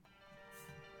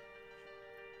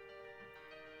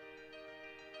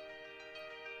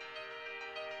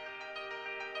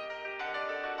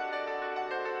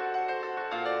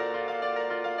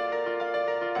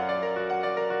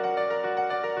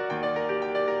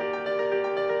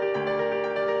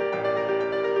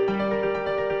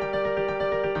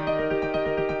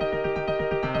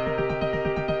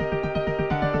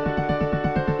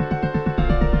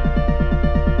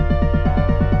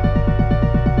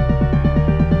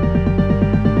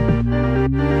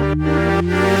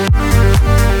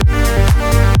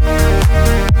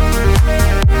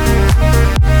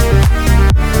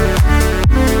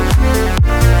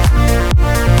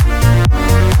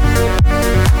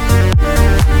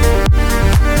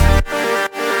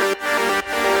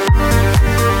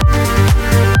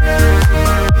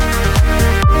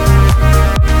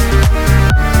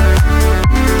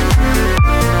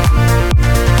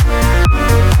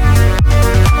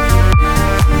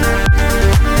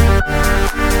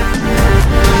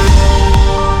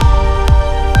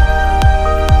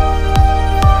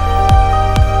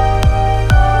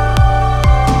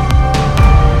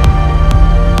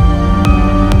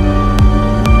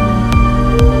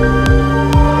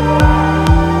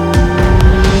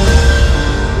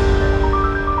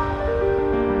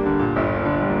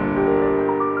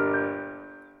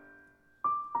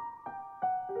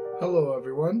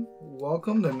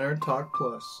welcome to Nerd Talk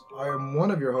Plus. I am one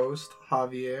of your hosts,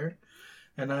 Javier,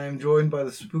 and I am joined by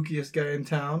the spookiest guy in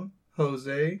town,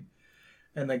 Jose,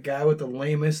 and the guy with the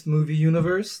lamest movie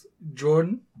universe,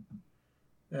 Jordan.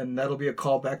 And that'll be a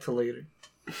callback to later.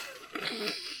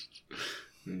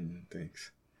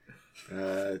 Thanks.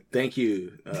 Thank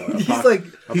you.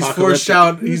 He's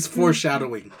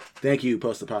foreshadowing. Thank you,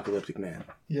 post-apocalyptic man.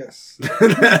 Yes.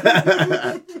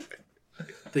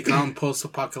 They call him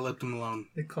Post-Apocalyptic Malone.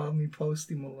 They call me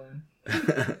Posty Malone.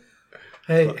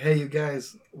 Hey, you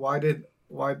guys! What did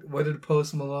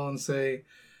Post Malone say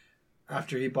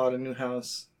after he bought a new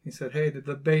house? He said, "Hey, did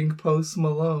the bank Post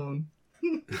Malone?"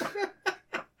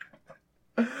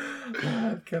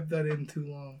 I've kept that in too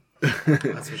long.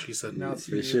 That's what she said. Now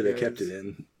They should have kept it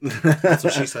in. That's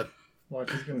what she said.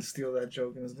 Watch, he's gonna steal that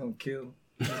joke and it's gonna kill.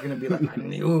 He's gonna be like, "I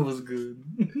knew it was good."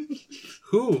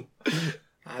 Who?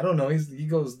 I don't know.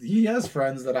 He has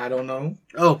friends that I don't know.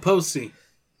 Oh, Posty.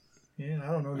 Yeah, I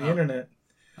don't know. The internet.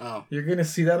 Oh. You're going to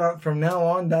see that from now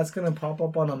on. That's going to pop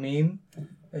up on a meme.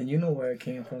 And you know where it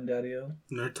came from, Daddy-O.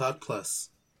 Nerd Talk Plus.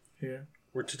 Yeah.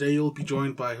 Where today you'll be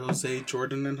joined by Jose,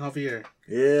 Jordan, and Javier.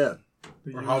 Yeah.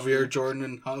 Or Javier, Jordan,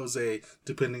 and Jose,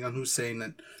 depending on who's saying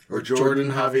it. Or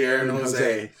Jordan, Javier, and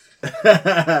Jose.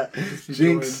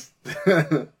 Jinx.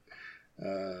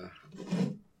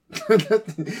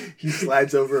 He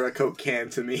slides over a Coke can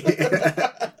to me.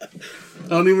 I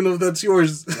don't even know if that's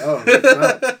yours. No, it's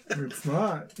not. It's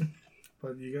not.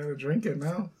 But you got to drink it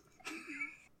now.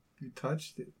 You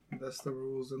touched it. That's the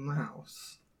rules in the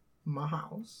house. My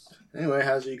house. Anyway,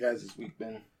 how's you guys this week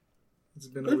been? It's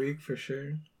been a week for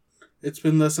sure. It's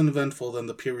been less eventful than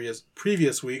the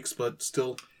previous weeks, but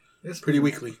still pretty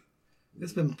weekly.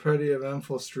 It's been pretty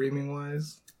eventful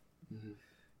streaming-wise.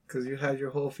 Because you had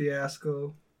your whole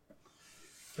fiasco.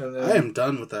 And then, I am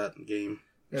done with that game.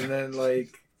 And then,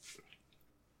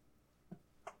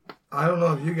 I don't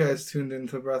know if you guys tuned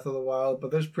into Breath of the Wild,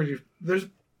 but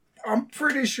I'm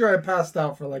pretty sure I passed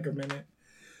out for like a minute.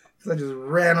 Because I just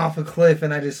ran off a cliff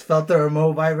and I just felt the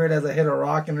remote vibrate as I hit a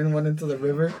rock and then went into the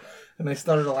river. And I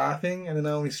started laughing and then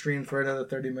I only streamed for another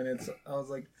 30 minutes. I was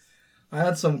like, I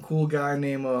had some cool guy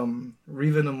named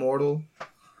Revan Immortal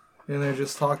in there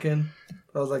just talking.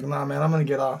 I was like, nah, man, I'm going to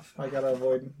get off. I got to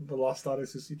avoid the Lost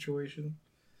Odyssey situation.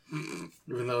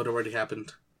 Even though it already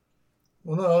happened.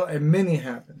 Well, no, a mini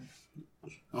happened.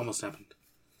 Almost happened.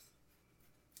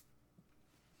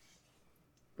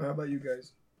 But how about you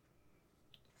guys?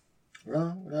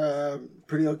 Well,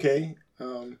 pretty okay.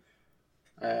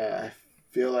 I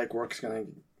feel like work's going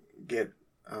to get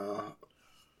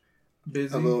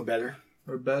Busy? a little better.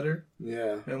 Or better?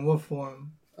 Yeah. In what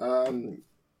form?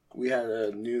 We had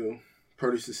a new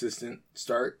produce assistant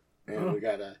start, and we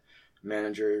got a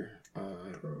manager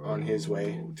on his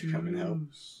way to come and help.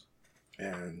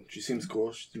 And she seems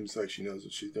cool. She seems like she knows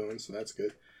what she's doing, so that's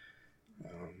good.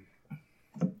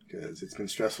 Because it's been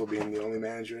stressful being the only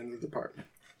manager in the department.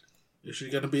 Is she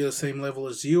going to be the same level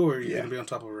as you, or are you going to be on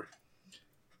top of her?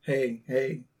 Hey.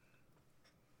 He's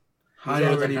Higher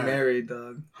already than her. married,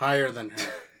 dog. Higher than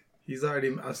her. He's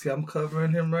already... See, I'm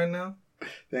covering him right now.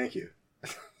 Thank you.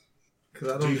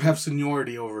 Do you have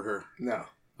seniority over her? No.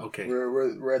 Okay.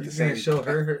 We're at the same... He's going to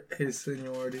show her his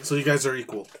seniority. So you guys are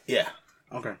equal? Yeah.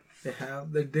 Okay.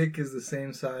 Their dick is the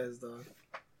same size, dog.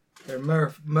 They're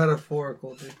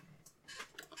metaphorical, dude.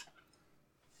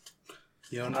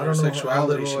 You don't I know don't know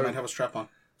sexuality, how she little might have a strap on.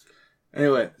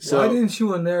 Anyway, so... Why didn't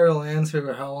you and Ariel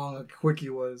answer how long a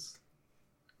quickie was?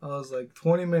 I was like,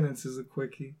 20 minutes is a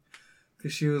quickie.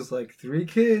 Because she was like, 3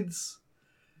 kids.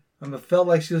 And it felt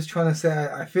like she was trying to say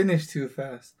I finished too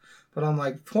fast. But I'm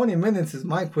like, 20 minutes is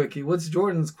my quickie. What's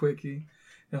Jordan's quickie?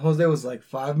 And Jose was like,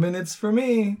 5 minutes for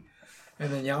me.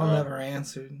 And then y'all never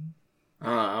answered.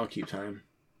 I'll keep time.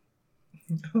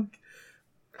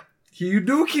 You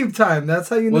do keep time. That's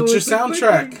how you know. What's your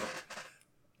soundtrack?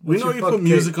 We know you put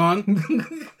music on.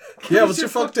 Yeah, what's your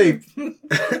fuck tape?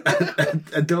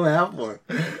 I don't have one.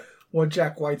 What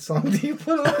Jack White song do you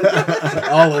put on?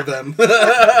 All of them.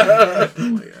 Oh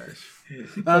my gosh.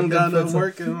 I'm gonna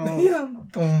work it all.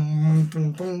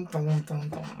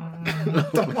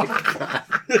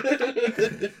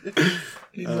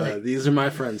 Yeah. These are my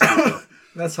friends. People.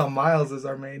 That's how Miles is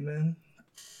our main man.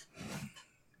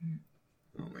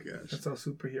 Oh my gosh. That's how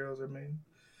superheroes are made.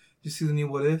 You see the new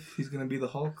What If? He's gonna be the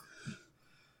Hulk.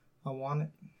 I want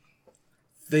it.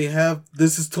 They have,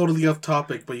 this is totally off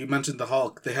topic, but you mentioned the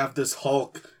Hulk. They have this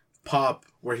Hulk pop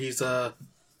where he's I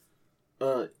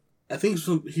think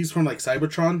he's from like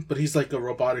Cybertron, but he's like a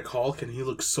robotic Hulk and he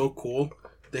looks so cool.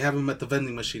 They have him at the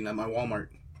vending machine at my Walmart.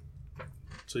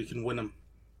 So you can win him.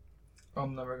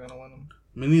 I'm never gonna win him.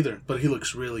 Me neither, but he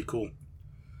looks really cool.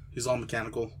 He's all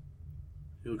mechanical.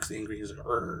 He looks angry. He's like,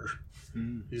 "Urgh."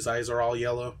 Mm. His eyes are all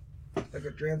yellow. Like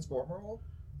a Transformer.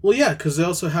 Well, yeah, because they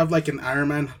also have like an Iron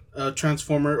Man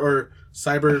Transformer or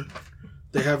Cyber.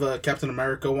 They have a Captain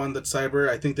America one that's Cyber.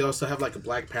 I think they also have like a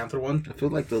Black Panther one. I feel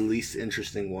like the least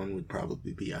interesting one would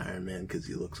probably be Iron Man because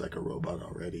he looks like a robot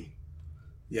already.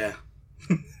 Yeah.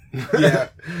 Yeah.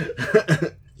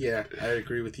 Yeah, I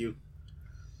agree with you.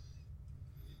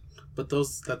 But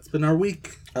that's been our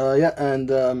week. Yeah, and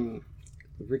the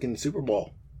freaking Super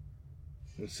Bowl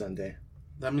on Sunday.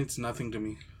 That means nothing to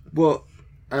me. Well,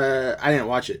 I didn't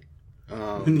watch it.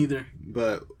 Me neither.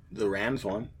 But the Rams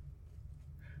won,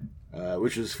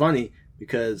 which was funny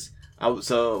because I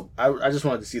just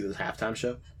wanted to see the halftime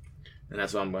show, and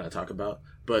that's what I'm going to talk about.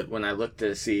 But when I looked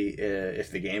to see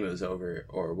if the game was over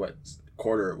or what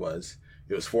quarter it was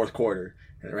fourth quarter,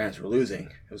 and the Rams were losing.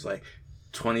 It was like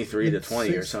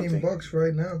 23-20 or something. $16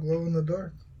 right now, glow in the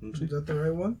dark. Is that the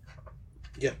right one?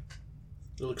 Yeah.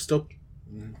 It looks dope.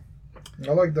 Mm-hmm.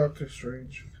 I like Doctor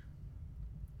Strange.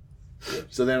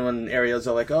 So then when Ariel's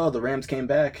all like, "Oh, the Rams came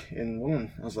back and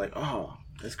won," I was like, "Oh,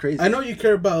 that's crazy." I know you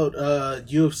care about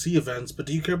UFC events, but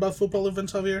do you care about football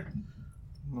events, Javier?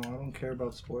 No, I don't care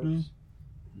about sports.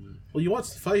 Well, you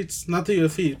watch the fights, not the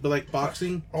UFC, but like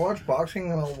boxing. I'll watch boxing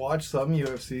and I'll watch some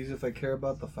UFCs if I care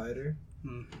about the fighter.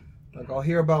 Like, I'll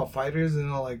hear about fighters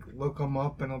and I'll like look them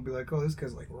up and I'll be like, "Oh, this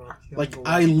guy's like Rocky." Like,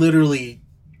 I literally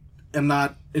am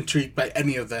not intrigued by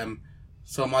any of them.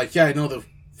 So I'm like, yeah, I know the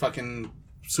fucking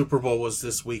Super Bowl was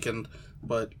this weekend,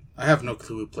 but I have no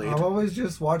clue who played. I've always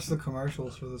just watched the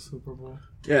commercials for the Super Bowl.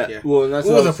 Yeah. Well, that's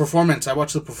the performance. I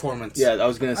watched the performance. Yeah, I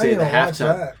was gonna say the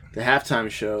halftime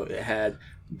show. It had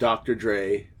Dr.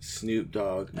 Dre, Snoop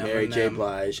Dogg, Mary J.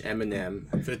 Blige,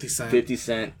 Eminem, 50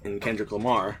 Cent, and Kendrick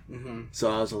Lamar. Mm-hmm.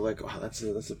 So I was like, "Wow, that's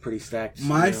a pretty stacked."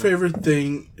 My favorite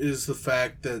thing is the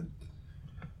fact that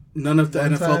none of the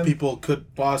NFL people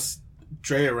could boss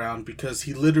Dre around because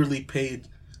he literally paid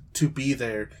to be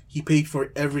there. He paid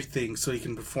for everything so he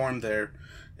can perform there,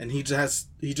 and he just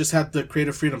had the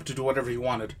creative freedom to do whatever he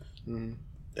wanted. Mm-hmm.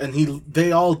 And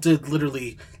they all did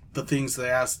literally the things they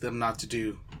asked them not to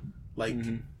do. Like,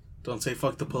 don't say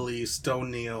fuck the police,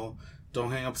 don't kneel,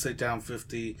 don't hang upside down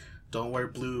 50, don't wear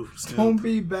blue Snoop. Don't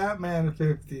be Batman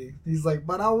 50. He's like,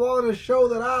 "But I want to show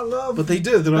that I love But they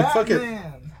did. They're like, fuck it.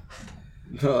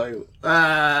 We'll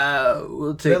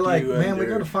take. They're like, "Man, we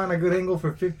gotta find a good angle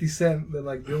for 50 Cent." They're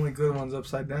like, the only good one's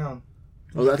upside down.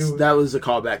 Well, that was a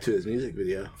callback to his music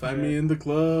video. Find me in the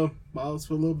club, miles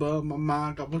full above my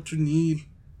mind, got what you need.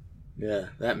 Yeah,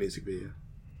 that music video.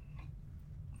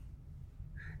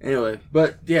 Anyway,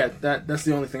 but yeah, that's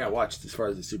the only thing I watched as far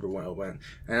as the Super Bowl went,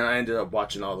 and I ended up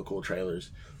watching all the cool trailers.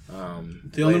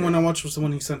 The only one I watched was the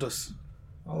one he sent us.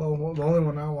 Although the only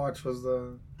one I watched was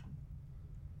the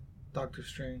Doctor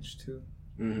Strange too.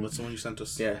 Mm-hmm. What's the one you sent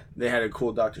us? Yeah, they had a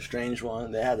cool Doctor Strange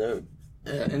one. They had an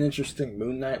interesting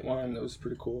Moon Knight one that was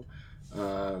pretty cool.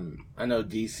 I know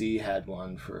DC had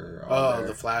one for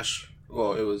the Flash.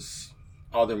 Well, it was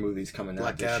all their movies coming out.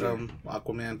 Black Adam,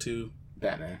 Aquaman 2,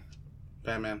 Batman.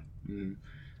 Mm-hmm.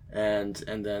 And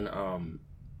then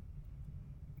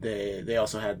they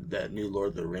also had that new Lord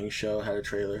of the Rings show had a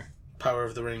trailer. Power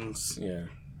of the Rings. Yeah.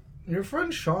 Your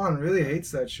friend Sean really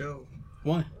hates that show.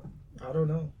 Why? I don't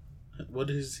know. What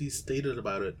has he stated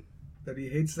about it? That he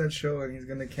hates that show and he's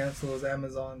gonna cancel his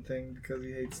Amazon thing because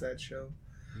he hates that show.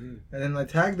 And then I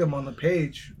tagged them on the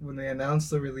page when they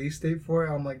announced the release date for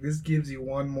it. I'm like, this gives you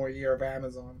one more year of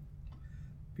Amazon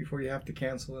before you have to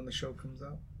cancel when the show comes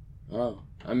out. Oh,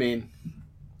 I mean,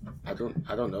 I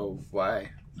don't know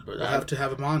why, but I have to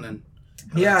have him on and.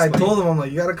 Yeah, I told him, I'm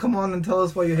like, you gotta come on and tell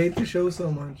us why you hate the show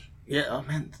so much. Yeah, oh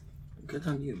man, good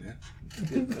on you, man.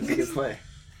 That's a good play.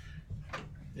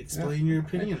 Explain your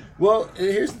opinion. Well,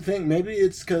 here's the thing. Maybe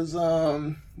it's because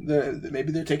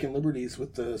maybe they're taking liberties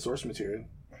with the source material.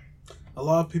 A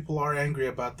lot of people are angry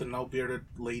about the no bearded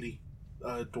lady,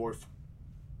 dwarf.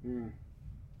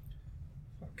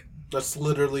 That's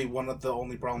literally one of the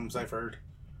only problems I've heard.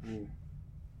 I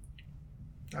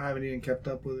haven't even kept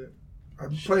up with it.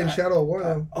 I'm playing Shadow of War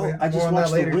though. I just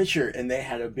watched The Witcher and they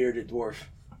had a bearded dwarf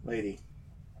lady.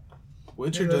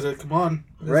 Witcher did it. Come on,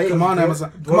 right? Come on,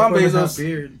 Amazon. Come on, Bezos. Have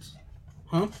beards.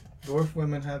 Huh? Dwarf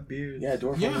women have beards. Yeah,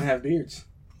 dwarf women have beards.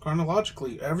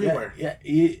 Chronologically, everywhere. Yeah,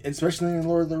 especially in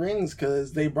Lord of the Rings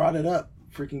because they brought it up.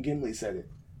 Freaking Gimli said it.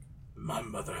 My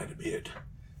mother had a beard.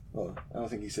 Well, I don't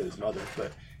think he said his mother,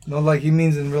 but. No, like he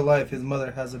means in real life, his mother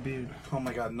has a beard. Oh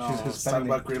my god, no. She's Hispanic.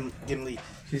 Let's talk about Gimli.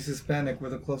 She's Hispanic. We're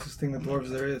the closest thing to dwarves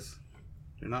there is.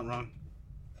 You're not wrong.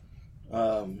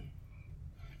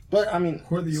 But I mean,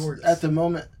 we're the orcs. At the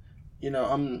moment,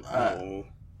 I'm.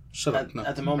 Shut up. No.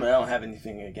 At the moment, I don't have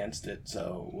anything against it,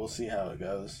 so we'll see how it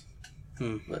goes.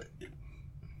 But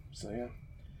yeah.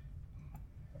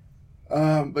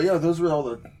 But yeah, those were all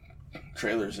the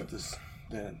trailers of this.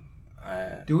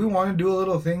 Do we want to do a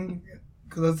little thing?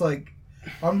 Because it's like,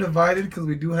 I'm divided because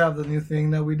we do have the new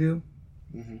thing that we do.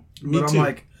 Mm-hmm. Me but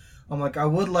too. I'm like, I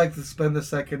would like to spend a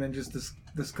second and just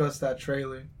discuss that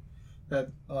trailer.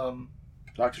 That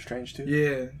Doctor Strange 2?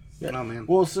 Yeah. Oh, man.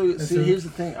 Well, so here's the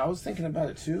thing. I was thinking about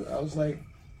it too. I was like,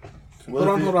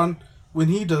 hold on. When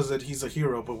he does it, he's a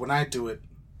hero, but when I do it,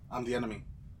 I'm the enemy.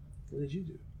 What did you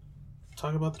do?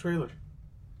 Talk about the trailer.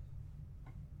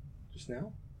 Just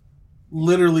now?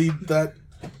 Literally, that.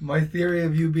 My theory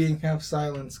of you being half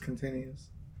silenced continues.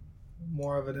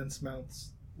 More evidence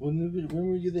mounts. When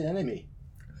were you the enemy?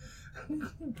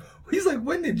 He's like,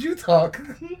 when did you talk?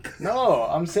 No,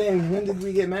 I'm saying, when did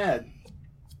we get mad?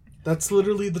 That's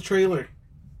literally the trailer.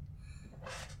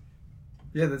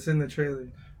 Yeah, that's in the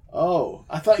trailer. Oh,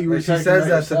 I thought you were She talking says about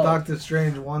that to yourself. Doctor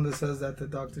Strange. Wanda says that to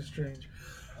Doctor Strange.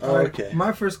 Oh, okay.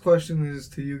 My first question is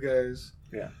to you guys.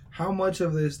 Yeah. How much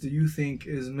of this do you think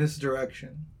is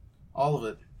misdirection? All of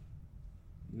it.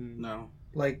 No.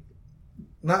 Like,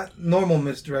 not normal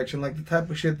misdirection, like the type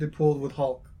of shit they pulled with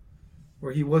Hulk.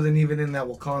 Where he wasn't even in that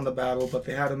Wakanda battle, but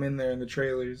they had him in there in the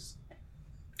trailers.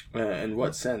 In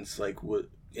what sense? Like, what?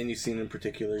 Any scene in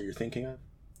particular you're thinking of?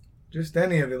 Just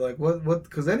any of it. Like, what?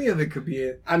 Because any of it could be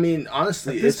it. I mean,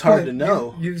 honestly, At this it's hard point, to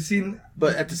know. You've seen...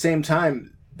 But at the same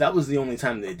time, that was the only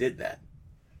time they did that.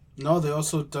 No, they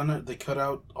also done it. They cut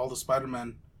out all the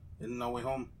Spider-Man in No Way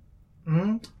Home.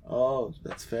 Mm-hmm. Oh,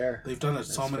 that's fair. They've done it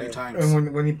so many fair. times.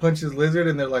 And when he punches Lizard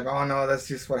and they're like, oh no, that's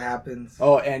just what happens.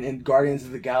 Oh, and in Guardians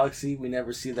of the Galaxy, we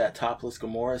never see that topless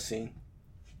Gamora scene.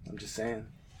 I'm just saying.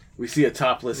 We see a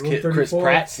topless Rule Chris 34.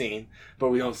 Pratt scene, but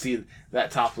we don't see that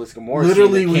topless Gamora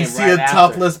Literally, scene. we see a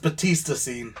topless Batista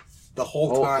scene the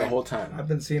whole time. The whole time. I've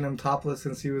been seeing him topless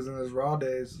since he was in his Raw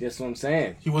days. That's what I'm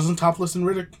saying. He wasn't topless in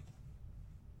Riddick.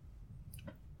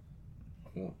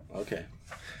 Well, okay.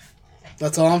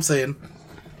 That's all I'm saying.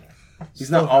 He's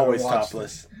Still not gotta always watch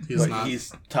topless. He's but not.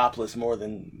 He's topless more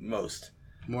than most.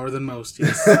 More than most,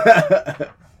 yes.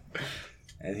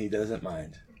 And he doesn't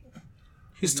mind.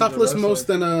 He's topless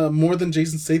more than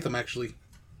Jason Statham, actually.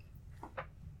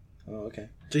 Oh, okay.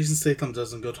 Jason Statham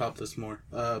doesn't go topless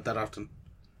that often.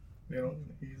 You know,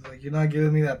 he's like, you're not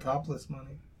giving me that topless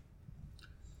money.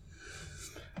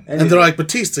 And they're like,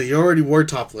 Batista, you already were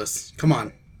topless. Come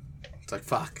on. It's like,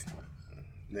 fuck.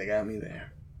 They got me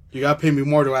there. You gotta pay me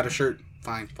more to add a shirt.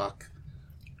 Fine, fuck.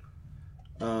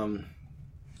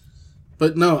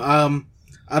 But no,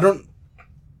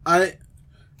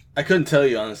 I couldn't tell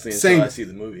you honestly until Same. I see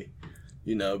the movie.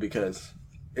 You know, because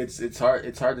it's hard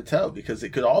to tell because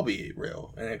it could all be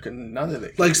real and it could none of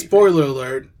it. Like, spoiler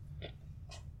alert,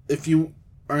 if you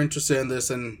are interested in this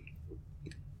and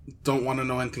don't want to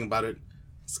know anything about it,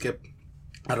 skip.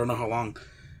 I don't know how long,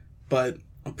 but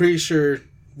I'm pretty sure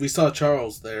we saw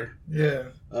Charles there. Yeah.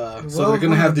 So they're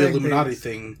gonna have the Illuminati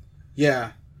thing.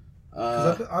 Yeah.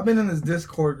 I've been in this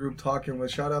Discord group talking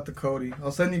with. Shout out to Cody.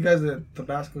 I'll send you guys the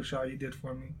Tabasco shot he did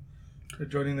for me. They're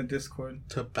joining the Discord.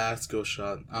 Tabasco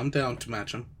shot. I'm down to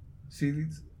match him. See,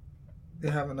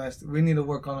 they have a nice. We need to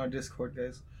work on our Discord,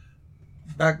 guys.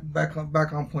 Back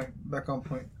on point.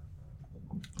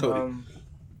 Cody.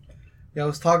 Yeah, I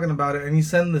was talking about it, and he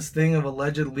sent this thing of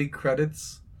alleged leaked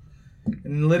credits,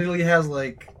 and it literally has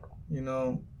like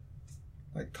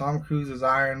Tom Cruise's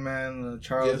Iron Man, the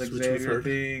Charles Xavier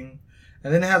thing,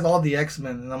 and then it has all the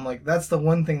X-Men, and I'm like, that's the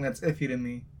one thing that's iffy to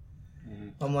me.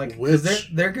 I'm like, because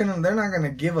they're not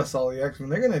gonna give us all the X-Men,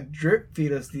 they're gonna drip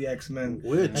feed us the X-Men,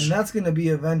 and that's gonna be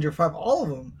Avenger 5, all of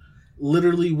them.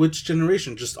 Literally, which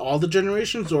generation? Just all the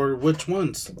generations, or which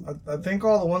ones? I think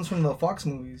all the ones from the Fox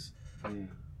movies.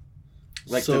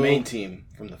 Like the main team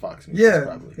from the Fox movies. Yeah,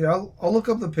 probably. yeah. I'll look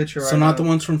up the picture. So not the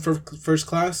ones from First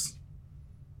Class.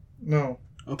 No.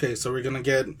 Okay, so we're gonna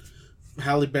get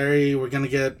Halle Berry. We're gonna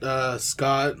get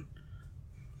Scott,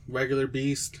 regular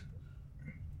Beast.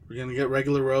 We're gonna get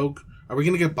regular Rogue. Are we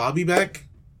gonna get Bobby back?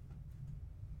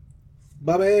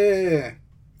 Bobby,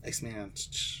 X-Man.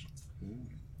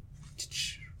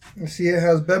 See, it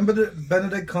has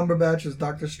Benedict Cumberbatch as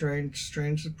Doctor Strange,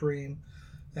 Strange Supreme,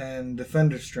 and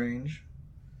Defender Strange,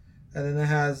 and then it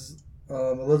has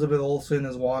Elizabeth Olsen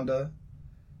as Wanda.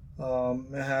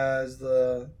 It has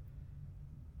the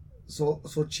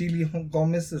Xochitl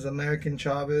Gomez as American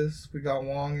Chavez. We got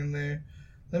Wong in there.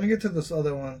 Let me get to this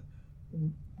other one.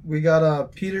 We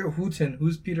got Peter Hooton.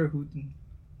 Who's Peter Hooton?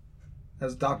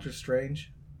 As Doctor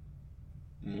Strange.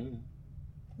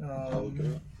 I'll look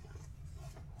it up.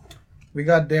 We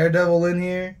got Daredevil in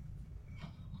here.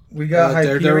 We got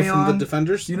Daredevil from the Hyperion.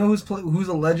 Defenders. You know who's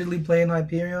allegedly playing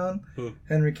Hyperion? Who?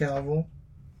 Henry Cavill.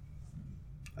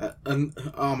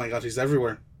 Oh my god, he's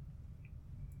everywhere.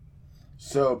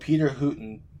 So Peter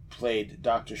Hooton played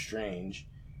Doctor Strange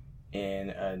in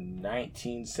a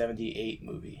 1978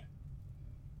 movie.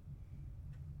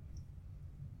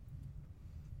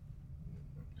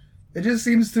 It just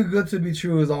seems too good to be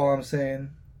true, is all I'm saying.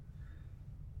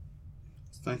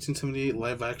 It's 1978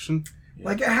 live action.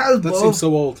 Like it has That both. seems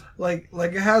so old. Like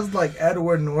it has like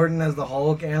Edward Norton as the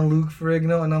Hulk and Luke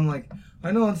Ferrigno, and I'm like,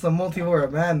 I know it's a multiverse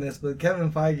of madness, but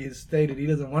Kevin Feige has stated he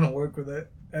doesn't want to work with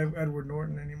Edward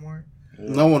Norton anymore.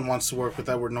 No one wants to work with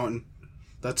Edward Norton.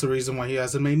 That's the reason why he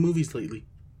hasn't made movies lately.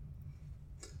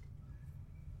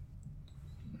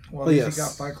 Well, But at least yes. he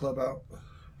got Fight Club out.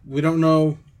 We don't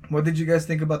know. What did you guys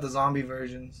think about the zombie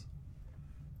versions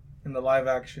in the live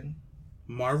action?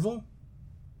 Marvel?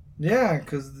 Yeah,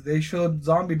 because they showed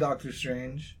zombie Doctor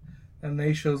Strange, and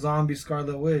they show zombie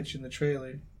Scarlet Witch in the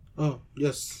trailer. Oh,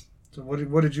 yes. So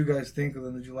what did you guys think of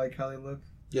them? Did you like how they looked?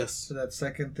 Yes. So that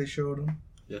second they showed them?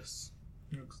 Yes.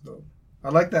 Looks dope. I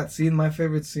like that scene. My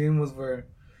favorite scene was where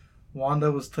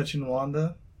Wanda was touching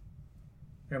Wanda.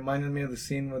 It reminded me of the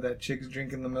scene where that chick's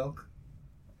drinking the milk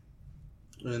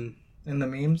And in the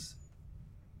memes.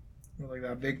 Where like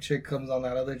that big chick comes on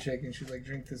that other chick and she's like,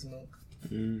 drink this milk.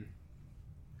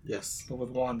 yes. But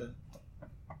with Wanda.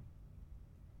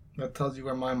 That tells you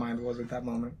where my mind was at that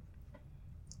moment.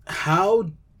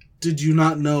 How did you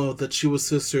not know that she was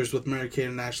sisters with Mary-Kate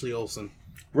and Ashley Olsen?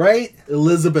 Right?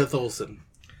 Elizabeth Olsen.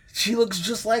 She looks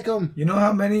just like him. You know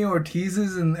how many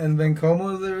Ortizes and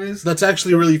Vencomos there is? That's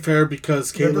actually really fair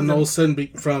because That doesn't- Caitlin Olsen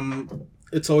from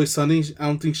It's Always Sunny, I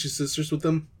don't think she's sisters with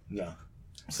them. No.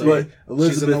 So But she's an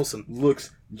Elizabeth Olsen.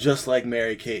 looks just like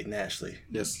Mary-Kate and Ashley.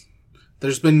 Yes.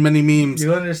 There's been many memes.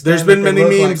 You understand? There's been that they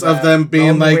many look memes like of that. them being the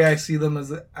only like- way I see them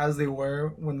as they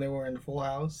were when they were in Full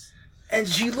House. And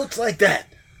she looks like that.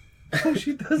 Oh,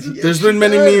 she doesn't. Yeah. There's she been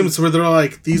many does. memes where they're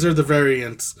like, these are the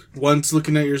variants. One's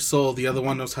looking at your soul, the other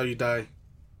one knows how you die.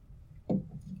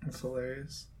 That's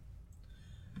hilarious.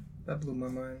 That blew my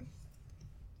mind.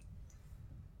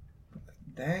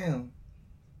 Damn.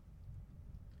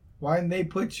 Why didn't they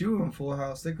put you in Full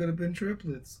House? They could have been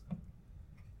triplets.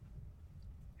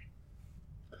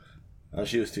 Oh,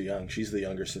 she was too young. She's the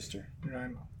younger sister. Yeah, I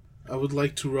know. I would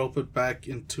like to rope it back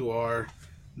into our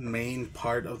main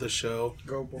part of the show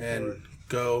Go before and it.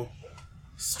 go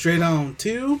straight on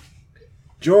to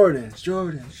Jordan.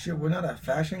 Shit, we're not at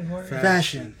fashion corner?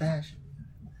 Fashion.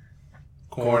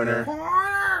 corner.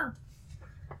 Corner!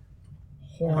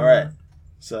 All right.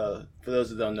 So, for those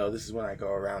that don't know, this is when I go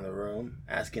around the room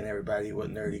asking everybody what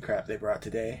nerdy crap they brought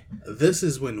today. This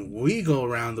is when we go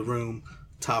around the room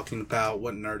talking about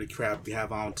what nerdy crap we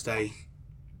have on today.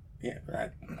 Yeah, but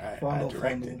I Fondle,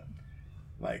 directed. fondle.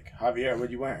 Like, Javier,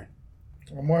 what you wearing?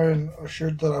 I'm wearing a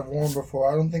shirt that I've worn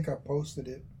before. I don't think I posted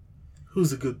it.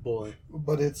 Who's a good boy?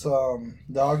 But it's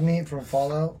dog meat from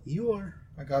Fallout. You are.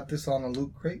 I got this on a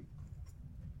loot crate.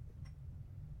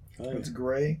 Oh, It's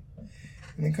gray.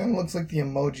 And it kind of looks like the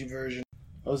emoji version.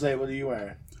 Jose, what are you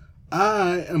wearing?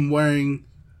 I am wearing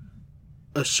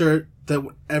a shirt that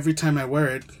every time I wear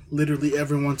it, literally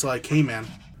everyone's like, hey man.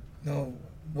 No,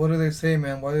 what do they say,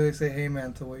 man? Why do they say hey,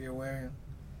 man, to what you're wearing?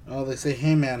 Oh, they say,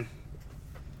 hey man,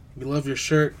 we love your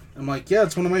shirt. I'm like, yeah,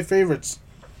 it's one of my favorites.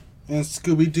 And it's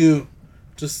Scooby-Doo.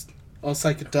 Just all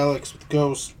psychedelics with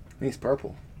ghosts. He's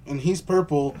purple. And he's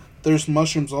purple. There's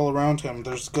mushrooms all around him.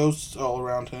 There's ghosts all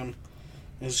around him.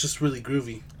 It's just really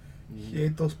groovy. You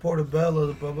ate those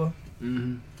portobellos, Bubba.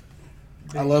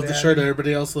 Mm-hmm. I love the shirt.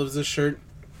 Everybody else loves this shirt.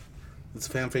 It's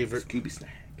a fan favorite. Scooby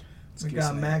Snack. We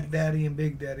got Mac Daddy and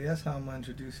Big Daddy. That's how I'm going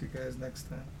to introduce you guys next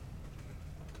time.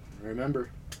 Remember.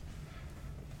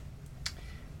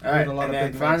 I Alright, ate a lot and of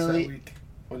then Big Macs that finally, week.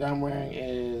 what I'm wearing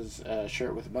is a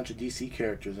shirt with a bunch of DC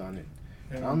characters on it.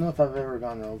 I And don't know if I've ever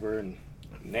gone over and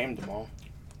named them all.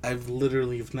 I've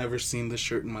literally never seen this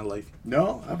shirt in my life.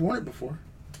 No, I've worn it before.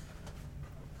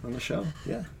 On the show,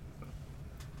 yeah.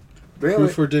 But anyway,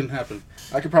 Proof or didn't happen.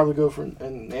 I could probably go for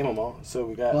and name them all. So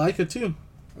we got. Well, I could too.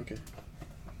 Okay.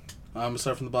 I'm going to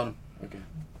start from the bottom. Okay.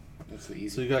 That's the So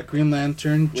easy. you got Green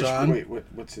Lantern, Which- John. Wait,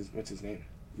 what's his name?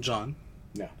 John.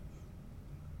 No.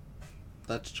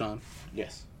 That's John.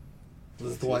 Yes.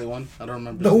 This is the white one. I don't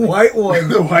remember. The his name. white one.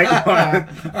 The white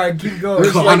one. All right, keep going.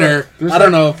 There's Connor. There's I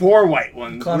don't know. 4 white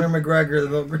ones. Connor McGregor,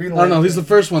 the Green I Lantern. don't know. He's the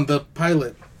first one, the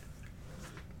pilot.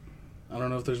 I don't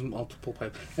know if there's multiple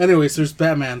pilots. Anyways, there's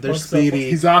Batman. There's What's up? Speedy.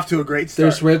 He's off to a great start.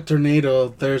 There's Red Tornado.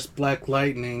 There's Black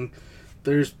Lightning.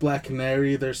 There's Black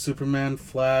Canary. There's Superman,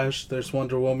 Flash. There's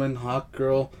Wonder Woman, Hawk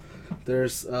Girl.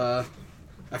 There's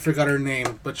I forgot her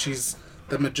name, but she's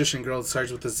the magician girl that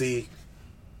starts with a Z.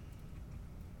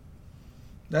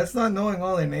 That's not knowing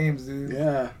all their names, dude.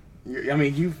 Yeah. I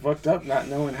mean, you fucked up not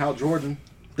knowing Hal Jordan.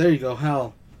 There you go,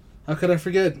 Hal. How could I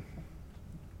forget?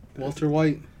 Walter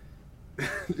White.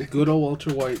 Good old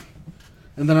Walter White.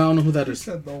 And then I don't know who that You is.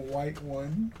 said the white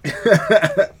one.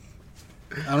 I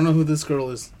don't know who this girl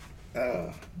is.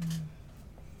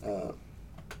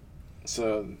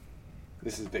 So,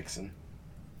 this is Vixen.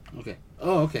 Okay.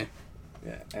 Oh, okay.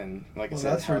 Yeah, and like I Well,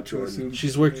 said, that's Hal hard to Jordan. assume.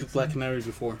 She's worked with Black Canary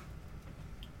before.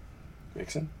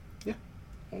 Vixen? Yeah.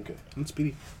 Okay. And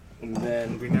Speedy. And And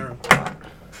then, Green Arrow.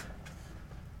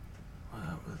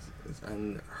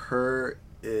 and her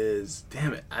is,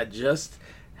 damn it, I just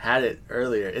had it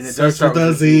earlier. And it Starts does start with a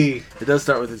with a Z. Z. It does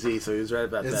start with a Z, so he was right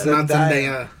about It's that. not Zendaya.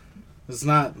 Zendaya. It's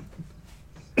not.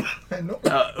 I know.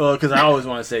 Well, because I always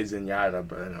want to say Zenyatta,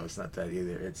 but I know it's not that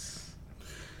either. It's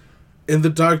In the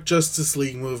Dark Justice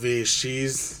League movie,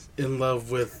 she's in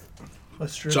love with A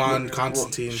stripper. John well,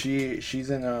 Constantine. she's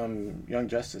in Young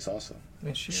Justice also.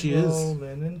 And she's She is.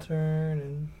 rolling and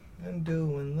turning and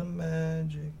doing the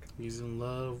magic. He's in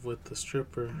love with the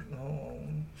stripper. No,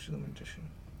 she's a magician.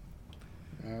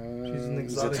 She's an Um,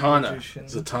 exotic Zatanna. magician.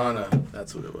 Zatanna.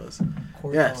 That's what it was.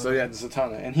 Cortana. Yeah, so yeah,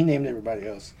 Zatanna. And he named everybody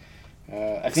else. I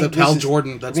think Except this Hal is,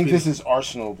 Jordan. I That's think Speedy. this is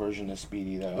Arsenal version of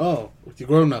Speedy, though. Oh, you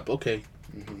grown up. Okay.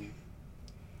 Mhm.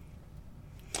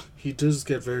 He does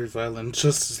get very violent in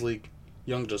Justice League.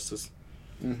 Young Justice.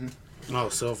 Mhm. Oh,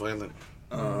 so violent.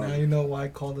 Now you know why I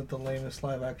called it the lamest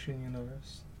live action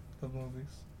universe of movies.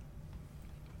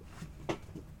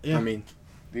 Yeah. I mean,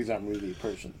 these aren't movie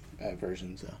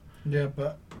versions, though. Yeah,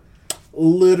 but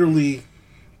Literally,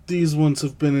 these ones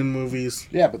have been in movies.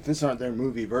 Yeah, but these aren't their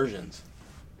movie versions.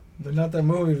 they're not their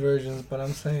movie versions. But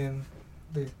I'm saying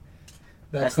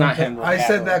That's not Henry I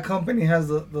said Cavill. that company has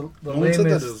the No one said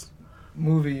that lamest is.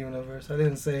 movie universe. I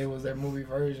didn't say it was their movie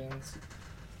versions.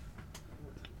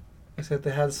 I said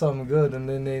they had something good and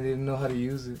then they didn't know how to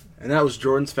use it. And that was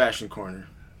Jordan's Fashion Corner.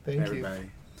 Thank you.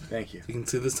 Everybody. Thank you. You can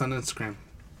see this on Instagram,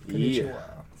 Konnichiwa.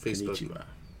 Facebook. Konnichiwa.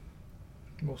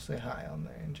 We'll say hi on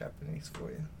there in Japanese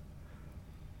for you.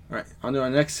 All right, on to our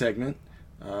next segment.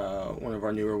 One of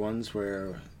our newer ones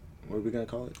where, what are we going to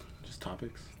call it? Just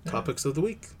topics? Topics of the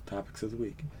week. Topics of the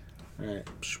week. All right.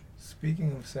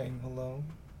 Speaking of saying hello,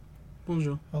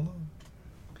 Bonjour. hello.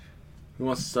 Who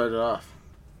wants to start it off?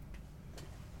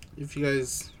 If you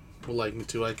guys would like me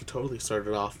to, I could totally start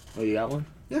it off. Oh, you got one?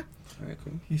 Yeah. All right,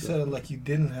 cool. He said it like you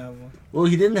didn't have one. Well,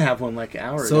 he didn't have one like an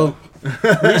hour So,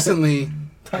 ago. recently,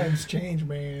 Times change,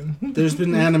 man. there's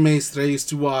been animes that I used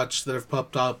to watch that have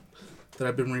popped up that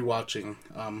I've been rewatching.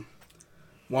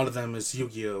 One of them is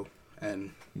Yu-Gi-Oh!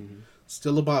 And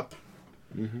still a bop.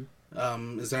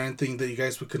 Mm-hmm. Is there anything that you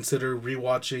guys would consider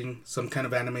rewatching? Some kind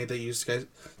of anime that you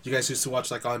guys used to watch,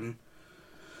 like on,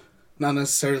 not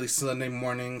necessarily Sunday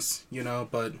mornings, you know,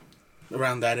 but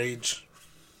around that age,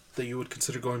 that you would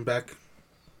consider going back?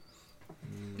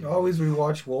 I always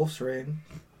rewatch Wolf's Rain.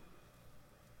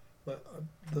 But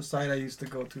the site I used to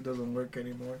go to doesn't work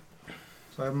anymore.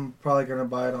 So I'm probably going to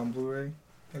buy it on Blu-ray.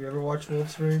 Have you ever watched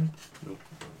Wolf's Rain? Nope.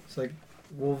 It's like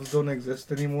wolves don't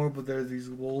exist anymore, but there's these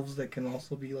wolves that can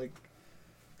also be like...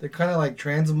 They're kind of like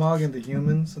transmog into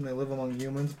humans, and they live among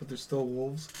humans, but they're still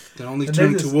wolves. They only And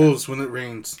turn then to this- wolves when it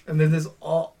rains. And then there's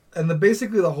all... And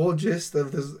basically the whole gist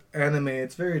of this anime,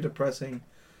 it's very depressing.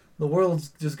 The world's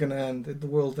just going to end. The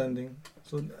world's ending.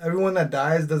 So everyone that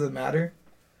dies doesn't matter.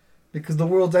 Because the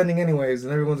world's ending anyways,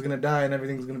 and everyone's going to die, and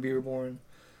everything's going to be reborn.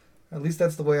 At least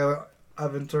that's the way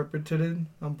I've interpreted it.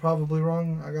 I'm probably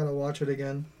wrong. I got to watch it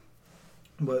again.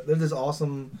 But there's this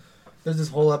awesome... There's this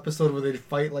whole episode where they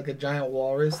fight like a giant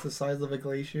walrus the size of a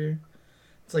glacier.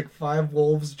 It's like 5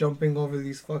 wolves jumping over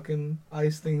these fucking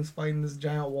ice things, fighting this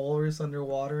giant walrus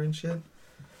underwater and shit. And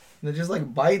they're just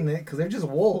like biting it because they're just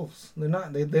wolves. They're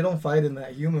not. They don't fight in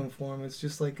that human form. It's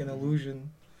just like an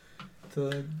illusion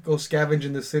to go scavenge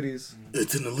in the cities.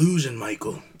 It's an illusion,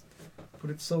 Michael. But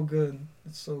it's so good.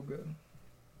 It's so good.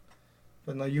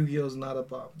 But no, Yu-Gi-Oh's not a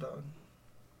bop, dog.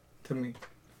 To me.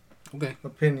 Okay.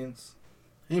 Opinions.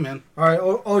 Hey, man. Alright,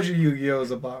 OG Yu-Gi-Oh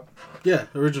is a bop. Yeah,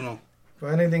 original.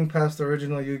 But anything past the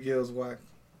original Yu-Gi-Oh is whack.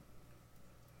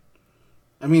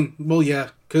 I mean, well, yeah,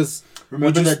 because...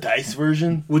 Remember the dice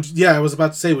version? Yeah, I was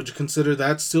about to say, would you consider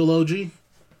that still OG?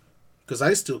 Because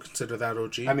I still consider that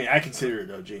OG. I mean, I consider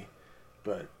it OG,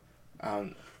 but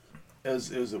it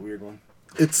was a weird one.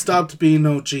 It stopped being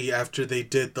OG after they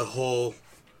did the whole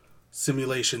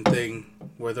simulation thing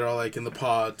where they're all like in the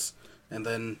pods, and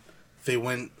then they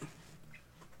went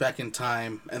back in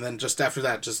time, and then just after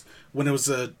that, just when it was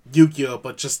a Yu-Gi-Oh,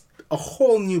 but just a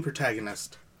whole new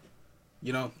protagonist.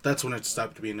 that's when it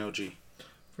stopped being OG.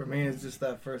 For me, it's just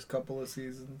that first couple of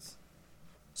seasons.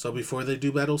 So before they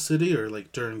do Battle City or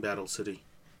like during Battle City?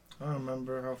 I don't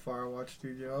remember how far I watched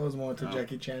Yu-Gi-Oh! I was more into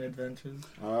Jackie Chan Adventures.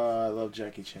 Oh, I love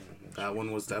Jackie Chan. That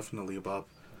one was definitely a bop.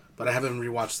 But I haven't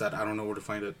rewatched that. I don't know where to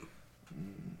find it.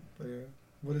 But yeah.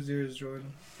 What is yours,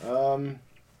 Jordan?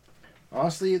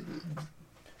 Honestly,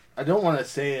 I don't want to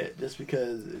say it just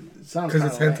because it sounds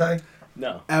Because it's hentai?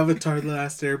 No. Avatar The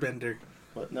Last Airbender.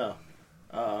 But no.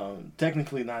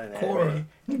 Technically not an Korra.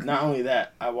 anime. Not only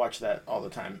that, I watch that all the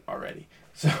time already.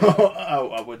 So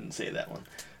I wouldn't say that one.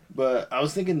 But I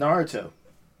was thinking Naruto.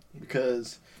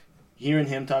 Because hearing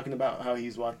him talking about how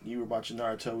you were watching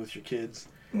Naruto with your kids.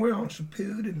 We're on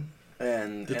Shippuden.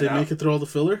 Did they make it through all the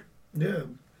filler? Yeah.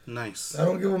 Nice. I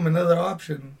don't give them another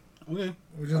option. Okay.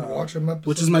 We just watch them episode.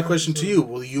 Which is my question to you.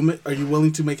 Are you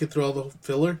willing to make it through all the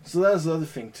filler? So that's the other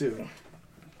thing, too.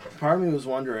 Part of me was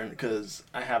wondering, because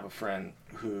I have a friend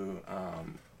who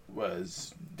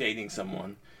was dating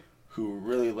someone who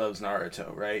really loves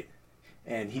Naruto, right?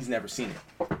 And he's never seen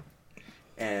it.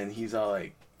 And he's all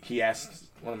like, he asked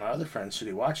one of my other friends, should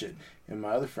he watch it? And my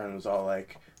other friend was all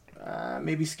like,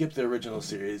 maybe skip the original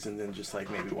series and then just like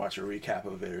maybe watch a recap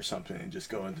of it or something and just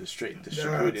go straight into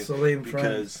Shippuden. That's a lame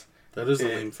friend. That is a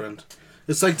lame friend.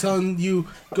 It's like telling you,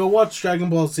 go watch Dragon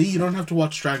Ball Z. You don't have to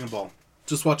watch Dragon Ball.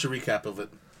 Just watch a recap of it.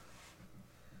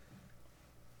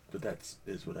 But that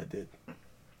is what I did.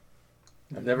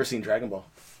 I've never seen Dragon Ball.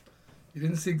 You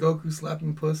didn't see Goku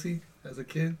slapping pussy as a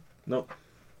kid? Nope.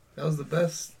 That was the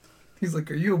best. He's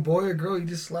like, are you a boy or girl? You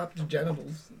just slapped your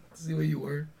genitals to see what you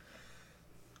were.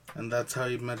 And that's how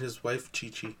he met his wife,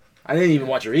 Chi-Chi. I didn't even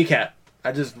watch a recap.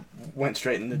 I just went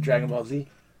straight into Dragon Ball Z.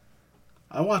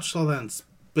 I watched all that in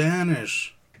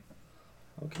Spanish.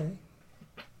 Okay.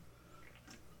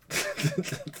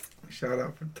 Shout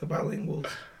out to bilinguals.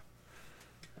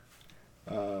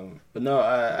 But no,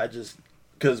 I just...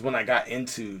 Because when I got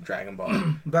into Dragon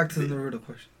Ball... Back to the Naruto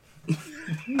question.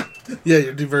 Yeah,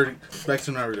 you're diverting. Back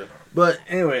to Naruto. But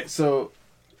anyway, so...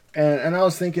 And I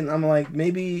was thinking, I'm like,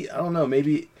 maybe... I don't know,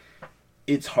 maybe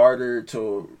it's harder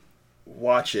to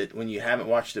watch it when you haven't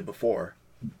watched it before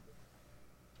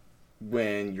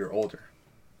when you're older.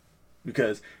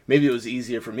 Because maybe it was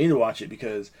easier for me to watch it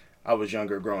because I was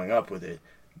younger growing up with it.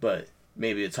 But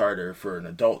maybe it's harder for an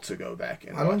adult to go back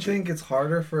and watch it. I don't think it's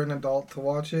harder for an adult to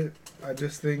watch it. I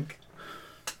just think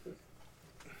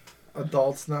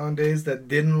adults nowadays that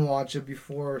didn't watch it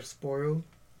before are spoiled.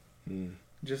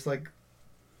 Just like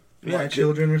my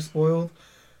children are spoiled.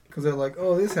 Because they're like,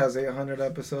 oh, this has 800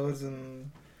 episodes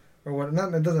or what?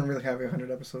 Not, it doesn't really have 800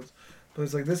 episodes. But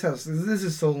it's like, this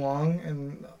is so long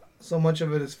and so much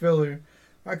of it is filler.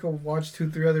 I could watch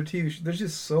 2-3 other TV shows. There's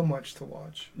just so much to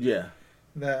watch. Yeah.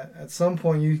 That at some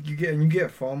point you get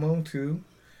FOMO too.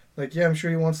 Like, yeah, I'm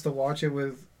sure he wants to watch it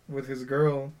with his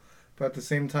girl, but at the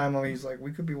same time, he's like,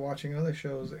 we could be watching other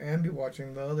shows and be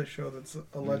watching the other show that's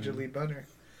allegedly better.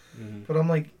 Mm-hmm. But I'm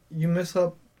like, you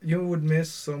would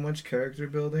miss so much character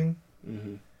building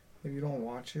if you don't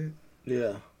watch it.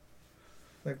 Yeah.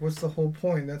 Like, what's the whole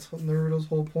point? That's Naruto's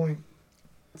whole point.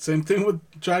 Same thing with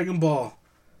Dragon Ball.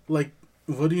 Like,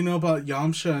 what do you know about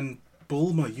Yamcha and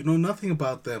Bulma? You know nothing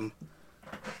about them.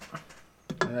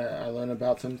 I learned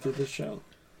about them through this show.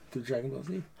 Through Dragon Ball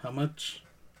Z. How much?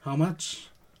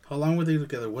 How long were they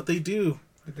together? What they do?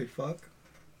 Did they fuck?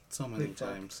 So many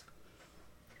times.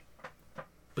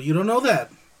 But you don't know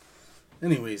that.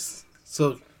 Anyways,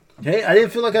 so... Hey, I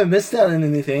didn't feel like I missed out on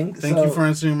anything. Thank you for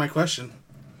answering my question.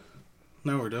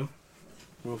 Naruto.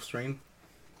 Wolf's Rain.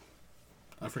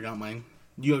 I forgot mine.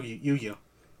 Yu-Gi-Oh.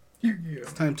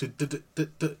 It's time to...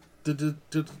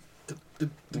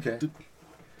 Okay.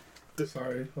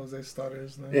 Sorry, Jose started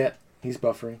his name. Yeah, he's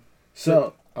buffering.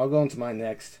 So, I'll go into mine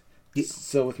next.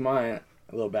 So, with mine,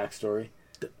 a little backstory.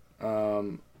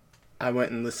 I went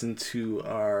and listened to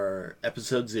our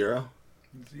episode 0.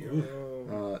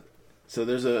 So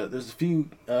there's a few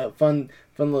fun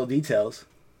little details.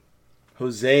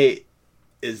 Jose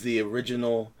is the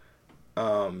original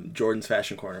Jordan's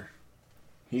Fashion Corner.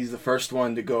 He's the first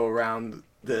one to go around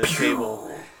the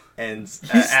table and ask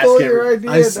him.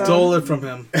 I stole it from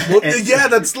him. Well, yeah,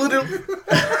 that's literally.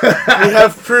 We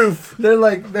have proof. They're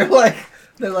like,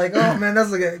 oh man,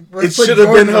 that's like it should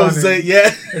have been Jose.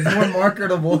 Yeah, it's more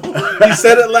marketable. He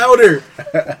said it louder.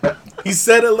 It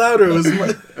was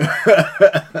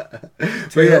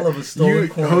Tale of a stolen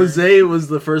corner. Jose was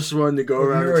the first one to go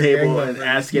around the table and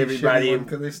ask everybody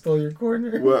because they stole your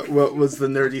corner. What was the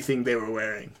nerdy thing they were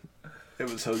wearing. It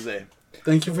was Jose.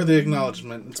 Thank you for the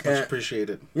acknowledgement. It's much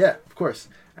appreciated. Yeah, of course.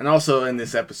 And also in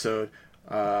this episode,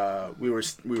 we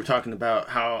were talking about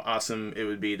how awesome it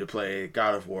would be to play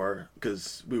God of War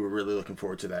because we were really looking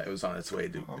forward to that. It was on its way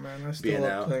to being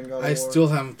out. Playing God of War. I still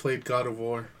haven't played God of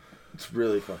War. It's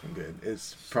really fucking good.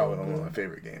 It's probably one of my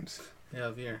favorite games. Yeah,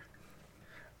 of year.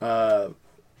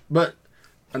 But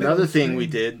another thing we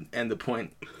did, and the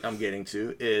point I'm getting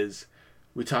to, is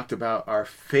we talked about our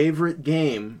favorite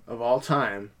game of all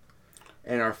time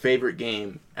and our favorite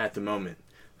game at the moment.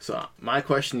 So my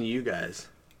question to you guys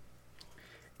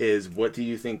is, what do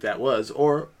you think that was,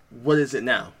 or what is it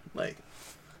now? Like,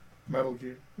 Metal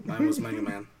Gear. Mine was Mega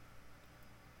Man.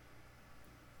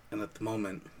 And at the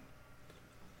moment...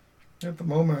 At the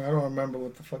moment, I don't remember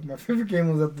what the fuck my favorite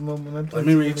game was at the moment. Let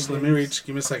me reach.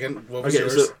 Give me a second. What was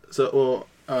yours? Well,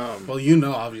 you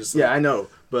know, obviously. Yeah, I know.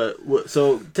 But,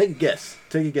 so take a guess.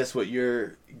 Take a guess what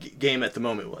your game at the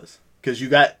moment was. Because you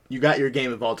got your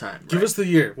game of all time, right? Give us the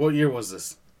year. What year was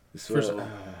this? First of all.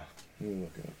 Let me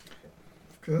look it up.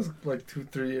 Because it was like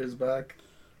 2-3 years back.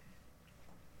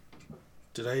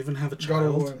 Did I even have a God of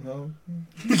child? War, no.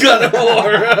 God of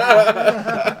War!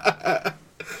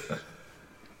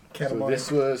 So this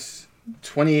was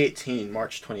 2018,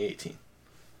 March 2018.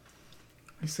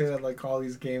 You say that like all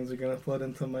these games are going to flood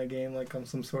into my game like I'm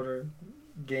some sort of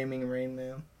gaming Rain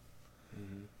Man.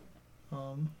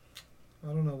 Mm-hmm. I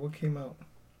don't know. What came out?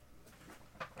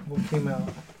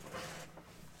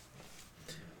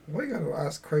 Why you gotta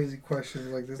ask crazy questions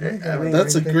like this?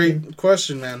 That's a great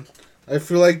question, man. I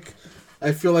feel like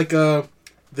the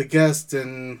guest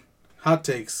in Hot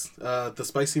Takes, the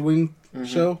Spicy Wing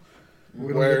show.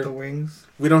 We don't get the wings.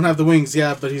 We don't have the wings,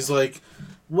 yeah, but he's like,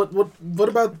 what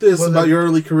about this about your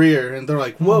early career? And they're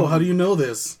like, whoa, how do you know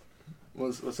this?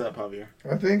 What's that, Javier?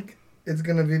 I think it's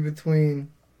gonna be between.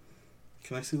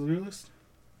 Can I see the list?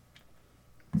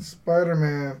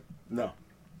 Spider-Man. No.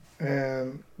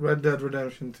 And Red Dead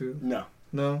Redemption 2. No.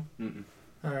 No? Mm-mm.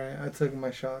 Alright, I took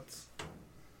my shots.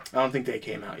 I don't think they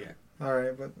came out yet.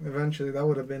 Alright, but eventually that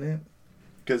would have been it.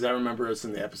 Because I remember us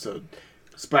in the episode,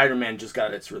 Spider-Man just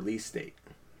got its release date.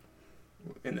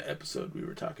 In the episode we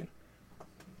were talking.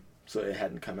 So it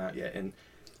hadn't come out yet. And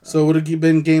so would it have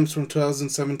been games from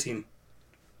 2017?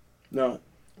 No.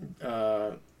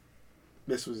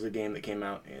 This was a game that came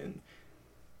out, and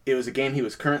it was a game he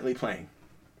was currently playing.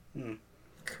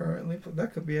 Currently?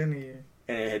 That could be any year.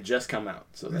 And it had just come out.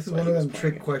 So this that's is why one he of was them playing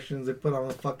trick it. questions they put on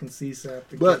a fucking CSAP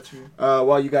to But, get you.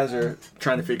 while you guys are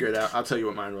trying to figure it out, I'll tell you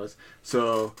what mine was.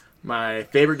 So, my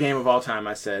favorite game of all time,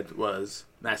 I said, was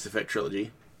Mass Effect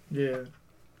Trilogy. Yeah.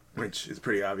 Which is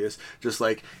pretty obvious. Just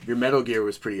like your Metal Gear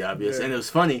was pretty obvious. Yeah. And it was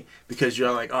funny because you're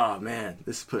all like, oh man,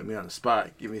 this is putting me on the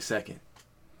spot. Give me a second.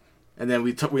 And then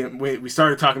we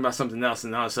started talking about something else,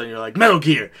 and all of a sudden you're like, Metal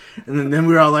Gear! And then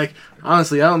we were all like,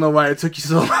 honestly, I don't know why it took you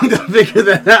so long to figure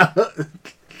that out.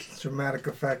 Dramatic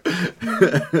effect.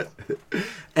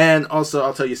 And also,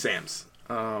 I'll tell you Sam's.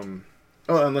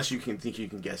 Unless you think you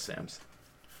can guess Sam's.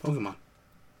 Pokemon.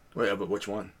 Wait, but which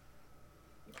one?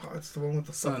 Oh, it's the one with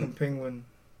the fucking penguin.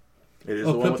 It is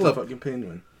the one with the fucking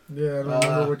penguin. Yeah, I don't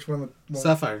remember which one.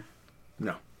 Sapphire.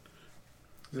 No.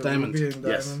 Diamond. Ruby and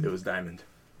Diamond? Yes, it was Diamond.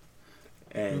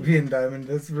 And Ruby and Diamond.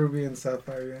 That's Ruby and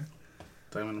Sapphire, yeah.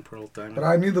 Diamond and Pearl, Diamond. But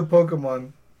I knew the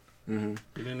Pokemon.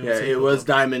 Mm-hmm. Yeah, it was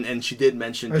Diamond, and she did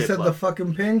mention Piplup. I said the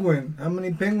fucking penguin. How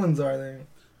many penguins are there?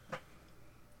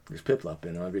 There's Piplup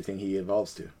and everything he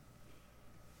evolves to.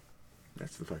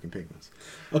 That's the fucking penguins.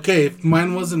 Okay, if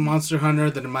mine wasn't Monster Hunter,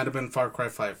 then it might have been Far Cry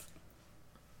 5.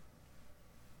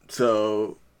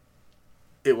 So,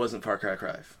 it wasn't Far Cry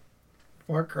 5.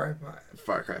 Far Cry 5.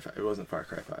 Far Cry 5. It wasn't Far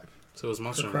Cry 5. So it was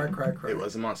Monster Hunter. Hunter. It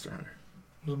was a Monster Hunter.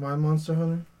 Was mine Monster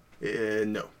Hunter?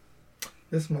 No.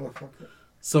 This motherfucker.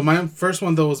 So my first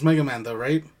one, though, was Mega Man, though,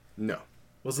 right? No.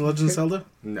 Was it Legend of Zelda?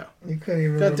 No. You couldn't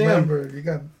even Goddamn. remember. You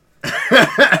got...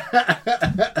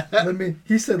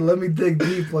 He said, let me dig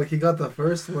deep, like he got the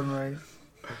first one right.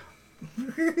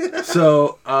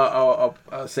 So,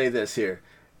 I'll say this here.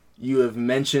 You have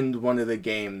mentioned one of the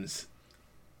games,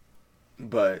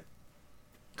 but...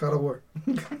 God of War.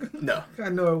 No. I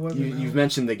know it wasn't. You've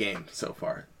mentioned the game so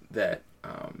far that...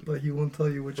 but he won't tell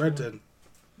you which Red one. Dead.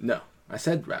 No. I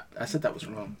said that was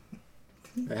wrong.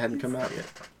 It hadn't come out yet.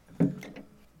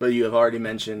 But you have already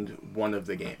mentioned one of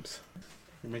the games.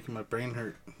 You're making my brain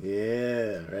hurt.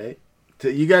 Yeah, right? So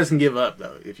you guys can give up,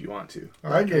 though, if you want to.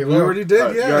 I gave We up. already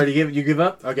did, yeah. You already give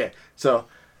up? Okay. So,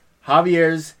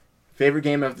 Javier's favorite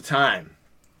game of the time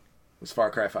was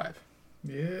Far Cry 5.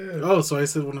 Yeah. Oh, so I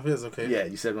said one of his, okay. Yeah,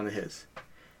 you said one of his.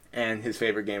 And his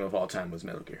favorite game of all time was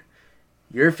Metal Gear.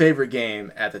 Your favorite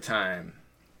game at the time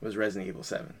was Resident Evil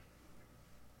 7.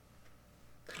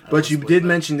 But you did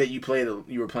mention that you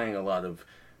were playing a lot of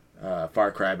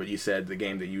Far Cry, but you said the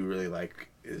game that you really like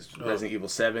is Resident Evil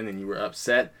 7, and you were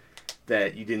upset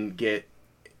that you didn't get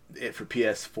it for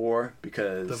PS4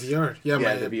 because the VR. Yeah,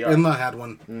 my the VR. in-law had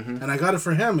one, and I got it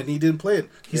for him, and he didn't play it.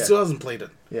 He still hasn't played it.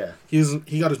 Yeah,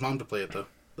 he got his mom to play it though.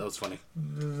 That was funny.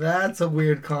 That's a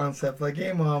weird concept. Like,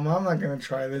 hey mom, I'm not gonna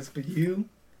try this, but you're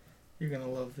gonna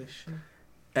love this shit.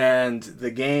 And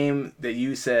the game that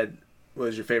you said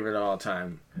was your favorite of all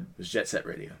time was Jet Set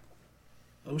Radio.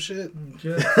 Oh shit!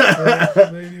 Jet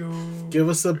Set Radio. Give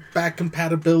us a back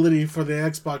compatibility for the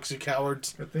Xbox, you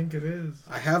cowards. I think it is.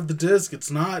 I have the disc.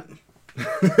 It's not.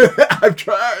 I've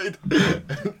tried.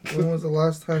 When was the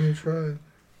last time you tried?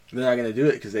 They're not gonna do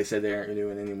it because they said they aren't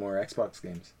doing any more Xbox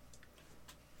games.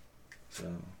 So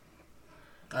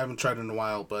I haven't tried in a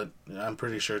while, but I'm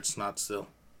pretty sure it's not still.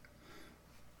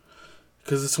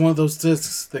 Because it's one of those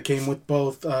discs that came with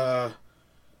both.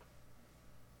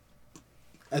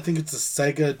 I think it's a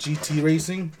Sega GT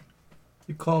Racing.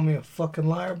 You call me a fucking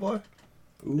liar, boy?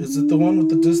 Ooh. Is it the one with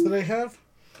the disc that I have?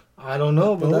 I don't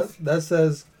know, but Both? that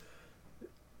says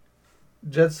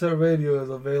Jet Set Radio is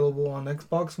available on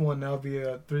Xbox One now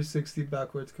via 360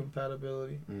 backwards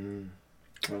compatibility.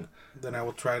 Then I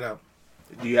will try it out.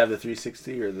 Do you have the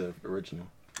 360 or the original?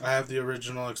 I have the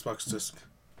original Xbox disc.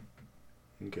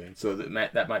 Okay, so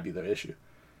that might be the issue.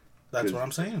 That's what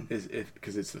I'm saying. Is it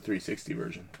because it's the 360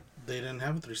 version? They didn't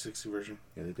have a 360 version.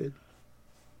 Yeah, they did.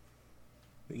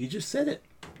 You just said it.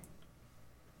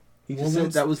 You Well, just said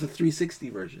that's- that was the 360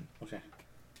 version. Okay.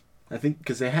 I think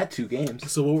because they had two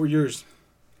games. So what were yours?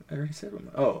 I already said one.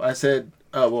 Oh, I said.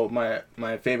 Well,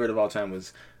 my favorite of all time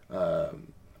was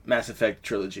Mass Effect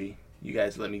trilogy. You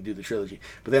guys let me do the trilogy,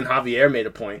 but then Javier made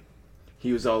a point.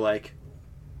 He was all like,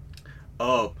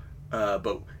 "Oh,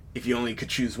 but if you only could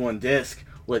choose one disc,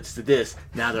 what's the disc?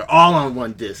 Now they're all on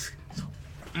one disc." So,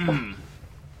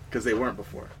 because they weren't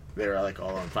before. They were like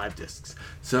all on 5 discs.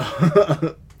 So,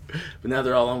 but now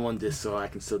they're all on one disc, so I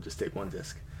can still just take one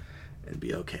disc and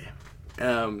be okay.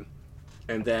 And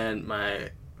then my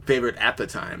favorite at the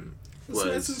time was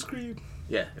Assassin's Creed.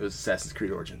 Yeah, it was Assassin's Creed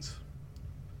Origins.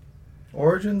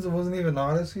 Origins, it wasn't even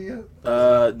Odyssey yet?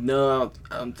 No,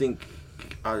 I don't think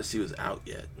Odyssey was out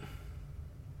yet.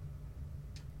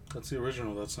 That's the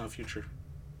original. That's not Future.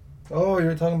 Oh,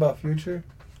 you're talking about Future?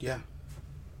 Yeah.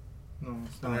 No,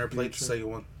 it's I not. never played the Future. Sega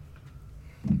one.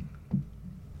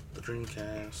 The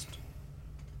Dreamcast.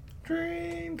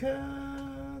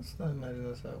 Dreamcast. I imagine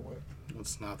that's how it worked.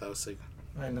 It's not. That was Sega.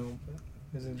 I know, but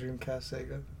isn't Dreamcast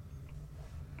Sega?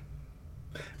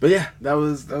 But yeah, that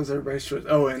was everybody's choice.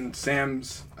 Oh, and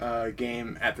Sam's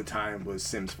game at the time was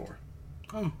Sims 4.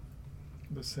 Oh.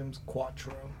 The Sims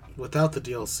Quattro. Without the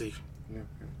DLC. Yeah.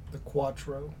 The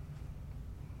Quattro.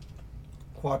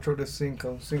 Quattro de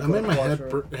Cinco. I made my head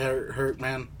Quattro. hurt,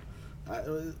 man.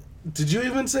 Did you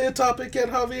even say a topic yet,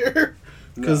 Javier?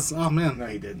 Because, oh man. No,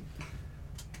 he didn't.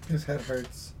 His head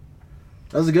hurts.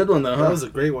 That was a good one, though, huh? That was a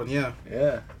great one, yeah.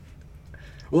 Yeah.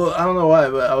 Well, I don't know why,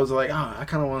 but I was like, I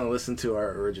kind of want to listen to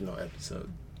our original episode.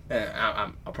 And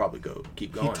I'll probably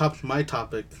keep going. He topped my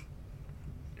topic.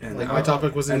 And Like, my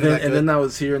topic wasn't and even then, that and good. then I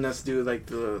was hearing us do like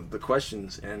the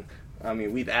questions, and I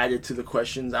mean we've added to the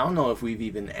questions. I don't know if we've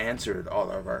even answered all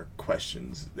of our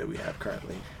questions that we have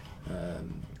currently.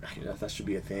 That should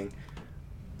be a thing.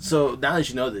 So now that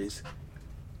you know these,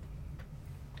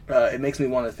 it makes me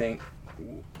want to think: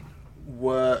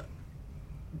 what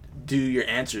do your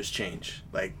answers change?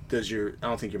 Like, I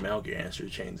don't think your Metal Gear answer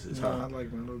changes, No, huh? I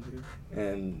like Metal Gear.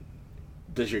 And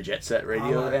does your Jet Set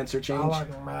Radio answer change? I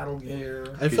like Metal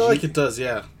Gear. I feel like it does,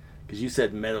 yeah. Because you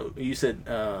said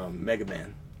Mega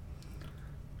Man.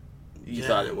 You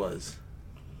thought it was.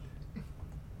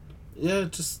 Yeah,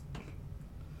 it just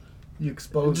You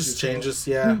changes,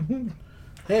 yeah.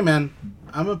 Hey man,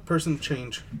 I'm a person of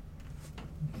change.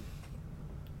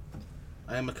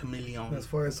 I am a chameleon. As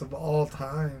far as of all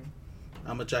time,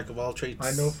 I'm a jack of all trades.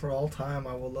 I know for all time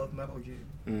I will love Metal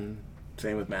Gear.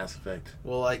 Same with Mass Effect.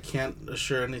 Well, I can't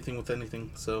assure anything with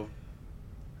anything, so...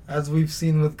 As we've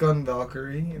seen with Gun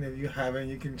Valkyrie, and if you haven't,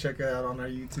 you can check it out on our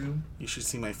YouTube. You should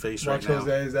see my face Watch right now.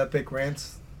 Jose's epic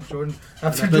rants. Jordan,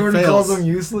 after Epic Jordan fails. calls him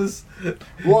useless.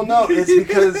 Well, no, it's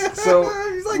because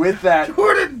He's like, with that,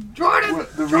 Jordan,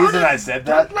 the reason I said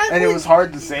that, and it was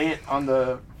hard to say it on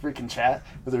the freaking chat,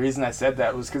 but the reason I said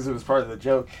that was because it was part of the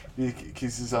joke.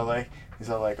 Because he's all like,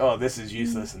 oh, this is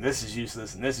useless, and this is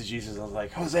useless, and this is useless. I was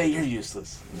like, Jose, you're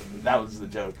useless. That was the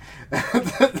joke.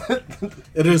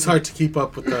 It is hard to keep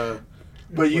up with the...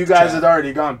 But you with guys chat. had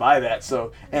already gone by that,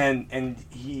 so and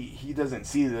he doesn't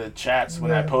see the chats when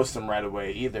I Yeah. post them right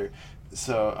away either.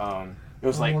 So It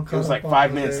was I'm like caught up on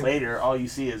 5 minutes Jose. later. All you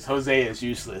see is Jose is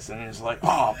useless, and it's like,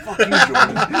 oh fuck you,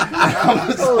 Jordan. I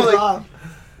was Goes like, off.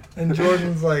 And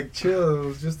Jordan's like, chill, it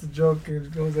was just a joke.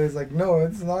 And Jose's like, no,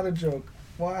 it's not a joke.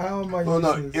 Why? How am I well,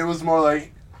 no, useless? it was more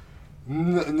like,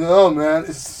 no, man,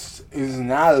 it's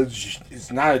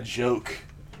not a joke.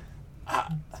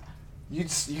 You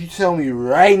tell me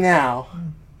right now.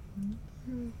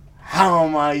 How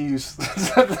am I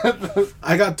useless?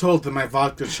 I got told that my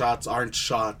vodka shots aren't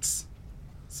shots.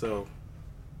 So,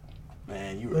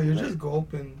 Man, you No, were you're lit. just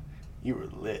gulping. You were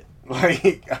lit.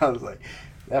 Like, I was like,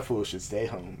 that fool should stay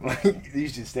home. Like, you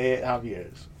should stay at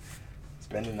Javier's.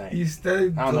 Spend the night. You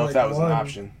stayed. I don't know like if that was an one.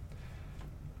 option.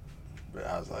 But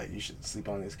I was like, you should sleep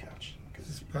on this couch. 'Cause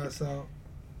Just pass out.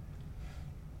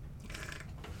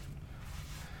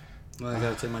 I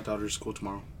gotta take my daughter to school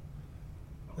tomorrow.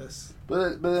 Yes.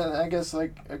 But then I guess,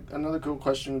 like, another cool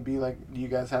question would be, like, do you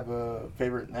guys have a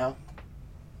favorite now?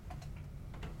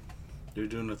 You're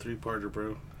doing a 3-parter,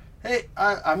 bro. Hey,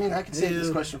 I mean, I can save this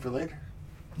Yeah. question for later.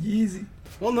 Easy.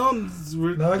 Well, no,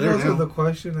 we're No, it there goes now. with the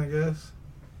question, I guess.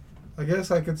 I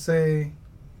guess I could say.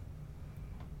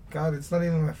 God, it's not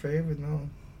even my favorite. No.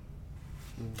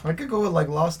 I could go with like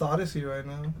Lost Odyssey right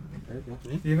now. There you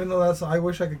go. Even though I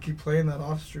wish I could keep playing that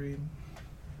off stream.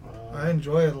 I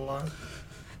enjoy it a lot.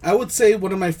 I would say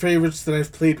one of my favorites that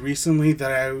I've played recently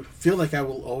that I feel like I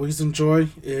will always enjoy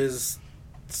is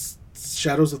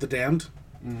Shadows of the Damned,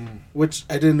 which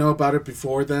I didn't know about it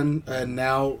before then, and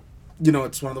now, you know,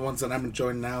 it's one of the ones that I'm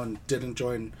enjoying now and did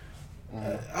enjoy. And,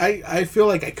 I feel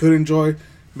like I could enjoy.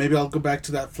 Maybe I'll go back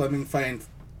to that Fleming fight and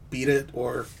beat it,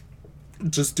 or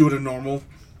just do it in normal.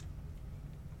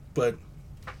 But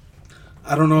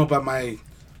I don't know about my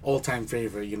all-time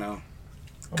favorite, you know.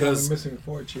 I'm 'Cause only missing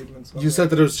 4 achievements. You said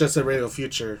that it was just a Radio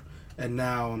Future, and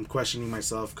now I'm questioning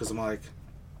myself because I'm like,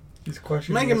 He's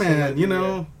questioning Mega the Man, celebrity, you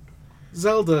know,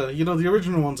 Zelda, you know, the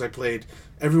original ones I played.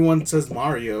 Everyone says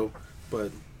Mario,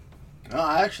 but No,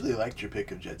 I actually liked your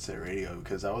pick of Jet Set Radio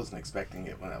because I wasn't expecting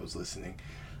it when I was listening.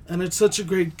 and it's such a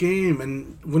great game.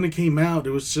 And when it came out,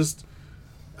 it was just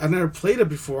I never played it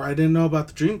before. I didn't know about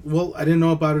the I didn't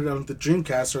know about it on the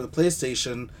Dreamcast or the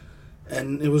PlayStation,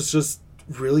 and it was just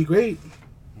really great.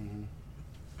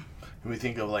 And we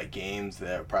think of like games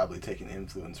that are probably taking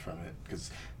influence from it because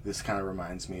this kind of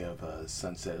reminds me of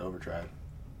Sunset Overdrive.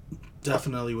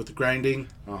 Definitely with the grinding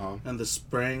Uh-huh. and the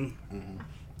spraying.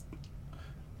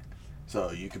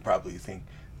 So you could probably think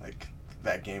like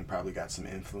that game probably got some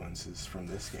influences from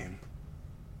this game.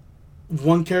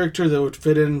 One character that would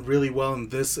fit in really well in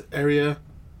this area,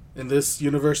 in this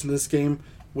universe, in this game,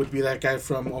 would be that guy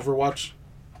from Overwatch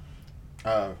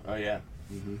Oh yeah.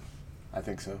 I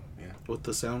think so. Yeah. with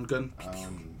the sound gun.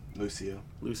 Lucio.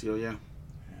 Lucio, yeah.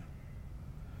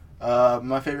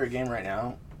 My favorite game right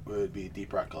now would be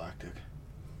Deep Rock Galactic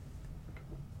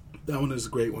That one is a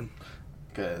great one.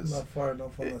 because Not far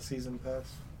enough on the season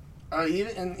pass.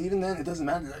 even then it doesn't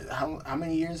matter how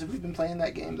many years have we been playing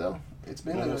that game though. It's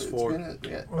been Almost 4.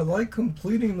 Yeah. I like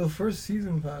completing the first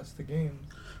season pass, the game.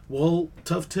 Well,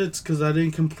 tough tits because I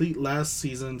didn't complete last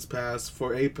season's pass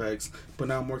for Apex, but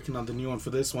now I'm working on the new one for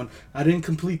this one. I didn't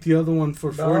complete the other one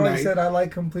for But I always Fortnite. said I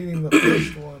like completing the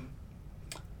first one.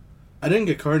 I didn't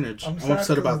get Carnage. I'm sad upset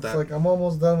 'cause about it's that. Like I'm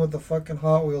almost done with the fucking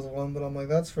Hot Wheels one, but I'm like,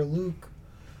 that's for Luke.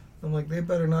 I'm like, they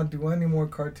better not do any more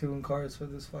cartoon cars for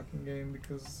this fucking game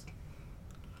because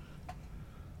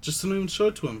Just don't even show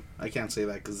it to him. I can't say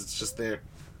that because it's just there.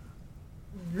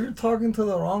 you're talking to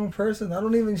the wrong person. I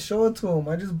don't even show it to him.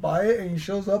 I just buy it and he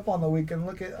shows up on the weekend.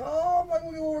 Look at, oh my,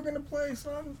 what we're gonna play,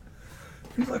 son.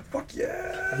 He's like, fuck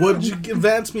yeah. What'd you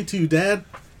advance me to, Dad?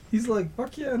 He's like,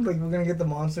 fuck yeah. Like, we're gonna get the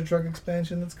Monster Truck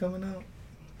expansion that's coming out.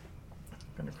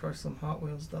 Gonna crush some Hot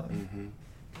Wheels, dog. Mm-hmm.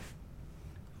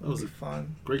 That'll was be a-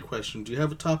 fun. Great question. Do you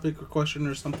have a topic or question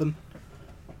or something?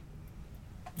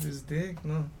 Just dig,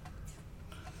 no.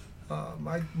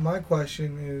 My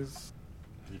question is,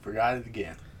 You forgot it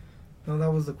again. no,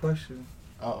 that was the question.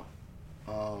 Oh.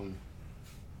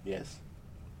 Yes.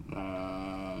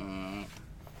 Uh,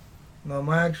 No,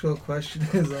 my actual question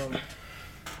is,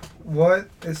 what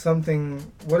is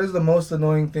the most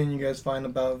annoying thing you guys find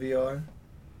about VR?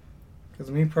 Because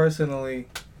me personally,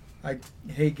 I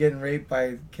hate getting raped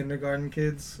by kindergarten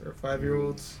kids or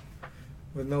 5-year-olds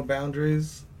with no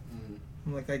boundaries.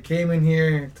 I'm like, I came in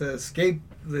here to escape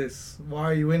this. Why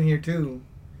are you in here too?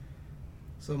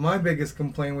 So my biggest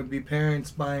complaint would be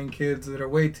parents buying kids that are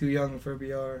way too young for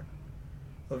VR.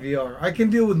 I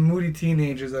can deal with moody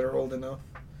teenagers that are old enough.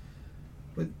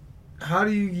 But how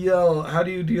do you yell? How do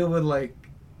you deal with like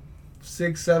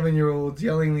 6, 7-year-olds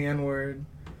yelling the N-word?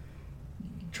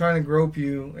 trying to grope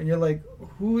you, and you're like,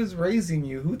 who is raising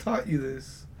you? Who taught you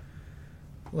this?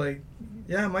 Like,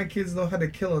 yeah, my kids know how to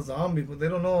kill a zombie, but they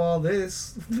don't know all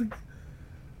this.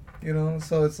 You know,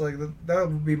 so it's like, that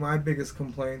would be my biggest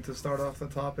complaint to start off the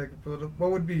topic. But what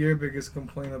would be your biggest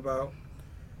complaint about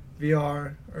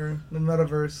VR or the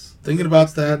metaverse? Thinking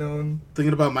about that,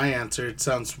 thinking about my answer, it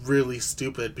sounds really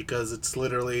stupid because it's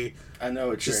literally... I know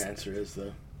what your answer is,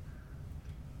 though.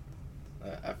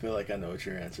 I feel like I know what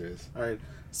your answer is. Alright,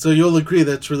 so you'll agree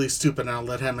that's really stupid, and I'll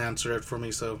let him answer it for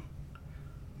me, so...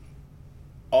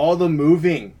 All the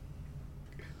moving.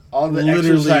 All the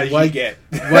exercise you get.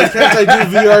 Why can't I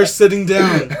do VR sitting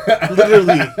down?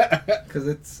 Literally. Because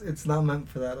it's not meant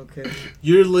for that, okay?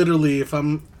 You're literally,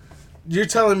 you're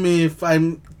telling me if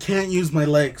I can't use my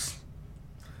legs.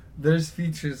 There's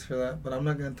features for that, but I'm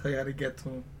not going to tell you how to get to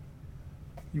them.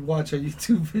 You watch a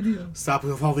YouTube video. Stop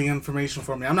with all the information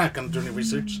for me. I'm not going to do any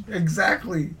research.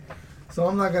 Exactly. So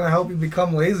I'm not going to help you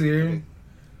become lazier.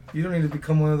 You don't need to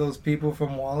become one of those people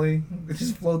from WALL-E that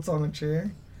just floats on a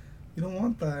chair. You don't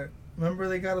want that. Remember,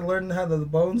 they got to learn how the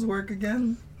bones work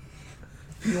again?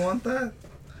 You want that?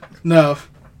 No.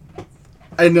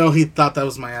 I know he thought that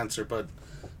was my answer, but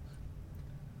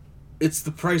it's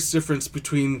the price difference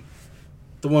between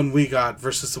the one we got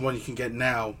versus the one you can get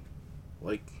now.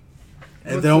 Like,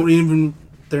 and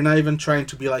they're not even trying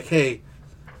to be like, hey,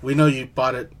 we know you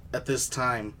bought it at this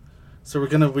time, so we're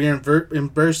going to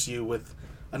reimburse you with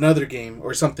another game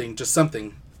or something, just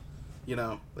something. You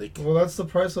know, like... Well, that's the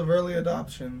price of early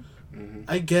adoption. Mm-hmm.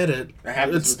 I get it. It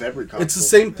happens with every console. It's the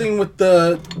same thing with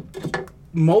the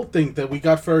mold thing that we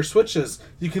got for our Switches.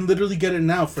 You can literally get it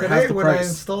now for half the price. When I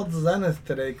installed Zenith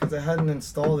today, because I hadn't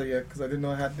installed it yet, because I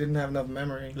didn't have enough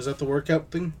memory. Is that the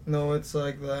workout thing? No, it's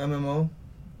like the MMO.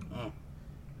 Oh.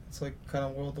 It's like kind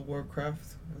of World of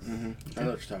Warcraft. Mm-hmm. I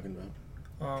know what you're talking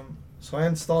about. So I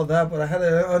installed that, but I had to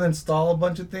uninstall a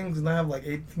bunch of things, and I have like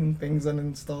 18 things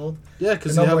uninstalled. Yeah,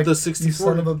 because you have like, the 64. You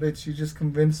son of a bitch, you just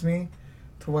convinced me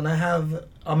to when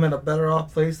I'm in a better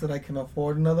off place that I can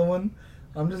afford another one,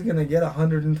 I'm just going to get a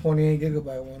 128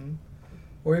 gigabyte one.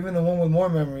 Or even the one with more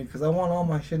memory, because I want all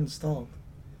my shit installed.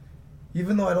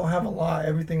 Even though I don't have a lot,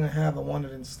 everything I have, I want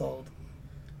it installed.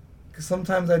 Because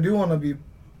sometimes I do want to be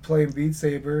playing Beat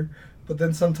Saber, but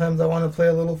then sometimes I want to play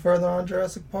a little further on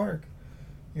Jurassic Park.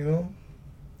 You know?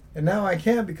 And now I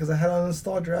can't because I had to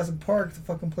uninstall Jurassic Park to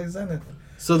fucking play Zenith.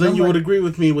 So then you would agree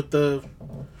with me with the...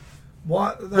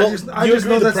 What? I just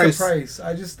know that's the price.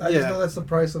 I just know that's the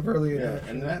price of early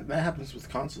adoption. And that happens with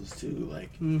consoles too.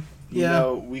 Like, you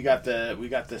know, we got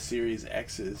the Series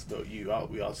X's, but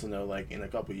we also know, like, in a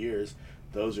couple years,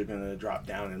 those are gonna drop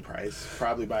down in price,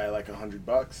 probably by like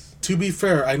 $100. To be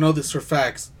fair, I know this for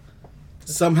facts.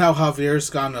 Somehow Javier's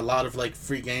gotten a lot of like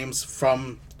free games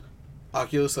from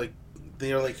Oculus. Like,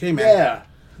 they're like, hey man, yeah,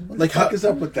 like, what the fuck is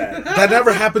up with that? That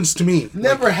never happens to me.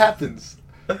 Never happens.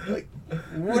 Like,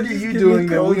 what are you doing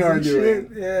that we aren't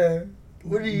doing? Yeah.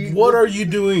 What are you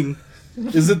doing?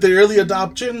 Is it the early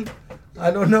adoption?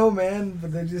 I don't know, man,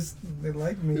 but they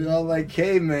like me. They're all like,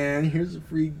 hey man, here's a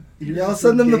free. I'll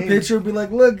send them the picture and be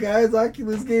like, look guys,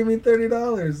 Oculus gave me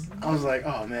 $30. I was like,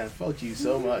 oh man, fuck you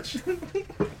so much.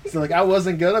 So like, I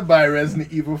wasn't gonna buy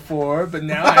Resident Evil 4, but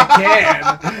now I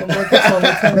can. I'm like, it's only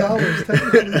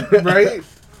 $10, right?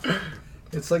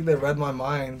 It's like they read my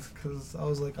mind, because I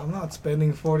was like, I'm not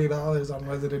spending $40 on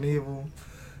Resident Evil.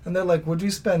 And they're like, would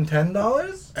you spend $10?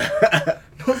 I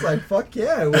was like, fuck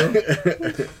yeah, I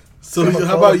would. So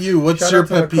how about you? What's your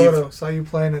pet peeve? Saw you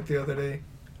playing it the other day.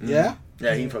 Yeah?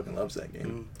 Yeah, he fucking loves that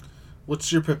game. What's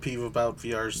your pet peeve about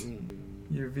VRs?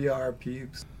 Your VR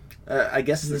peeps. I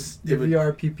guess your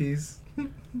VR PPs.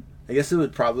 I guess it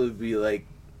would probably be like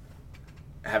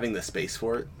having the space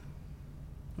for it.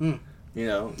 You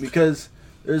know, because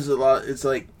there's a lot. It's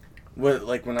like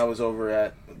when I was over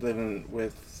at living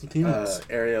with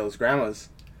Ariel's grandma's.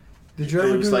 Did you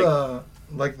ever do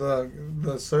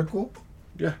the circle?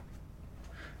 Yeah,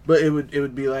 but it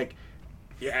would be like,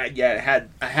 I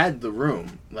had the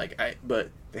room but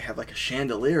they had like a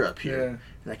chandelier up here,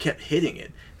 and I kept hitting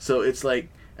it. So it's like,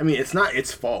 I mean, it's not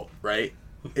its fault, right?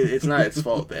 It's not its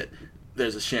fault that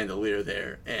there's a chandelier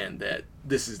there and that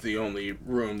this is the only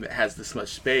room that has this much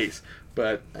space.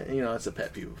 But, you know, it's a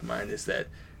pet peeve of mine is that,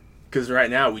 because right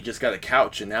now we just got a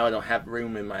couch and now I don't have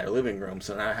room in my living room,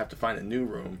 so now I have to find a new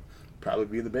room. Probably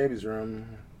be the baby's room,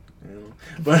 you know.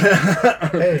 But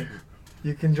hey,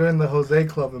 you can join the Jose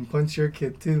Club and punch your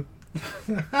kid too.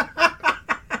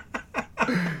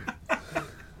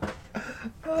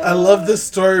 I love this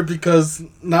story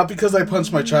not because I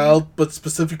punched my child, but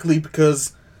specifically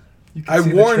because You can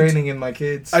see the training in my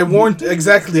kids. I warned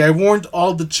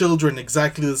all the children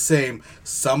exactly the same.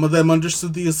 Some of them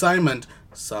understood the assignment.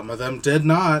 Some of them did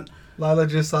not. Lila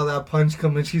just saw that punch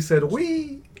come and she said,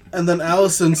 "Wee!" And then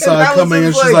Allison saw it coming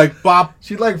and she's like, "Bop."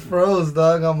 She like froze,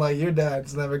 dog. I'm like, your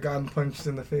dad's never gotten punched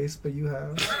in the face, but you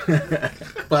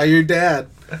have. By your dad.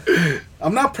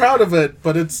 I'm not proud of it,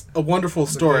 but it's a wonderful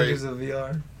story. The dangers of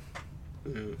VR.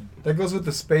 That goes with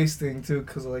the space thing too,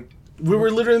 because like we were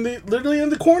literally in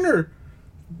the corner.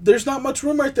 There's not much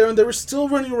room right there, and they were still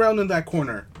running around in that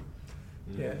corner.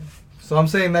 Yeah. So I'm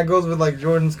saying that goes with like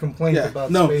Jordan's complaint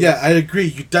about space. Yeah, I agree.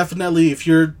 You definitely, if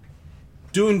you're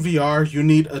doing VR, you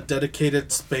need a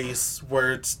dedicated space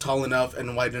where it's tall enough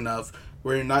and wide enough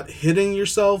where you're not hitting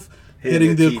yourself,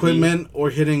 hitting the equipment, or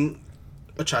hitting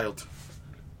a child.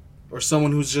 Or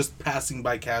someone who's just passing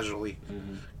by casually.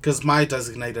 Because my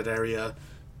designated area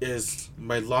is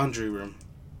my laundry room.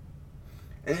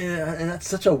 And that's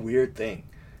such a weird thing.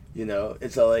 You know,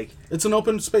 it's an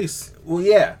open space. Well,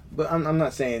 yeah, but I'm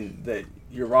not saying that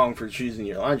you're wrong for choosing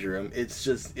your laundry room. It's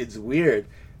just, it's weird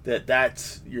that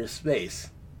that's your space.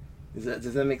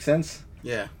 Does that make sense?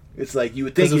 Yeah. It's like you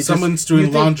would think if someone's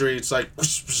doing laundry, it's like...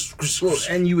 Well,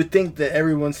 and you would think that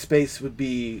everyone's space would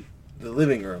be the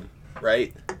living room,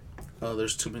 right? Oh,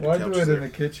 there's too many couches. I do it there. in the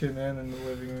kitchen and in the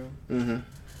living room.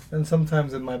 Mm-hmm. And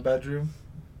sometimes in my bedroom.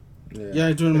 Yeah,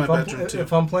 I do it in my bedroom too.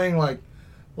 If I'm playing like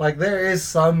there is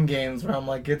some games where I'm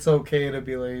like, it's okay to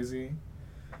be lazy.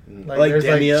 Like there's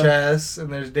Damio. Like chess,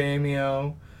 and there's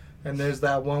Damio, and there's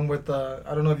that one with the,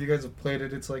 I don't know if you guys have played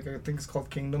it. It's like, I think it's called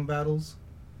Kingdom Battles.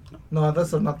 No,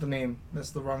 that's not the name. That's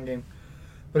the wrong game.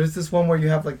 But it's this one where you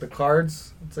have like the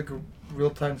cards. It's like a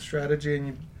real-time strategy,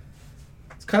 and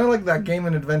it's kind of like that game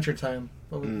in Adventure Time,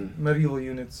 but with medieval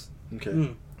units.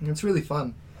 Okay. It's really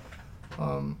fun.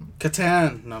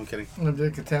 Catan. No, I'm kidding.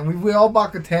 Catan. We all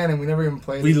bought Catan and we never even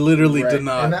played it. We literally did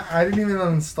not. And I didn't even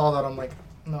uninstall that. I'm like,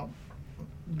 no,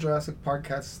 Jurassic Park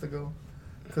has to go.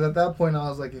 Because at that point I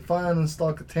was like, if I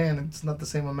uninstall Catan, it's not the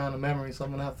same amount of memory, so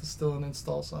I'm going to have to still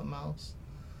uninstall something else.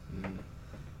 And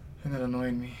it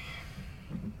annoyed me.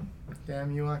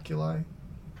 Damn you, Oculi.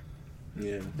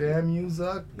 Yeah. Damn you,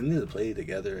 Zuck. We need to play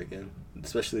together again.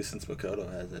 Especially since Makoto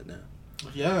has it now.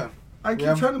 Yeah. I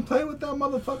keep trying to play with that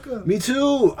motherfucker. Me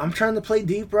too. I'm trying to play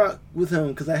Deep Rock with him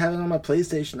because I have it on my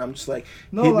PlayStation. I'm just like,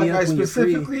 no, like I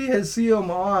specifically see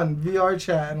him on VR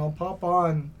chat, and I'll pop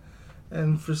on,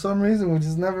 and for some reason we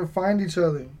just never find each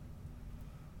other.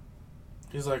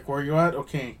 He's like, "Where you at?"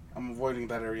 Okay, I'm avoiding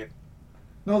that area.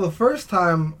 No, the first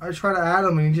time I tried to add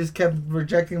him, and he just kept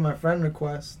rejecting my friend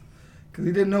request because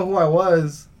he didn't know who I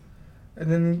was,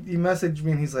 and then he messaged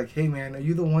me and he's like, "Hey man, are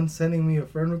you the one sending me a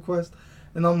friend request?"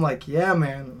 And I'm like, yeah,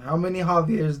 man, how many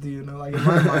Javiers do you know? Like, in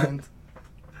my mind.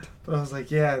 But I was like,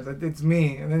 yeah, it's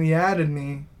me. And then he added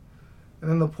me.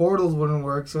 And then the portals wouldn't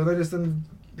work. So I just ended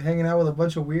hanging out with a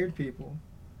bunch of weird people.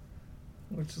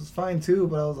 Which is fine, too.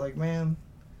 But I was like, man,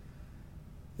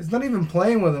 it's not even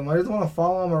playing with him. I just want to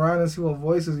follow him around and see what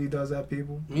voices he does at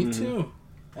people. Me too.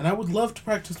 And I would love to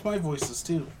practice my voices,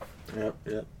 too. Yep.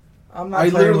 I'm not I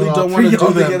literally don't want to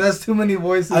do them. That's too many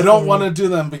voices. I don't want to do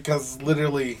them because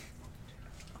literally...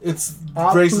 It's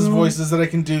racist voices that I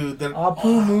can do. That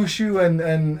Apu, Mushu,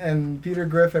 and Peter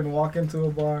Griffin walk into a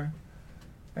bar,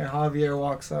 and Javier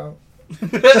walks out.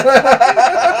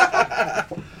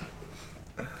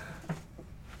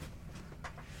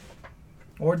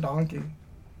 Or Donkey.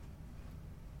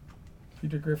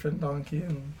 Peter Griffin, Donkey,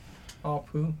 and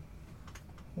Apu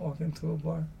walk into a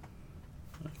bar.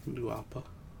 I can do Appa.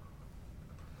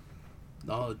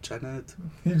 No, Janet.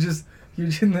 You're just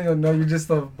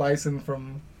the bison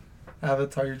from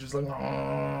Avatar. You're just like,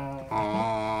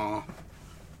 aww.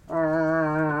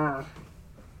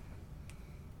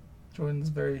 Jordan's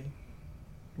very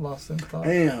lost in thought.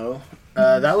 Anyhow,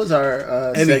 that was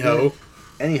our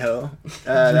Anyhow.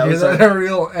 That was a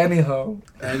real anyhow.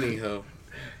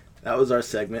 That was our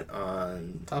segment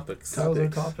on topics. That was our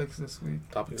topics this week.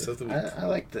 Topics of the week. I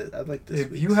like this. I like this.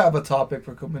 If you have a topic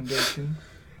recommendation,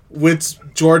 which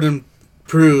Jordan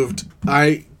proved,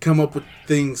 I come up with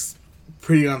things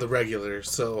pretty on the regular.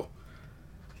 So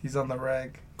he's on the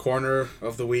rag. Corner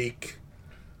of the week.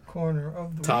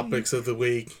 Topics of the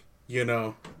week. You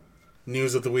know,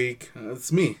 news of the week.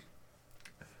 It's me.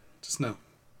 Just know.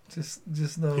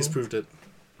 Just know. He's proved it.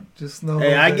 Just know.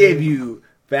 Hey, I gave you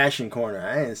Fashion Corner.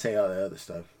 I didn't say all the other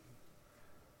stuff.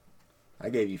 I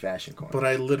gave you Fashion Corner. But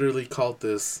I literally called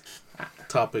this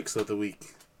Topics of the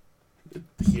Week.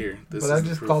 Here. But I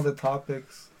just called it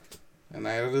Topics. And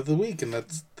I added the week, and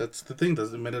that's the thing.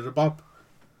 That's a minute of bop.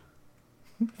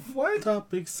 What?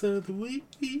 Topics of the week.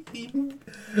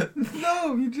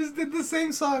 No, you just did the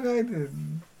same song I did.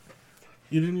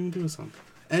 You didn't even do a song.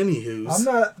 Anywho's. I'm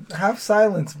not... Have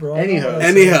silence, bro.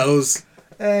 Anyhows.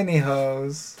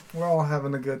 Anyhows. We're all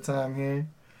having a good time here.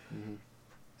 Mm-hmm.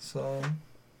 So,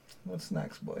 what's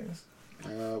next, boys?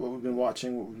 What we've been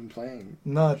watching, what we've been playing.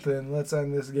 Nothing. Let's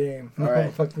end this game. All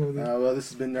right. Fucking with you. Well, this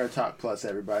has been Nerd Talk Plus,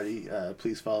 everybody.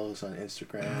 Please follow us on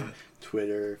Instagram,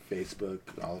 Twitter, Facebook,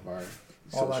 all of our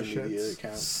social media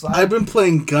accounts. I've been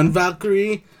playing Gun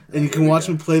Valkyrie, and you can watch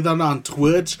me play that on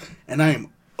Twitch, and I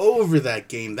am over that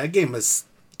game. That game is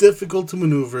difficult to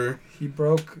maneuver. He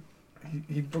broke.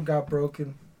 He got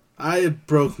broken. It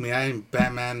broke me. I am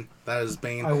Batman. That is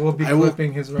Bane. I will be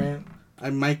clipping his rant. I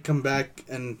might come back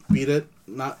and beat it,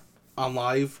 not on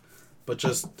live, but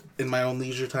just in my own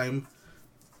leisure time.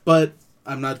 But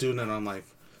I'm not doing it on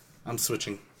live. I'm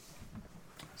switching.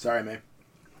 Sorry, man.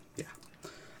 Yeah.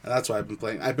 And that's why I've been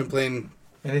playing. I've been playing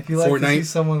And if you like Fortnite. to see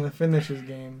someone that finishes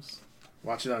games,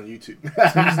 watch it on YouTube.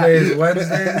 Tuesdays,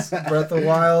 Wednesdays, Breath of the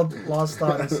Wild, Lost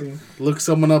Odyssey. Look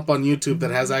someone up on YouTube that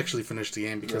has actually finished the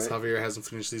game because Javier hasn't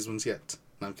finished these ones yet.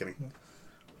 No, I'm kidding.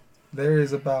 There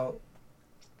is about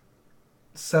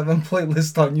 7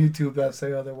 playlists on YouTube that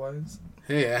say otherwise.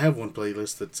 Hey, I have one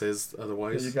playlist that says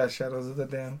otherwise. Yeah, you got Shadows of the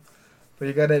Dam. But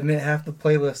you gotta admit half the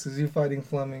playlist is you fighting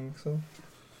Fleming, so.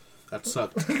 That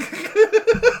sucked.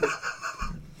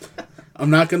 I'm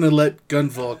not gonna let Gun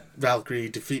Valkyrie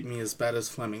defeat me as bad as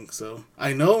Fleming, so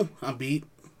I know I'm beat.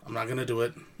 I'm not gonna do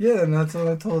it. Yeah, and that's what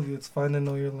I told you. It's fine to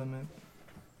know your limit.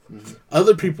 Mm-hmm.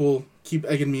 Other people keep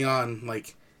egging me on,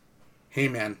 like, hey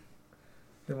man,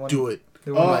 do it.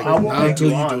 I won't not make until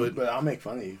you you on, do it. but I'll make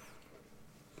fun of you.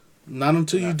 Not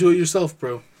until you do it yourself,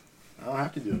 bro. I don't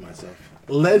have to do it myself.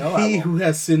 Let he who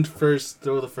has sinned first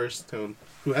throw the first stone.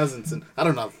 Who hasn't sinned? I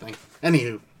don't know the thing.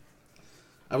 Anywho.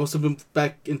 I've also been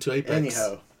back into Apex.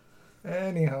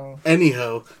 Anyhow.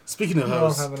 Speaking of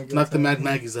hoes, not the Mad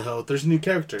Maggie's a hoe. There's a new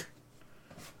character.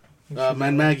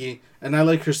 Mad Maggie. And I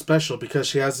like her special because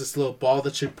she has this little ball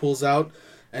that she pulls out.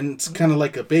 And it's kind of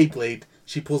like a Beyblade.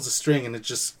 She pulls a string and it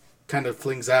just kind of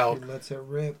flings out. She lets it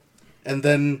rip. And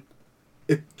then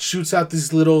it shoots out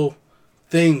these little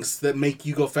things that make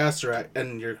you go faster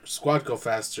and your squad go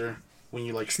faster when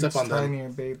you like step on them.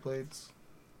 Tinier Beyblades.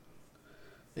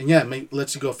 And yeah,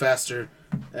 lets you go faster.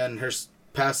 And her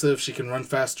passive, she can run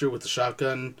faster with the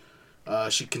shotgun.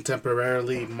 She can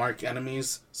temporarily mark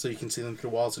enemies so you can see them through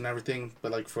walls and everything,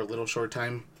 but like for a little short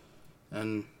time.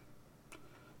 And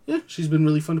yeah, she's been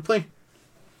really fun to play.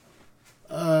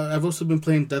 I've also been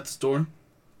playing Death's Door.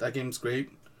 That game's great.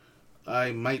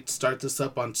 I might start this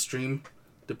up on stream,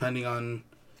 depending on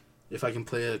if I can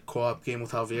play a co-op game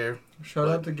with Javier. Shout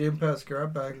out to Game Pass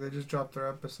Grab Bag. They just dropped their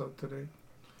episode today.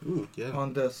 Ooh, yeah.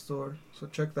 On Death's Door. So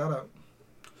check that out.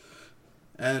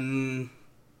 And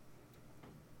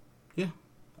yeah,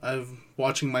 I'm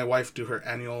watching my wife do her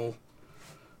annual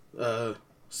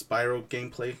Spyro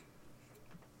gameplay.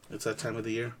 It's that time of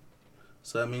the year.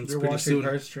 So that means you're pretty watching soon.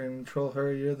 Her stream. Troll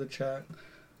her, you're the chat.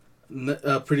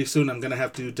 Pretty soon I'm going to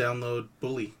have to download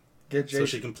Bully. Get Jason, so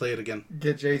she can play it again.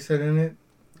 Get Jason in it.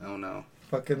 Oh no.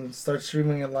 Fucking start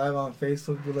streaming it live on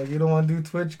Facebook. Be like, you don't want to do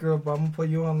Twitch, girl, but I'm going to put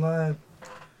you on live.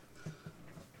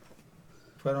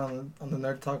 Put it on the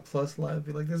Nerd Talk Plus live.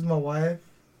 Be like, this is my wife.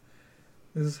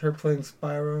 This is her playing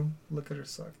Spyro. Look at her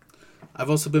suck. I've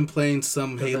also been playing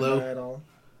some Halo. At all.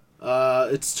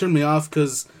 It's turned me off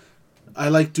because I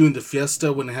like doing the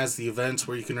Fiesta when it has the events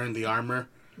where you can earn the armor.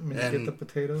 You get the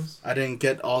potatoes. I didn't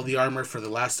get all the armor for the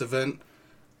last event.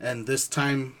 And this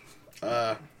time,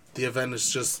 the event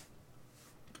is just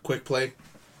quick play.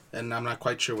 And I'm not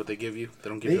quite sure what they give you. They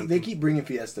don't give you They keep bringing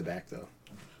Fiesta back, though.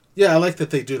 Yeah, I like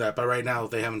that they do that, but right now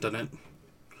they haven't done it.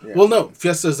 Yeah. Well, no,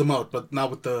 Fiesta is a mode, but not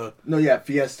with the... No, yeah,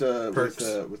 Fiesta perks.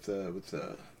 with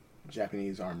the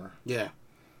Japanese armor. Yeah.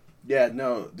 Yeah,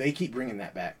 no, they keep bringing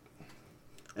that back.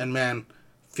 And man,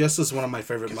 Fiesta is one of my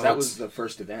favorite modes. That was the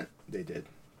first event they did.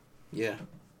 Yeah.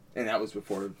 And that was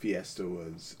before Fiesta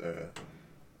was what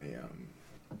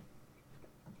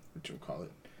you call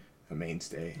it, a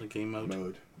mainstay. A game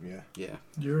mode. Yeah. Yeah.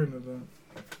 You're into that.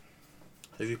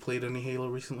 Have you played any Halo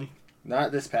recently?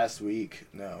 Not this past week,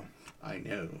 no. I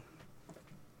know.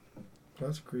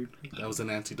 That's creepy. That was an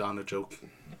Anti-Donna joke.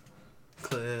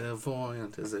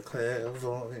 Clairvoyant is a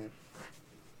clairvoyant.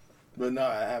 But no,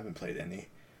 I haven't played any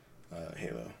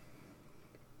Halo.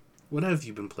 What have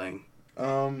you been playing?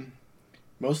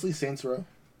 Mostly Saints Row.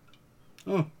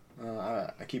 Oh.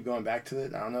 I keep going back to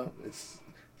it. I don't know. It's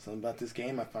something about this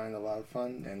game I find a lot of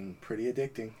fun and pretty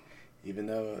addicting. Even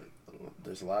though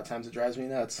there's a lot of times it drives me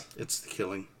nuts. It's the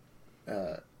killing.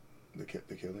 The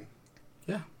killing.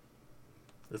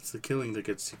 It's the killing that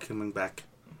gets you coming back.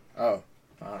 Oh,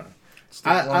 I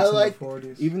like,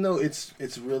 even though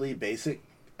it's really basic.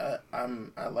 I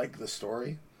like the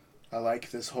story. I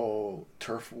like this whole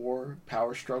turf war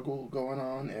power struggle going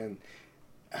on, and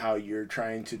how you're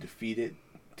trying to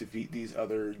defeat these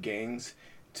other gangs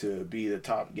to be the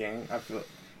top gang.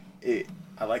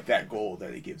 I like that goal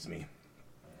that it gives me,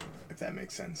 if that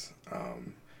makes sense.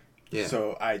 Yeah.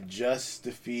 So I just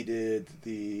defeated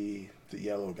the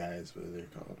yellow guys. What are they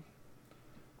called?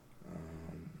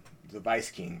 The Vice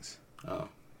Kings. Oh.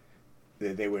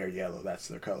 They wear yellow. That's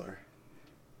their color.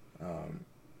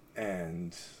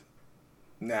 And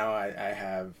now I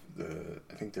have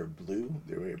I think they're blue.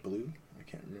 They wear blue. I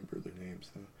can't remember their names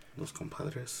though. Los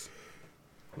compadres.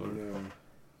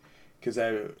 Because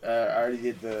I already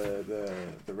did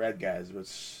the red guys,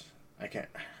 which I can't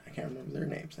remember their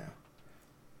names now.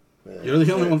 But, you're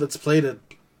the only one that's played it,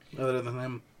 other than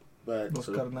him. But Los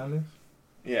Carnales?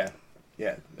 Yeah,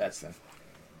 that's them.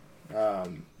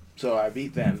 So I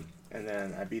beat them, and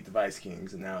then I beat the Vice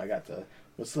Kings, and now I got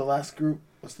what's the last group?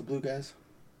 What's the blue guys?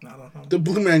 I don't know. The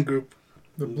Blue Man Group.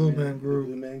 The Blue Man Group.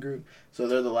 The Blue Man Group. So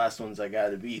they're the last ones I got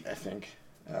to beat, I think.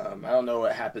 I don't know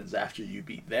what happens after you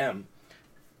beat them,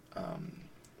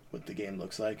 what the game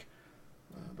looks like.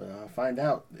 But I'll find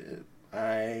out.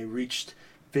 I reached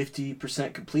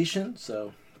 50% completion,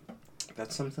 so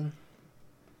that's something.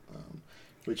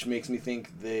 Which makes me think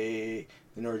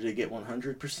in order to get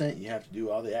 100%, you have to do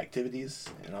all the activities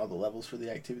and all the levels for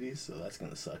the activities, so that's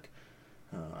going to suck.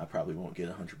 I probably won't get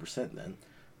 100% then,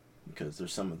 because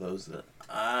there's some of those that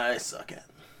I suck at.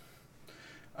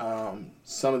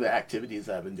 Some of the activities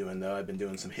I've been doing, though, I've been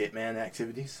doing some Hitman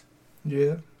activities.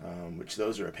 Yeah. Which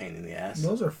those are a pain in the ass.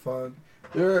 Those are fun.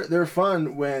 They're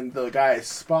fun when the guys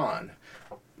spawn,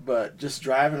 but just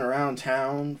driving around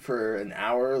town for an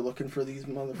hour looking for these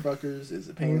motherfuckers is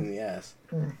a pain in the ass.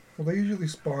 Well, they usually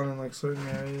spawn in like certain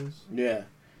areas. Yeah.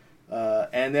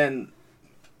 And then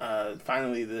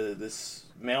finally this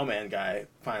mailman guy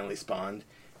finally spawned,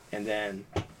 and then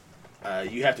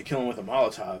you have to kill him with a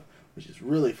Molotov, which is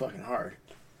really fucking hard,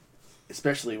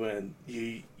 especially when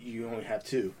you only have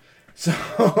two.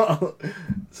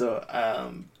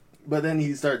 But then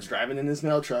he starts driving in his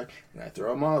mail truck, and I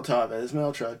throw a Molotov at his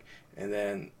mail truck, and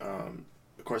then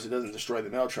of course it doesn't destroy the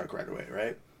mail truck right away,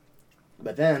 right?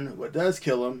 But then what does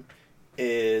kill him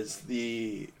is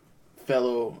the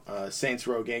fellow Saints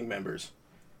Row gang members,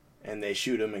 and they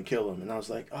shoot him and kill him. And I was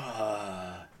like,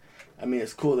 I mean,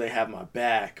 it's cool they have my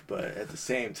back, but at the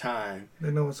same time,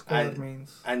 they know what squad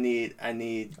means. I needed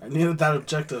that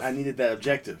objective. I needed that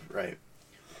objective, right?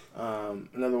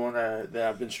 Another one that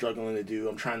I've been struggling to do.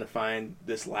 I'm trying to find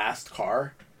this last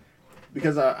car,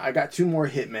 because I got 2 more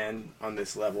Hitman on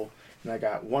this level, and I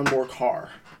got 1 more car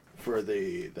for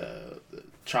the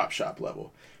chop shop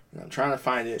level, and I'm trying to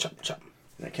find it. Chop.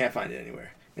 And I can't find it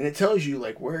anywhere. And it tells you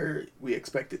like where we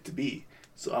expect it to be.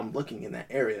 So I'm looking in that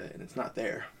area, and it's not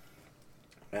there.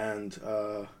 And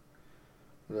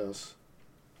what else?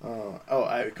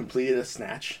 I completed a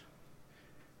snatch.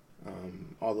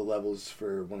 All the levels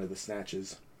for one of the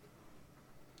snatches.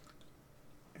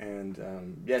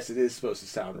 And yes, it is supposed to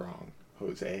sound wrong,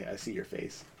 Jose. I see your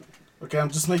face. Okay,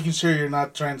 I'm just making sure you're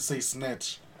not trying to say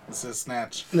snitch. It says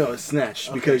snatch. No, it's snatch,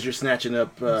 okay. Because you're snatching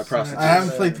up prostitutes. I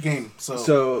haven't played the game, so...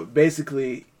 So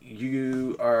basically,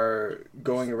 you are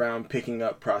going around picking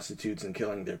up prostitutes and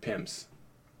killing their pimps.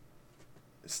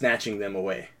 Snatching them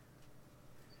away.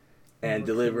 And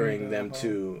delivering them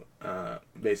to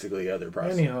basically other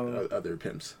prostitutes, other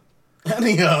pimps.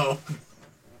 Anyhow.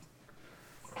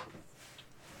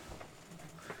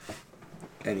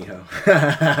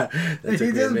 He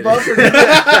just busted it.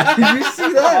 Did you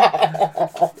see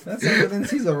that? That's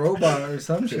evidence he's a robot or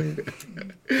some shit.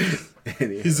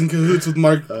 He's in cahoots with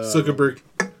Mark Zuckerberg.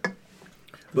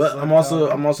 But I'm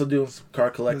also doing some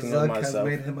car collecting on myself.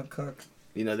 Has made him a cuck.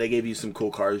 You know, they gave you some cool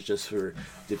cars just for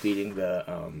defeating the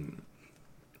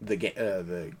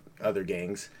other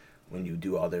gangs. When you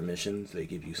do all their missions, they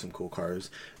give you some cool cars.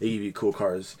 They give you cool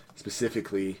cars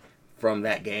specifically from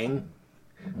that gang.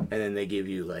 And then they give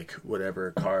you like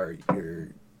whatever car your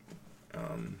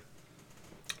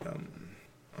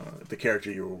the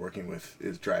character you were working with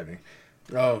is driving.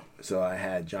 Oh, so I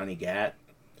had Johnny Gat,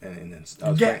 and then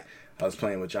I was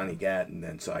playing with Johnny Gat, and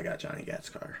then so I got Johnny Gat's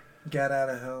car. Gat out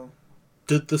of hell.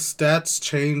 Did the stats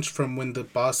change from when the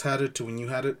boss had it to when you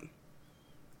had it?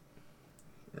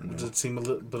 No. Did it seem a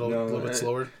little bit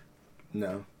slower?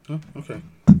 No. Oh, okay.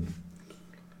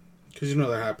 Because you know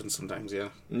that happens sometimes, yeah.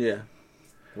 Yeah.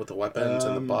 With the weapons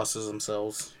and the bosses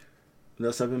themselves. What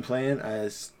else I've been playing? I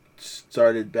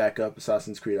started back up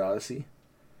Assassin's Creed Odyssey.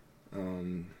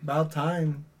 About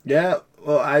time. Yeah,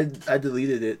 well, I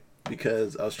deleted it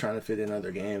because I was trying to fit in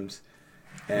other games.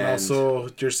 And also,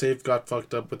 your save got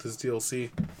fucked up with his DLC.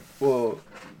 Well,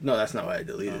 no, that's not why I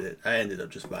deleted it. I ended up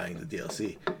just buying the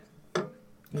DLC.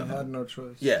 He had no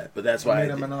choice. Yeah, but that's why I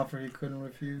made him an offer he couldn't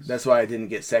refuse. That's why I didn't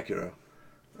get Sekiro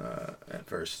at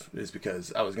first. Is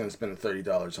because I was going to spend the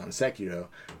 $30 on Sekiro,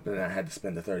 but then I had to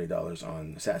spend the $30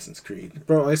 on Assassin's Creed.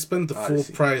 Bro, I spent the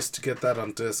Odyssey. full price to get that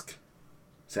on disc.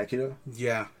 Sekiro?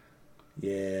 Yeah.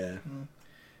 Yeah.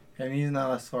 And he's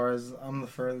not as far as I'm the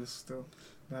furthest still.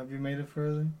 Have you made it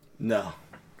further? No.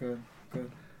 Good.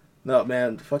 No,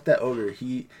 man, fuck that ogre.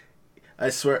 I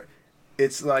swear,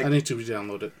 it's like... I need to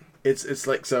re-download it. It's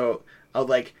like, so, I'll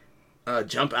like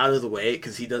jump out of the way,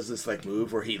 because he does this like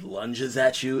move where he lunges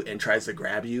at you and tries to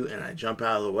grab you, and I jump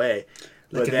out of the way.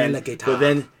 But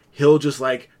then he'll just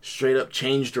like straight up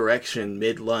change direction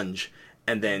mid-lunge,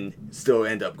 and then still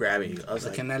end up grabbing you. I was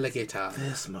like an alligator.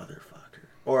 This motherfucker.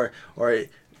 Or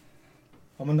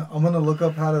I'm gonna look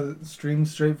up how to stream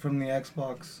straight from the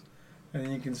Xbox, and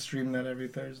then you can stream that every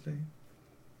Thursday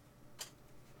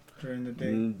during the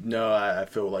day. No, I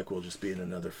feel like we'll just be in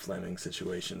another Fleming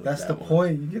situation. With That's that the one.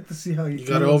 point. You get to see how he You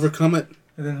gotta feels. overcome it.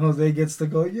 And then Jose gets to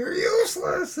go, "You're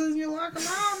useless," and you're like,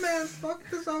 "No, man, fuck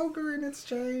this ogre and its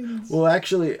chains." Well,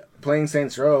 actually, playing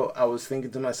Saints Row, I was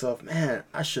thinking to myself, man,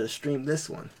 I should have streamed this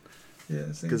one. Yeah,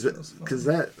 Because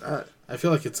that... I feel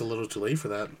like it's a little too late for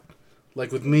that.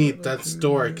 Like with me, that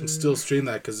store, I can still stream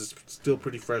that because it's still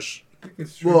pretty fresh.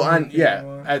 Well,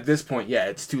 at this point, yeah,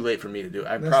 it's too late for me to do it.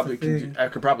 I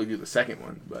could probably do the second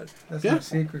one, but that's yeah. my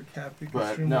secret, Cap. You can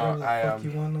But stream no, whatever the fuck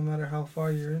you want, no matter how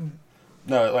far you're in it.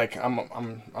 no, like I'm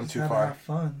Just too gotta far. Have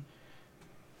fun.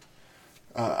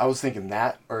 I was thinking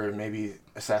that, or maybe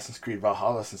Assassin's Creed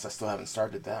Valhalla, since I still haven't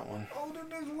started that one.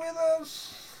 Odin is with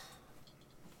us.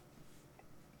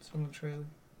 It's from the trailer.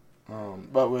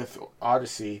 But with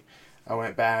Odyssey, I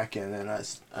went back and then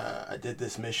I did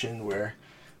this mission where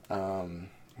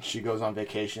she goes on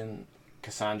vacation.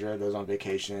 Cassandra goes on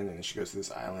vacation, and then she goes to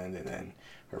this island, and then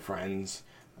her friends,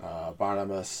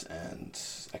 Barnabas and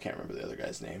I can't remember the other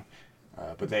guy's name,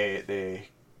 but they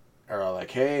are all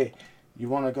like, "Hey, you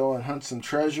want to go and hunt some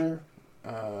treasure?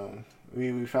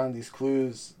 We found these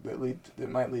clues that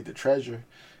might lead to treasure.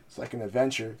 It's like an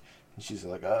adventure." And she's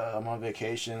like, "I'm on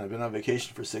vacation. I've been on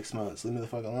vacation for 6 months. Leave me the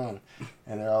fuck alone."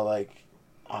 And they're all like,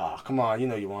 "Come on, you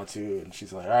know you want to." And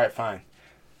she's like, "All right, fine."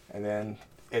 And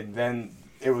then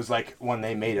it was like one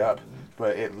they made up,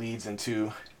 but it leads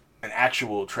into an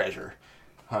actual treasure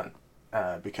hunt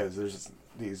because there's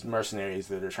these mercenaries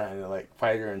that are trying to like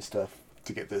fight her and stuff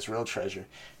to get this real treasure.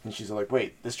 And she's like,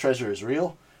 "Wait, this treasure is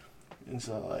real?" And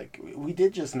so like, we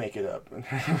did just make it up. And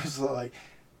it was like,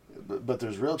 but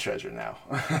there's real treasure now.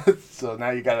 So now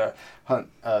you gotta hunt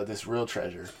this real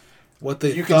treasure. What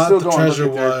they You can thought still the go and look treasure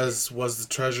at was the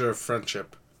treasure of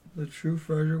friendship. The true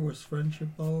treasure was friendship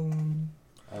all along.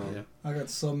 Yeah. I got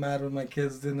so mad when my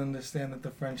kids didn't understand that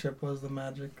the friendship was the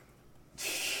magic.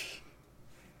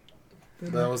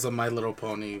 That was a My Little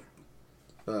Pony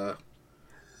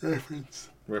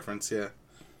Reference. yeah.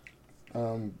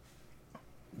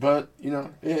 But you know,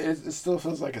 it still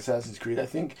feels like Assassin's Creed. I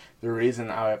think the reason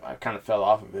I kind of fell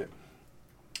off of it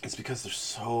is because there's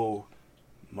so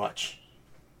much,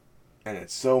 and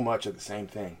it's so much of the same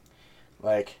thing.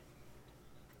 Like,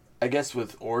 I guess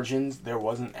with Origins there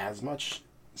wasn't as much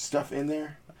stuff in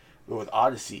there, but with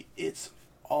Odyssey it's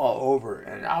all over.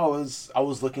 And I was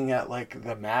looking at like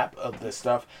the map of the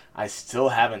stuff I still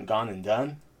haven't gone and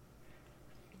done,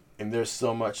 and there's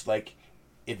so much. Like,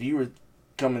 if you were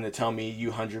coming to tell me you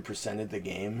 100%ed the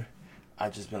game,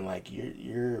 I've just been like,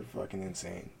 you're fucking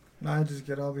insane. No, I just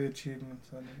get all the achievements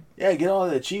on it. Yeah, get all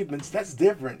the achievements. That's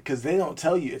different because they don't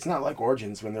tell you. It's not like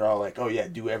Origins when they're all like, "Oh yeah,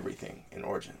 do everything in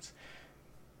Origins."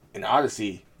 In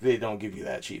Odyssey, they don't give you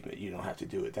that achievement. You don't have to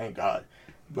do it. Thank God.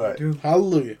 But I do.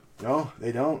 Hallelujah. no,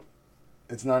 they don't.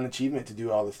 It's not an achievement to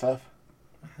do all the stuff.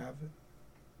 I have it.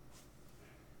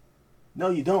 No,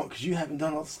 you don't, because you haven't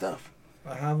done all the stuff.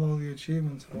 I have all the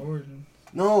achievements for Origin.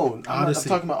 No, I'm Odyssey.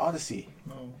 talking about Odyssey.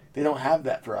 No. They don't have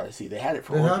that for Odyssey. They had it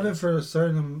for They Origins. have it for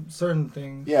certain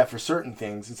things. Yeah, for certain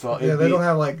things. It's all. Yeah, they don't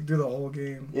have like do the whole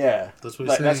game. Yeah, That's what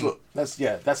like, he's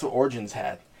saying. that's what Origins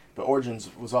had. But Origins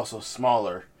was also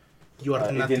smaller. You are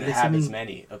It not didn't have as listening.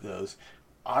 many of those.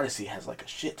 Odyssey has like a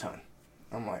shit ton.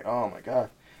 I'm like, oh my god,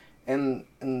 and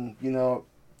you know,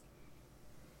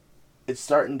 it was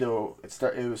starting to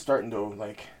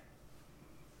like,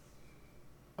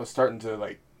 I was starting to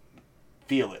like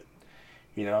feel it.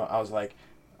 You know, I was like,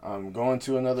 I'm going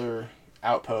to another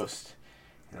outpost,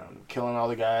 killing all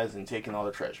the guys and taking all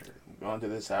the treasure. Going to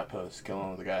this outpost, killing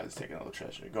all the guys, taking all the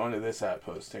treasure. Going to this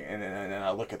outpost, and then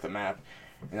I look at the map,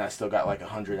 and I still got like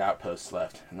 100 outposts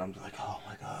left, and I'm like, oh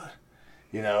my god,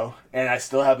 And I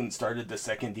still haven't started the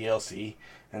second DLC,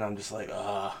 and I'm just like,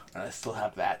 and I still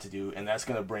have that to do, and that's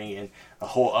gonna bring in a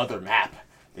whole other map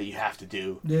that you have to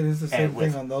do. Yeah, it's the same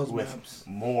thing on those with maps.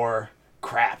 More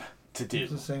crap to do.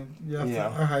 It's the same. You have to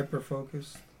are hyper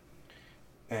focused.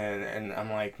 And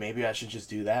I'm like, maybe I should just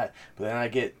do that, but then I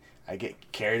get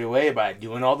carried away by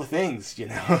doing all the things,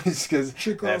 just because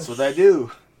that's what I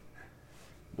do.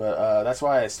 But that's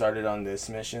why I started on this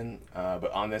mission.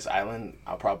 But on this island,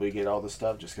 I'll probably get all the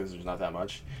stuff just because there's not that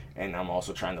much. And I'm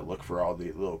also trying to look for all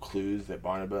the little clues that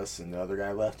Barnabas and the other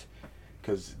guy left.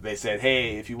 Because they said,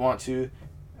 hey, if you want to,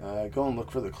 go and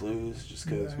look for the clues. Just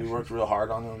because we worked real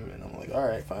hard on them. And I'm like, all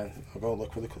right, fine. I'll go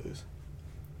look for the clues.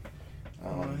 I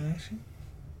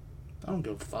don't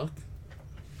give a fuck.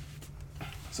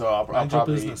 So I'll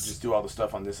probably just do all the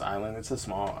stuff on this island. It's a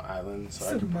small island.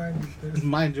 So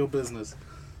mind your business.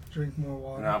 Drink more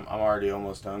water. And I'm already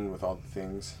almost done with all the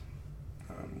things.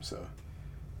 So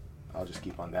I'll just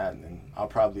keep on that. And then I'll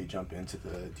probably jump into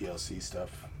the DLC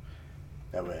stuff.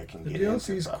 That way I can get into it.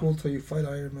 The DLC is cool till you fight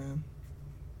Iron Man.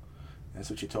 That's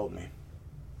what you told me.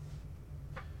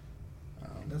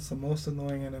 That's the most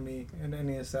annoying enemy in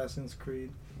any Assassin's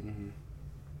Creed. Mm-hmm.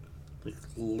 Like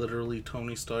literally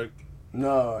Tony Stark.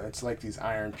 No, it's like these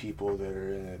iron people that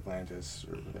are in Atlantis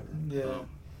or whatever. Yeah. Oh.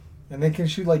 And they can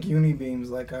shoot like unibeams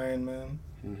like Iron Man.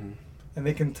 Mm-hmm. And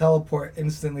they can teleport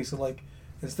instantly. So like,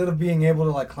 instead of being able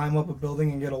to like climb up a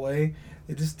building and get away,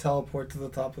 they just teleport to the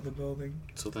top of the building.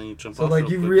 So then you jump off. So like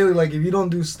you really like if you don't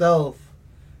do stealth,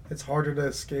 it's harder to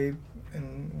escape.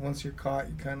 And once you're caught,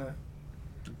 you kind of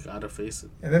gotta face it.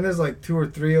 And then there's like 2 or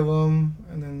 3 of them,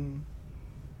 and then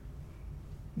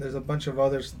there's a bunch of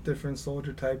other different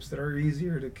soldier types that are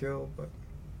easier to kill, but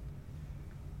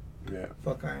yeah,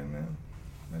 fuck Iron Man.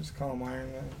 I just call him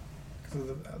Iron Man because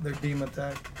of their beam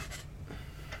attack,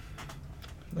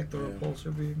 like the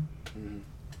repulsor beam.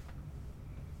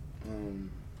 Mm-hmm.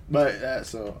 But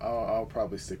so I'll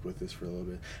probably stick with this for a little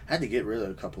bit. I had to get rid of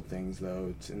a couple things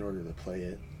though in order to play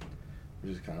it,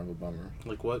 which is kind of a bummer.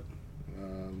 Like what?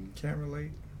 Can't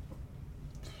relate.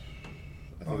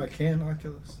 I can,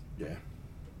 Oculus. Yeah.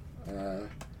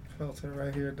 Felt it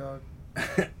right here, dog.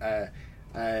 I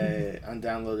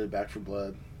undownloaded Back 4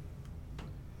 Blood.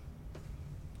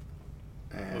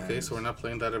 Okay, so we're not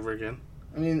playing that ever again?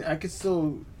 I mean, I could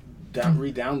still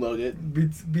re-download it.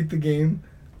 Beat the game.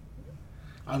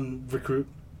 On Recruit.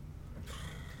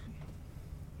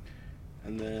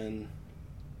 And then...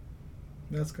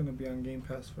 That's going to be on Game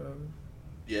Pass forever.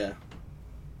 Yeah.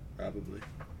 Probably.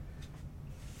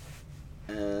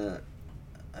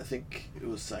 I think it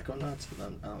was Psychonauts,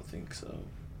 but I don't think so.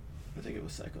 I think it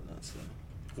was Psychonauts,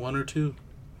 though. 1 or 2?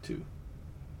 2.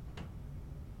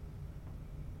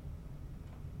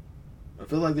 I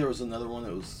feel like there was another one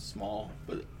that was small,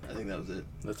 but I think that was it.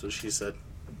 That's what she said.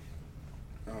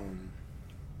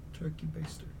 Turkey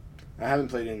baster. I haven't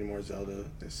played any more Zelda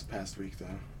this past week, though.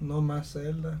 No más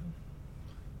Zelda.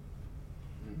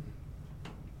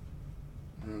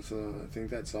 So I think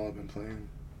that's all I've been playing.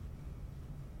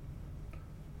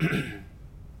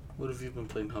 What have you been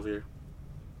playing, Javier?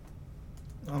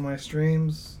 On my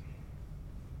streams,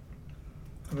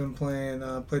 I've been played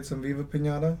some Viva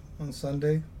Pinata on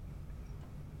Sunday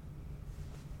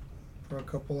for a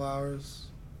couple hours.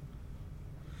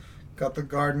 Got the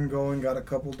garden going, got a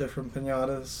couple different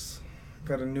pinatas,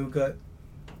 got a nougat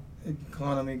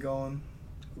economy going.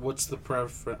 What's this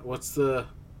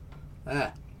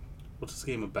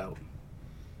game about?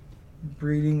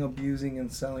 Breeding, abusing,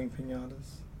 and selling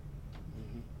pinatas.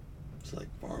 Mm-hmm. It's like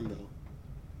Farmville,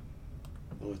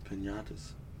 but with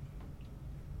pinatas.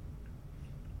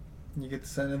 You get to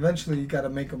send. Eventually, you got to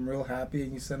make them real happy,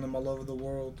 and you send them all over the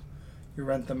world. You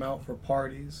rent them out for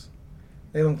parties.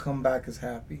 They don't come back as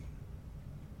happy.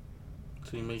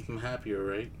 So you make them happier,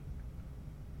 right?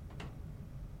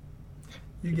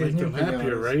 You get make new them pinatas.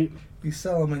 happier, right? You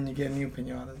sell them, and you get new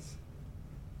pinatas.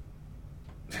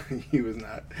 He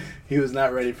was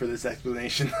not ready for this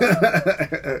explanation.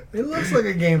 It looks like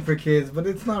a game for kids, but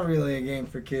it's not really a game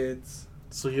for kids.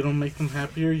 So you don't make them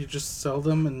happier, you just sell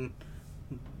them and...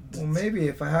 Well, maybe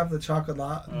if I have the chocolate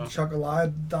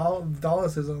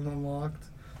Dolicism unlocked,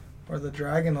 or the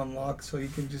dragon unlocked, so you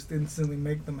can just instantly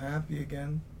make them happy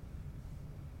again.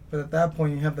 But at that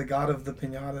point, you have the god of the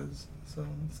pinatas, so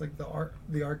it's like the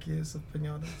Arceus of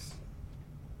pinatas.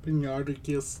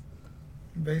 Pinata-kiss.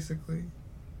 Basically.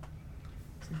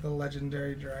 It's like the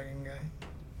legendary dragon guy.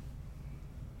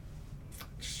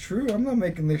 Just true. I'm not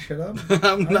making this shit up.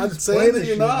 I'm I not just saying play that this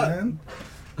you're shit, not. man.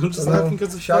 I'm just So, laughing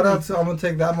because it's shout funny. out to. I'm gonna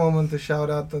take that moment to shout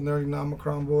out the Nerdy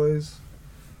Nomicron boys.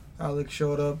 Alex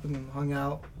showed up and hung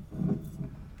out.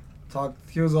 Talked.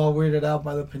 He was all weirded out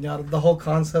by the pinata. The whole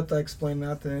concept. I explained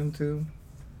that to him too.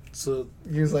 So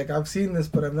He was like, "I've seen this,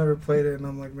 but I've never played it." And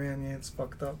I'm like, "Man, yeah, it's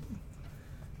fucked up."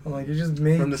 I'm like, "You're just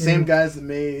making." From the same guys that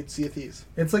made Sea of Thieves.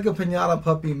 It's like a pinata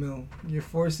puppy mill. You're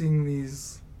forcing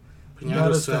these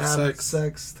pinatas to to have have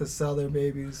sex. to sell their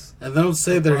babies. And they don't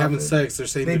say For they're having profit. sex. They're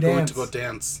saying They they're going dance. to go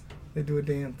dance. They do a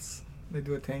dance. They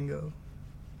do a tango.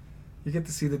 You get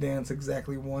to see the dance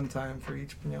exactly one time for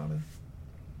each pinata.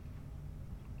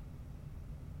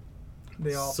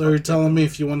 They all. So you're telling me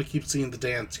if you want to keep seeing the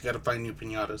dance, you got to find new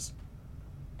pinatas.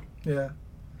 Yeah.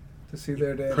 To see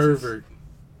their dances. Pervert.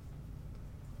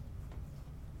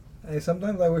 Hey,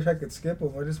 sometimes I wish I could skip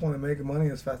them. I just want to make money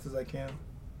as fast as I can.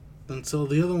 Then sell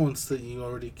the other ones that you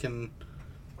already can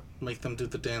make them do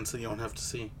the dance that you don't have to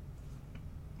see.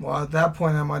 Well, at that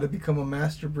point, I might have become a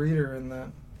master breeder in that.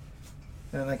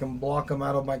 And I can block them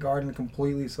out of my garden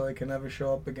completely so they can never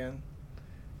show up again.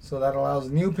 So that allows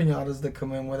new pinatas to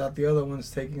come in without the other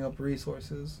ones taking up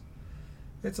resources.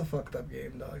 It's a fucked up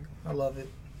game, dog. I love it.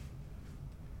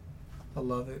 I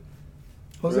love it.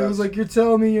 Jose Yes. was like, "You're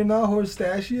telling me you're not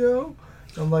Horstachio?"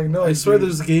 I'm like, "No, I swear dude."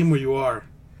 there's a game where you are.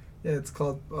 Yeah, it's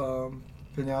called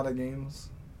Pinata Games.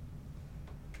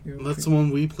 That's the one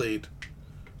we played.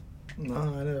 No,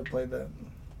 I never played that.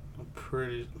 I'm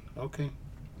pretty... Okay.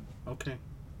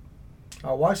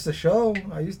 I watched the show.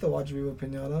 I used to watch Viva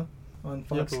Pinata on Yeah,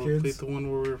 Fox but we Kids. played the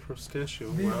one where we were for Pistachio.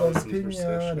 Where I Viva was in Pinata.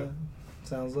 Pistachio.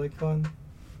 Sounds like fun.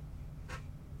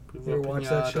 Viva You ever watch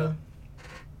that Pinata. show?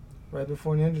 Right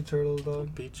before Ninja Turtles, dog.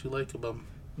 What beat you like them?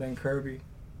 Then Kirby.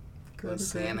 Kirby,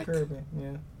 Sonic. Kirby.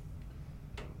 Yeah.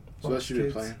 So what Fox you been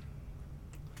Kids. playing?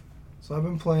 So I've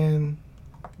been playing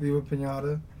Viva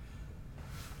Pinata.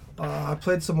 I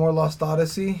played some more Lost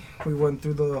Odyssey. We went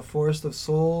through the Forest of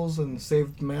Souls and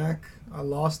saved Mac. I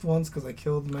lost once because I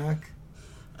killed Mac.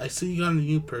 I see you got a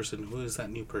new person. Who is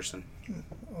that new person?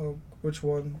 Oh, which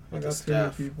one? I With got the too many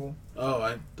staff. people. Oh,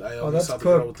 I Oh, only that's saw the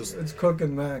girl Cook. with the... It's Cook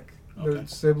and Mac. They're Okay.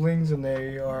 siblings, and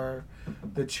they are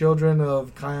the children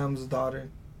of Khayyam's daughter.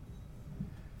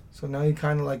 So now he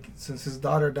kind of like, since his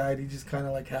daughter died, he just kind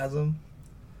of like has them.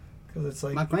 Because it's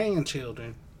like, My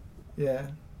grandchildren. yeah.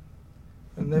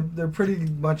 And they're pretty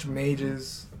much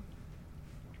mages.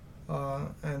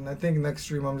 And I think next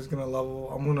stream I'm just going to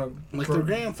level, I'm going to... Like their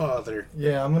grandfather.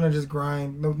 Yeah, I'm going to just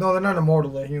grind. No, they're not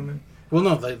immortal, they're human. Well,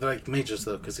 no, they're like mages,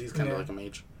 though, because he's kind of Yeah. like a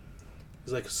mage.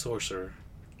 He's like a sorcerer.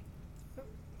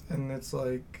 And it's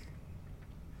like,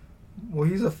 well,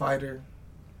 he's a fighter.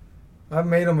 I've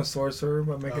made him a sorcerer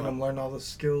by making Oh. him learn all the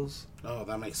skills. Oh,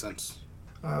 that makes sense.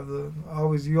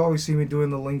 You always see me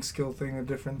doing the link skill thing and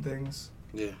different things.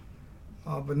 Yeah.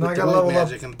 But now With I the gotta white level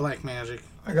magic up. and black magic.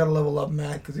 I gotta level up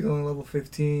Mac because he's only level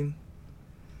 15.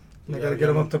 And I You gotta get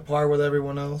him up to par with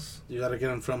everyone else. You gotta get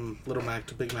him from Little Mac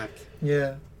to Big Mac.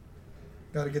 Yeah.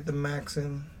 Gotta get the Macs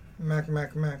in. Mac.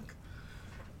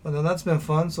 But then that's been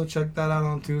fun, so check that out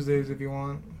on Tuesdays if you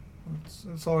want.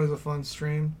 It's always a fun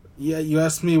stream. Yeah, you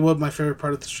asked me what my favorite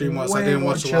part of the stream was. I Way didn't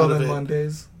more watch a chill lot of than it,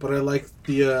 Mondays. but I liked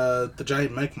the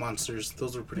giant mech monsters.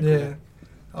 Those were pretty Yeah. cool.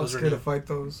 I was Those are scared to neat. fight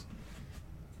those.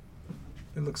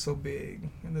 They look so big.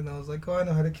 And then I was like, oh, I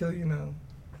know how to kill you now.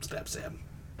 Stab.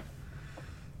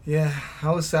 Yeah,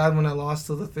 I was sad when I lost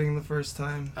to the thing the first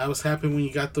time. I was happy when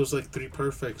you got those like 3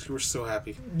 perfects. You were so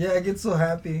happy. Yeah, I get so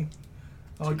happy.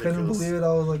 It's I couldn't ridiculous. believe it.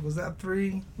 I was like, was that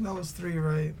 3? That was 3,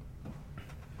 right?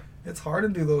 It's hard to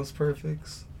do those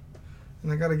perfects.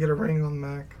 And I gotta get a ring on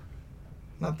Mac.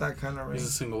 Not that kind of ring. He's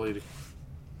a single lady.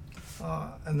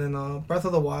 And then Breath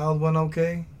of the Wild went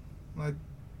okay. I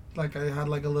had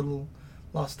like a little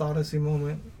Lost Odyssey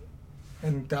moment.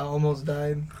 And almost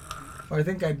died. Or I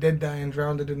think I did die and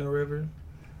drowned it in a river.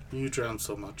 You drowned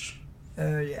so much.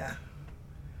 Yeah.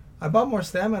 I bought more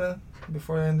stamina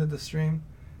before I ended the stream.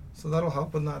 So that'll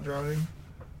help with not drowning.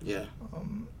 Yeah.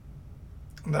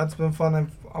 That's been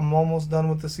fun. I'm almost done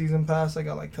with the season pass. I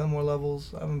got like 10 more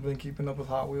levels. I haven't been keeping up with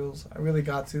Hot Wheels. I really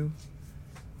got to.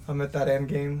 I'm at that end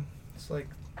game. It's like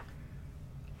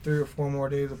 3 or 4 more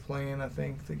days of playing, I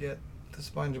think, to get to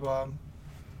SpongeBob.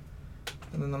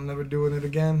 And then I'm never doing it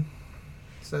again.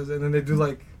 And then they do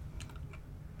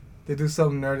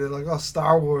something nerdy like, oh,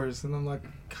 Star Wars. And I'm like,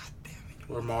 God damn it.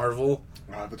 Or Marvel.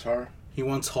 Avatar. He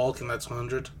wants Hulk, and that's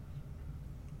 100.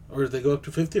 Or they go up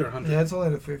to 50 or 100? Yeah, it's only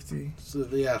the 50. So,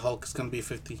 yeah, Hulk is going to be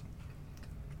 50.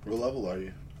 What level are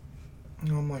you?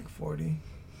 I'm like 40.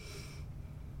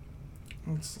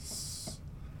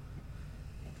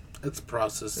 It's a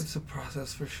process. It's a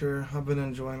process for sure. I've been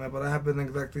enjoying that, but I have been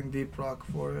neglecting Deep Rock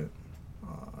for it.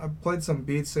 I played some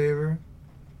Beat Saber.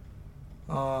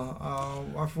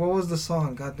 What was the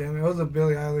song? God damn it. It was a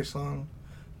Billie Eilish song.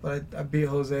 But I beat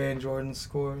Jose and Jordan's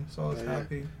score, so I was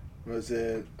happy. Was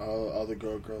it all the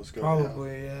girls go?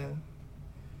 Probably, yeah.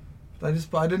 I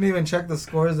didn't even check the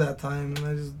scores that time.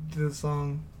 I just did the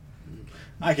song.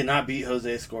 I cannot beat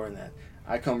Jose's score in that.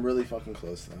 I come really fucking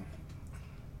close though.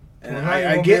 And well,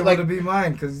 I won't get be able like to beat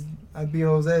mine because I beat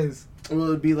Jose's. Well,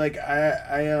 it'd be like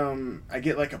I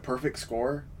get like a perfect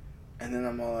score, and then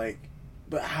I'm all like,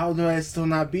 but how do I still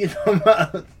not beat him?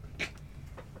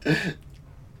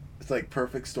 It's like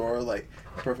perfect score, like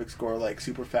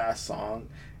super fast song,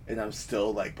 and I'm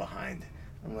still like behind.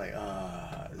 I'm like,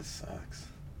 this sucks.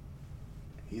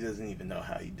 He doesn't even know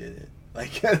how he did it.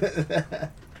 Like,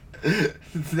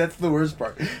 that's the worst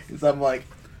part. Is I'm like,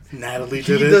 Natalie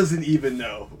did he it. doesn't even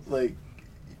know. Like,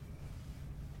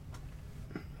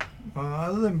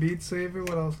 Other than Beat Saber,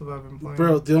 what else have I been playing?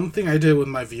 Bro, the only thing I did with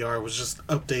my VR was just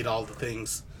update all the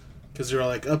things. Because you're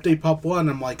like, update Pop 1.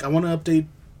 I'm like, I want to update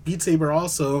Beat Saber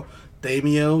also.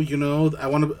 Damio, you know, I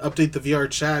want to update the VR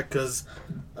chat because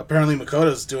apparently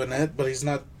Makoto's doing it, but he's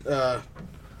not,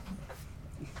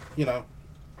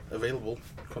 available,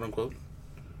 quote unquote.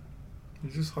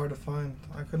 It's just hard to find.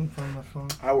 I couldn't find my phone.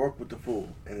 I work with the fool,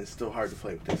 and it's still hard to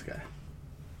play with this guy.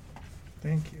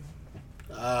 Thank you.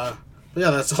 But yeah,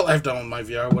 that's all I've done with my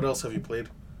VR. What else have you played?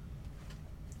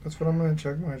 That's what I'm going to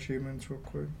check my achievements real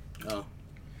quick. Oh.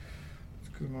 It's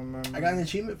 'cause my memory. I got an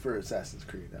achievement for Assassin's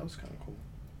Creed. That was kind of cool.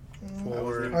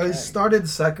 I started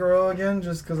Sekiro again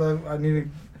just because I need to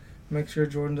make sure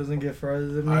Jordan doesn't get further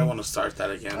than me. I want to start that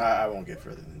again. I won't get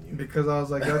further than you. Because I was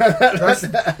like,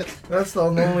 that's the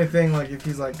only thing. Like, if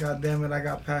he's like, God damn it, I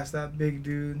got past that big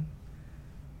dude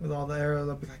with all the arrows,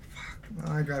 I'll be like, fuck,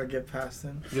 I gotta get past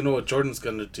him. You know what Jordan's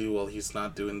going to do while he's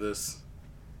not doing this?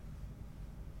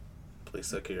 Play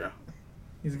Sekiro.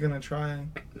 He's gonna try.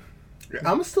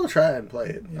 I'm still trying to play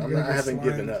it. You're I haven't slimed.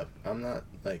 given up. I'm not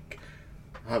like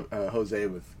Jose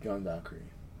with Gun Valkyrie.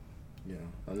 You know,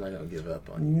 I'm not gonna give up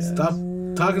on you guys. Stop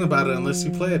talking about it unless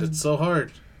you play it. It's so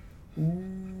hard.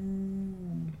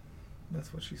 Ooh.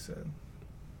 That's what she said.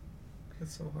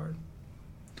 It's so hard.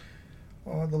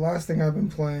 The last thing I've been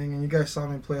playing, and you guys saw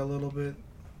me play a little bit,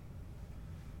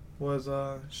 was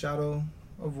Shadow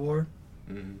of War.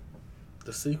 Mm-hmm.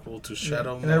 The sequel to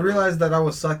Shadow. And I realized that I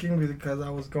was sucking because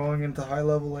I was going into high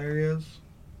level areas.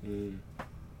 Mm.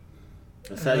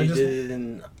 That's how you did it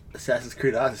in Assassin's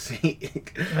Creed Odyssey.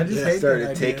 I just You hate started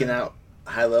that taking idea. out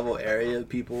high level area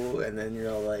people, and then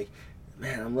you're all like,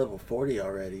 man, I'm level 40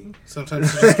 already.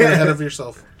 Sometimes you just get ahead of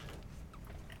yourself.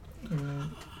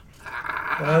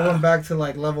 But I went back to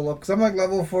like level up because I'm like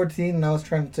level 14 and I was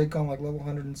trying to take on like level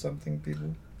 100 and something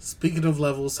people. Speaking of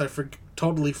levels, I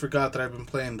totally forgot that I've been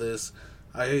playing this.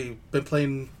 I've been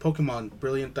playing Pokemon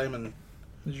Brilliant Diamond.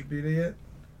 Did you beat it yet?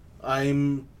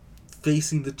 I'm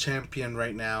facing the champion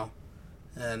right now,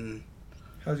 and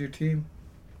How's your team?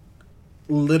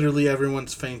 literally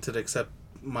everyone's fainted except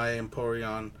my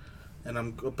Empoleon, and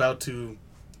I'm about to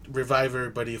revive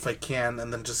everybody if I can,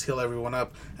 and then just heal everyone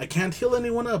up. I can't heal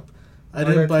anyone up. I What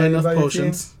didn't did I buy tell you enough about your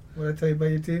potions. What did I tell you about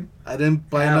your team? I didn't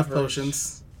buy enough Average.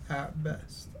 potions. At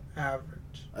best. Average.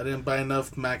 I didn't buy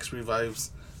enough max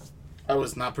revives. I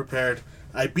was not prepared.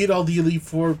 I beat all the Elite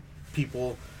Four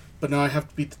people, but now I have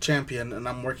to beat the champion, and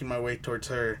I'm working my way towards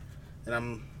her.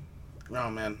 And oh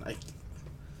man,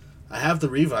 I have the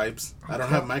revives. I don't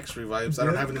have max revives. I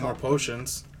don't have any more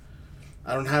potions.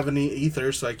 I don't have any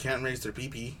ether, so I can't raise their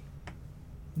PP.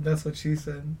 That's what she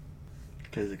said.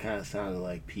 Because it kind of sounded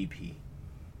like PP.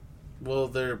 Well,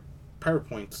 they're power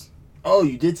points. Oh,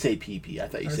 you did say PP. I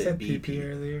thought you I said PP BP.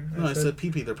 earlier. No, I said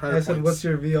PP. They're power I points. said, what's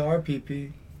your VR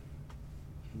PP?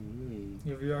 Mm.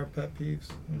 Your VR pet peeves.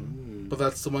 Mm. But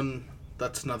that's the one.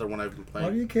 That's another one I've been Why do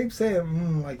playing. you keep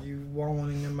saying like you want one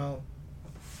in your mouth?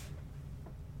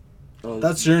 Oh,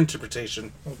 That's your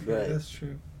interpretation. Okay, Right. that's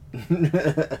true.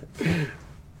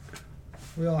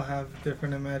 We all have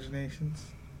different imaginations.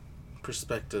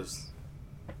 Perspectives.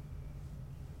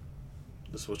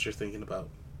 That's what you're thinking about.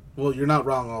 Well, you're not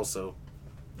wrong also,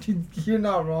 You're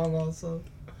not wrong also.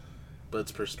 but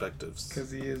it's perspectives.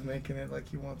 Because he is making it like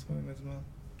he wants one in his mouth.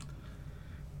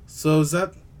 So is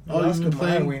that all you've been My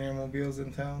playing? Wienermobile's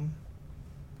in town.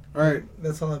 Alright.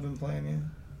 That's all I've been playing, yeah.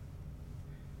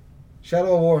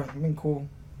 Shadow of War, I've been cool.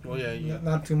 Well, yeah,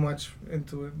 Not too much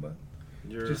into it, but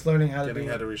you're just learning how to getting do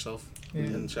ahead it. of yourself Yeah.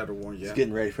 in Shadow War, He's yeah.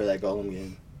 getting ready for that Golem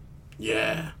game.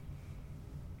 Yeah.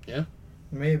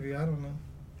 Maybe, I don't know.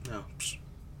 No. Psh.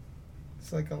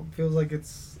 It's like, feels like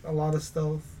it's a lot of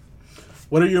stealth.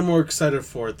 What are you more excited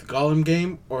for? The Gollum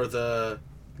game or the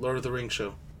Lord of the Rings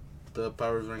show? The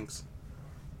Power of the Rings.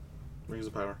 Rings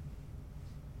of Power.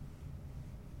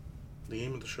 The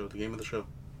game of the show. The game of the show.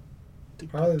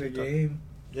 Probably the game.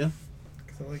 Yeah?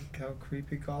 Because I like how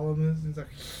creepy Gollum is. He's like...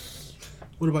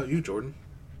 What about you, Jordan?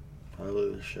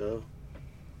 Probably the show.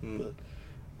 Mm.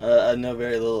 But I know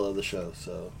very little of the show,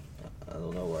 so I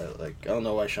don't know why. I don't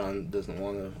know why Sean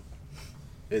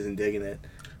isn't digging it.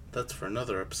 That's for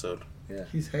another episode. Yeah.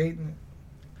 He's hating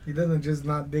it. He doesn't just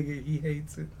not dig it, he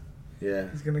hates it. Yeah.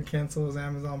 He's gonna cancel his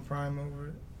Amazon Prime over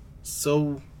it.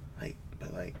 So,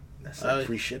 that's like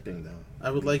free shipping though.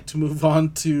 I would like to move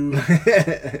on to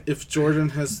if Jordan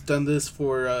has done this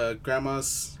for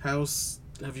Grandma's house.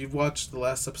 Have you watched the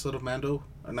last episode of Mando?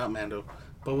 Or not Mando,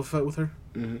 Boba Fett with her?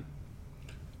 Mm-hmm.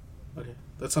 Okay,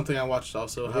 that's something I watched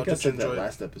also. I How think I did you said that enjoy it?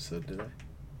 last episode, did I?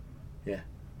 Yeah,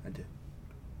 I did.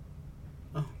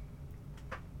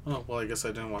 Oh well, I guess I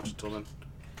didn't watch it till then.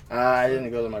 I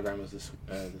didn't go to my grandma's this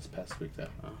past week though.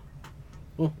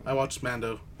 Well, I watched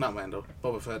Mando, not Mando,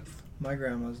 Boba Fett. My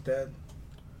grandma's dead.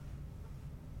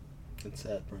 It's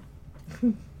sad,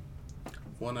 bro.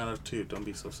 1 out of 2. Don't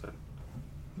be so sad.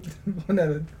 One out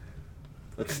of...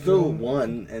 It's still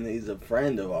one, and he's a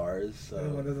friend of ours. So.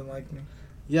 Everyone doesn't like me.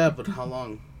 Yeah, but how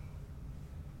long?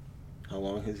 How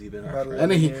long has he been our About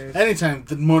friend? 11 years. Anytime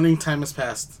the mourning time has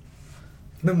passed.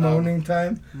 The moaning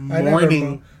time?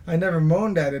 Morning. I never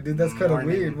moaned at it, dude. That's kind of Morning.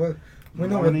 weird. What? We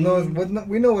know Morning.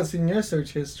 we know what's in your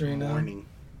search history now. Morning.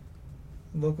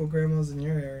 Local grandmas in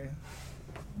your area.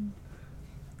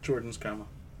 Jordan's grandma.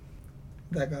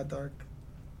 That got dark.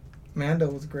 Mando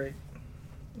was great.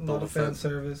 A lot Boba of fan Fett.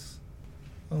 service.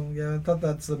 Oh yeah, I thought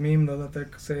that's a meme though that they're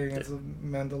saying it's a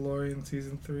Mandalorian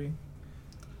season 3.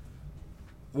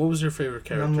 What was your favorite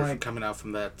And I'm character like- coming out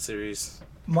from that series?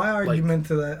 My argument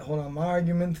to that, my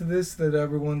argument to this, that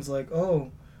everyone's like,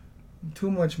 oh, too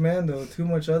much Mando, too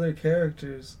much other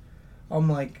characters. I'm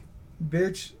like,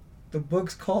 bitch, the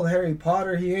book's called Harry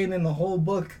Potter. He ain't in the whole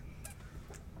book.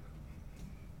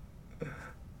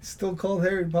 It's still called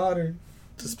Harry Potter.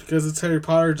 Just because it's Harry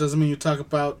Potter doesn't mean you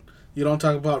don't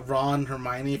talk about Ron,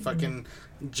 Hermione, fucking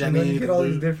Jenny. You get all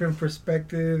these Luke, different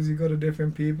perspectives. You go to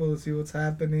different people to see what's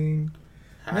happening.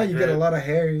 Yeah, you Hagrid, get a lot of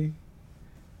Harry.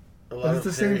 a lot But it's of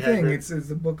the same Harry thing. Hagrid. It's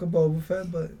the book of Boba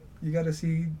Fett, but you got to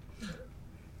see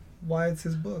why it's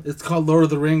his book. It's called Lord of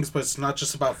the Rings, but it's not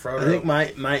just about Frodo. I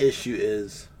think my issue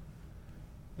is,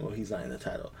 well, he's not in the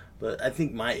title, but I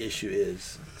think my issue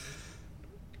is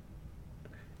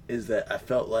that I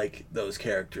felt like those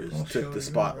characters Oh, took sure, the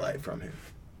spotlight you're right. from him.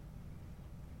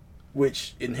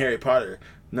 Which in Harry Potter,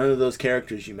 none of those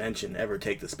characters you mentioned ever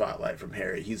take the spotlight from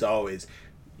Harry. He's always,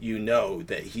 you know,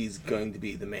 that he's going to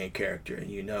be the main character,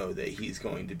 and you know that he's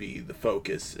going to be the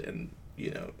focus, and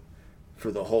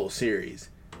for the whole series.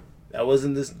 That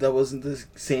wasn't the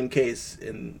same case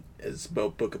as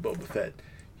Book of Boba Fett.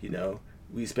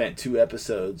 We spent 2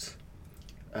 episodes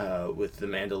with the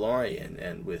Mandalorian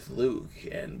and with Luke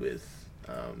and with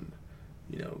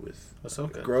with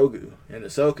Ahsoka. Grogu and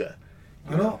Ahsoka.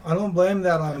 I don't blame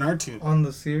that And R2. on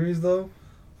the series though.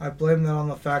 I blame that on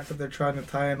the fact that they're trying to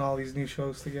tie in all these new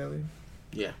shows together.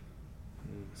 Yeah.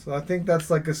 So I think that's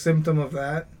like a symptom of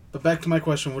that. But back to my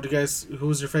question, who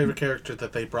was your favorite character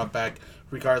that they brought back,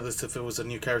 regardless if it was a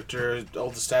new character,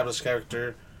 old established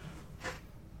character?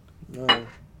 No,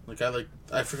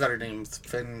 I forgot her name,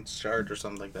 Finn Shard or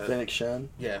something like that. Fennec Shand.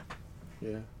 Yeah,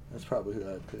 Yeah, that's probably who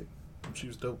I'd pick. she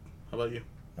was dope. How about you?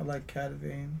 I like Cat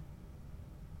Bane.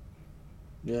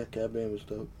 Yeah, Cad Bane was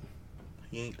dope.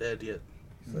 He ain't dead yet.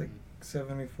 He's like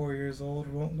 74 years old,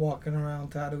 walking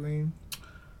around Tatooine.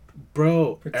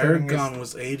 Bro, Pretending Aragorn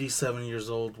was 87 years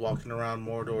old walking around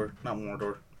Mordor. Not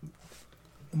Mordor.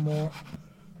 More.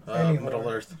 Any Middle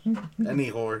whore. Earth.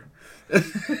 Any whore.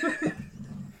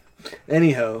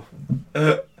 Anyhow,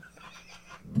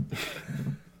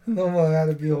 No one had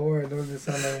to be a whore. It doesn't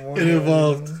sound like more. It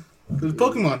evolved. It was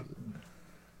Pokemon.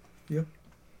 It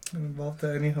evolved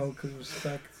to anyhow because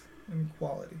respect and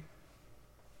equality.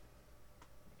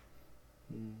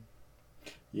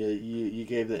 yeah, you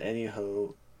gave the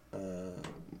Anyhow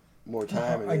more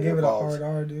time. And I it gave it a evolves. hard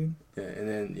R, dude. Yeah, and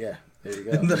then there you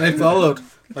go. And then I followed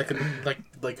like a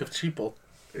sheeple.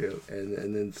 Yeah,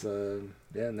 and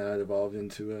then now it evolved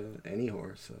into any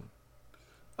horse.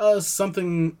 So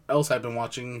Something else I've been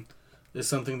watching is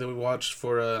something that we watched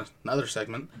for another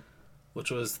segment,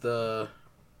 which was the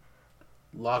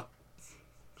Lock,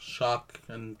 Shock,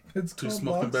 and It's Two called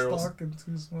Smoking Lock, Barrels. Stock, and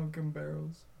Two Smoking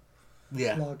Barrels.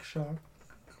 yeah, Lock, Shock.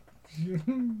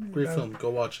 great film. Go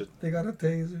watch it. They got a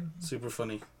taser. Super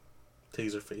funny.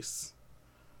 Taser face.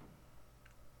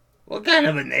 What kind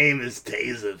of a name is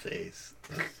Taserface?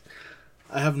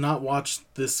 I have not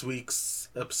watched this week's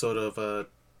episode of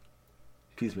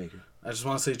Peacemaker. I just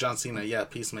want to say John Cena. Yeah,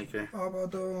 Peacemaker. How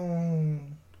about the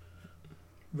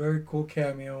very cool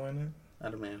cameo in it?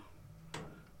 Adam Mayo.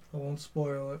 I won't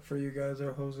spoil it for you guys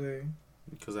or Jose.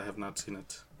 Because I have not seen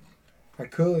it. I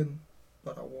could,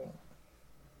 but I won't.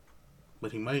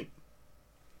 But he might.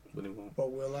 But he won't.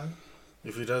 But will I?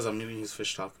 If he does, I'm eating his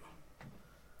fish taco.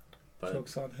 But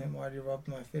Joke's on him. Why'd you rub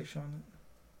my fish on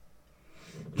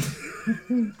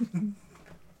it?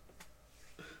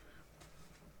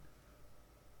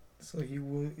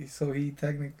 So he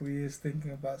technically is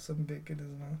thinking about some dick in his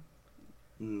mouth.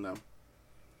 no.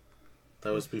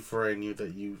 That was before I knew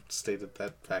that you stated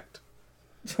that fact.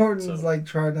 Jordan's like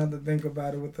trying not to think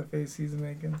about it with the face he's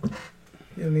making.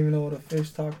 He doesn't even know what a fish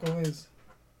taco is.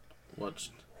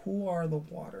 Watched. Who are the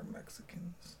water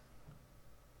Mexicans?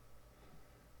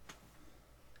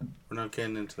 We're not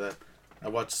getting into that. I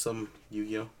watched some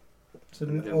Yu-Gi-Oh. So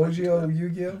I'm the getting back into OGO that.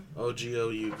 Yu-Gi-Oh?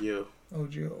 OGO Yu-Gi-Oh.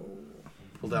 OGO.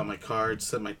 Pulled out my cards,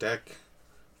 set my deck,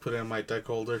 put it in my deck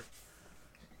holder,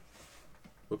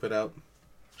 whip it out,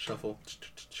 shuffle.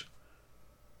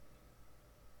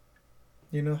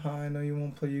 You know how I know you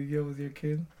won't play Yu-Gi-Oh with your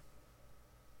kid?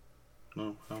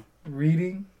 No, how?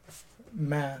 Reading,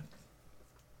 math.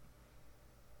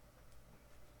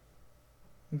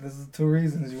 This is 2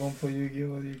 reasons you won't play Yu-Gi-Oh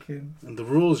with your kid. And the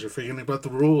rules, you're forgetting about the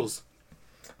rules.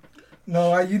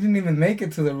 No, you didn't even make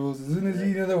it to the rules. As soon as you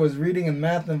knew there was reading and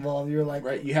math involved, you were like,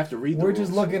 Right, you have to read the we're rules.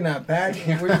 just looking at we're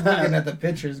just looking at the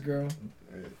pictures, girl.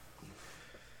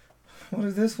 What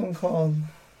is this one called?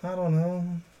 I don't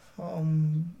know.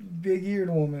 Big-eared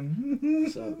woman.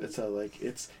 So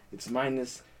it's it's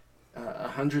minus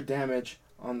 100 damage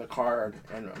on the card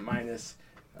and minus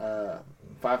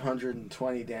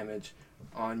 520 damage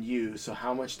on you. So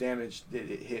how much damage did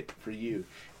it hit for you?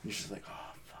 You're just like,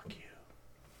 oh, fuck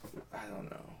you. I don't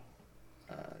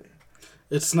know.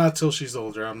 It's not till she's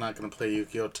older. I'm not going to play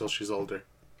Yu-Gi-Oh till she's older.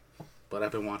 But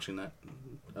I've been watching that.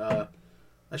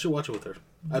 I should watch it with her.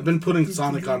 I've been putting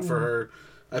Sonic on for her.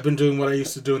 I've been doing what I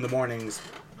used to do in the mornings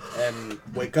and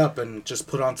wake up and just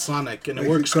put on Sonic, and it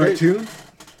works great. Cartoon?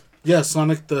 Yeah,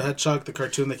 Sonic the Hedgehog, the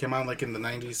cartoon that came out like in the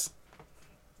 90s.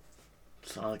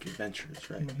 Sonic Adventures,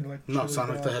 right? No,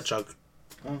 Sonic the Hedgehog.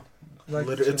 Oh.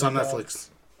 It's on Netflix.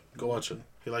 Go watch it.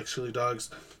 He likes chili dogs.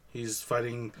 He's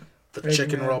fighting the Eggman.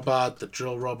 chicken robot, the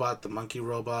drill robot, the monkey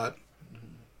robot.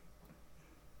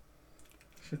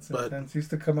 Shit's But- intense. Used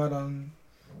to come out on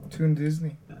Toon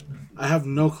Disney I have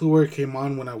no clue where it came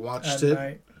on when I watched at it,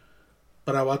 night.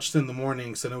 but I watched it in the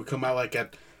mornings, and it would come out like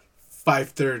at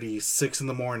 5:30, 6 in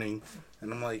the morning,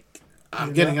 and I'm like, I'm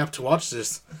You're getting not- up to watch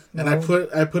this, and No.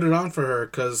 I put it on for her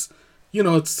because, you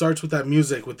know, it starts with that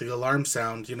music with the alarm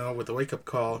sound, you know, with the wake up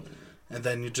call, and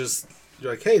then you're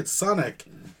like, hey, it's Sonic,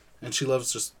 and she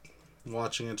loves just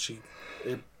watching it.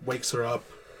 It wakes her up.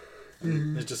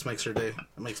 Mm-hmm. It just makes her day.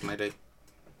 It makes my day.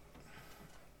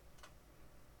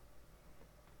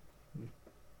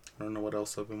 I don't know what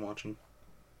else I've been watching.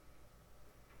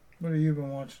 What have you been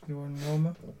watching, Jordan?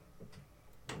 Roma?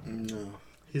 No.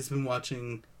 He's been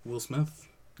watching Will Smith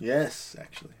Yes,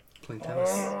 actually. playing tennis.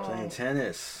 Playing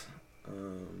tennis.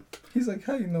 He's like,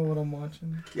 how you know what I'm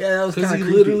watching? Yeah, that was Because kind he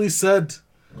of literally said,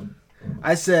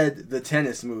 I said the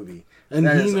tennis movie. and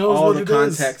That he is knows all what the it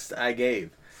is. context I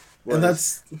gave. And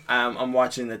that's I'm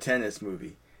watching the tennis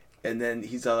movie, and then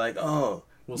he's all like, "Oh,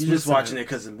 Will you're Smith's just in watching it. it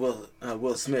because of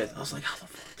Will Smith." I was like, "How the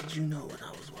fuck did you know what I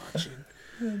was watching?"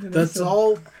 That's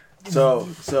all.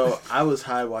 So I was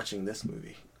high watching this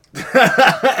movie. He's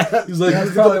like,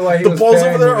 That's probably why he the was ball's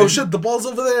over there. paranoid. Oh shit, the ball's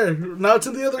over there. Now it's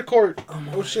in the other court.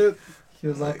 Oh shit. He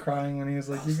was like crying when he was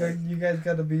like, you guys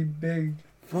got to be big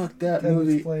Fuck that tennis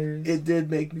movie. players. It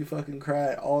did make me fucking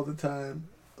cry all the time.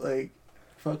 Like,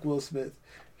 fuck Will Smith,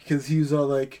 because he was all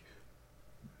like,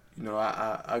 you know,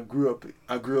 I grew up,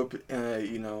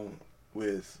 you know,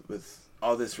 with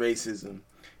all this racism,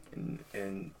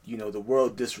 and you know, the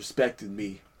world disrespected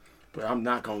me, but I'm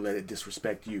not gonna let it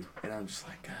disrespect you. And I'm just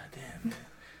like, God damn, man,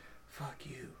 fuck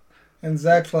you. And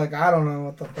Zach's like, I don't know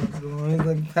what the fuck's going on. He's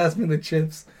like, pass me the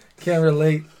chips. Can't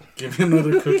relate. Give me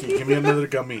another cookie. Give me another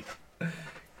gummy.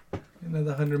 Another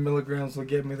 100 milligrams will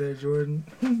get me there, Jordan.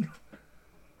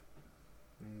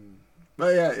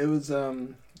 But yeah, it was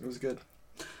good.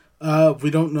 We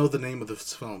don't know the name of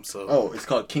this film, so. Oh, it's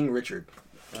called King Richard.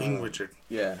 King Richard.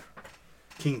 Yeah.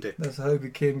 King Dick. That's how he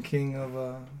became king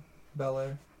of Bel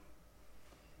Air.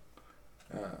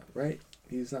 Right?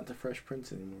 He's not the Fresh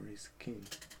Prince anymore. He's king.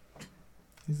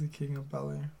 He's the king of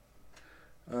Bel Air.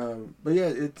 But yeah,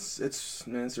 it's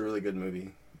a really good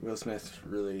movie. Will Smith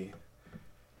really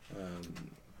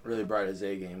really brought his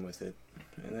A game with it,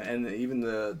 and even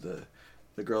the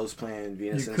girls playing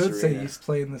Venus. You and could say Serena. he's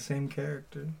playing the same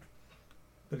character,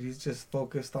 but he's just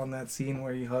focused on that scene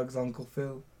where he hugs Uncle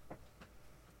Phil.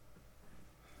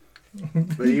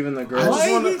 But even the girls.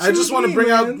 I just want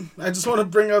to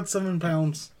bring out 7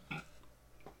 pounds.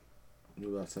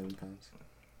 You about 7 pounds.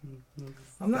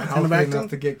 I'm not Back on the healthy back enough then?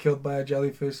 to get killed by a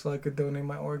jellyfish, so I could donate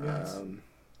my organs.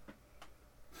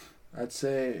 I'd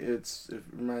say it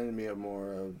reminded me of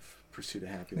more of Pursuit of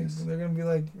Happiness. They're gonna be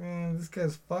like, man, this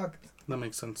guy's fucked. That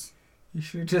makes sense. You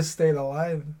should have just stayed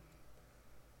alive.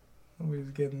 Nobody's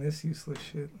getting this useless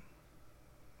shit.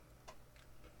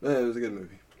 But it was a good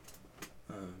movie.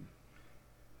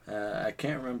 I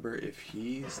can't remember if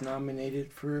he's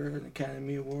nominated for an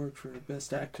Academy Award for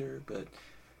Best Actor, but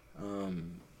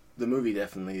the movie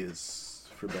definitely is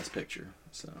for Best Picture.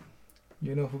 So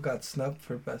You know who got snubbed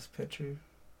for Best Picture?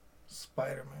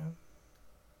 Spider-Man.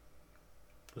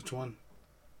 Which one?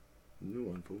 new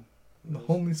one, fool. The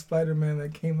only Spider-Man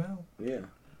that came out. Yeah.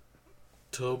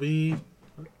 Toby,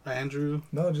 Andrew.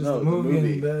 No, just No, the the movie.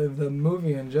 movie. And the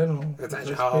movie in general. That's The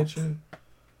actually Best how- Picture.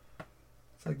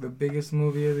 It's like the biggest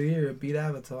movie of the year. It beat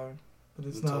Avatar, but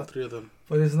it's All not. 3 of them.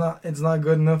 But it's not. It's not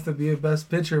good enough to be a Best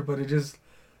Picture. But it just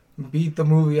beat the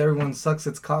movie. Everyone sucks.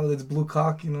 It's blue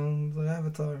cock. You know, it's like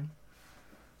Avatar.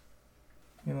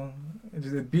 You know,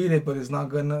 it beat it, but it's not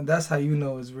good enough. That's how you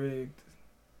know it's rigged.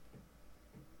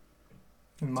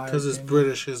 In my Because it's opinion.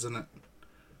 British, isn't it?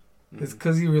 It's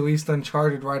because he released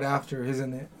Uncharted right after,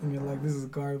 isn't it? And you're like, this is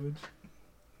garbage.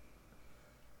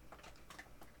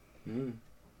 Mm.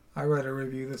 I read a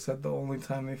review that said the only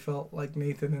time they felt like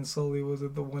Nathan and Sully was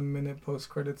at the 1 minute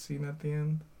post-credit scene at the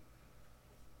end.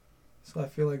 So I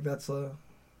feel like that's a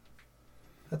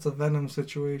Venom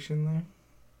situation there.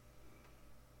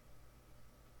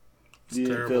 It's You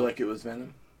didn't terrible. feel like it was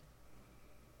Venom?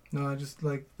 No, I just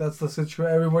like that's the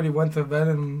situation. Everybody went to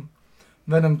Venom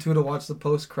 2 to watch the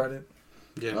post-credit.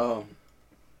 Yeah. Oh.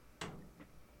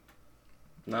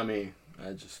 Not me.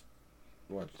 I just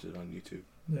watched it on YouTube.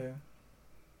 Yeah.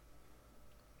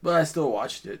 But I still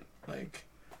watched it. Like,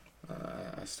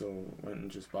 I still went and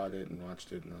just bought it and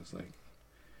watched it, and I was like,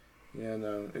 yeah,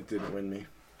 no, it didn't win me.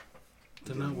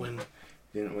 Did not win.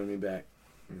 Didn't win me back.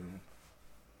 You know.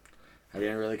 I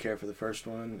didn't really care for the first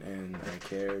one, and I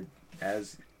cared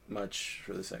as much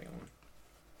for the second one.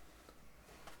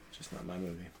 Just not my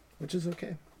movie, which is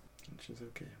okay.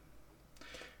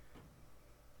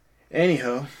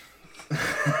 Anyhow.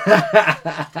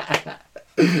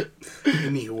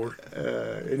 Anywhere.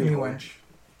 Anyway.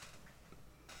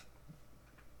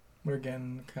 We're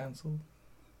getting cancelled.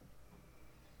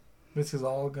 This is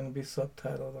all going to be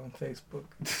subtitled on Facebook.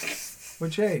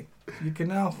 Which, hey, you can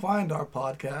now find our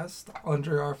podcast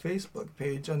under our Facebook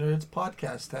page, under its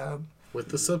podcast tab. With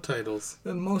the subtitles.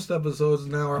 Then most episodes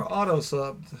now are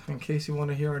auto-subbed, in case you want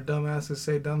to hear our dumbasses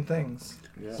say dumb things.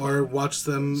 Yeah. Or watch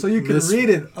them. So you can read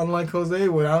it, unlike Jose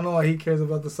would. I don't know why he cares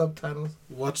about the subtitles.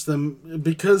 Watch them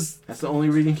because. That's the only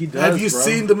reading he does. Have you bro.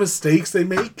 seen the mistakes they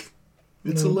make?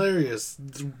 It's No. hilarious.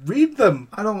 Read them.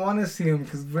 I don't want to see them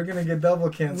because we're going to get double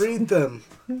canceled. Read them.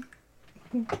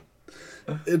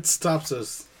 It stops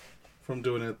us from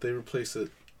doing it. They replace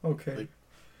it. Okay. Like-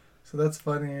 So that's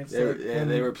funny. It's like when-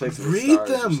 they replace it with Read stars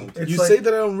or them. something. It's You like- say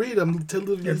that I don't read. I'm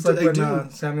telling you It's that like I when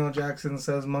do. Samuel Jackson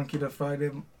says monkey to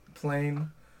Friday plane,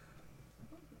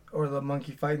 or the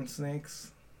monkey fighting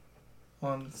snakes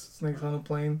on Snakes on a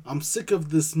Plane. I'm sick of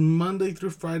this Monday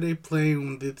through Friday playing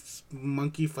with this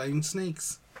monkey fighting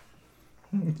snakes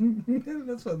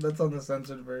That's on the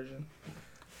censored version.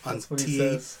 on That's what he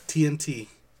says. TNT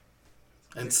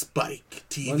and Spike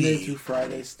Monday TV. through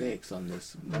Friday steaks on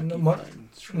this monkey No, fighting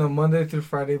show. No, Monday through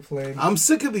Friday plane. I'm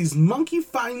sick of these monkey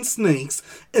fighting snakes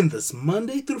and this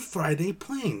Monday through Friday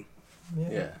playing.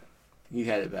 Yeah. You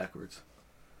had it backwards.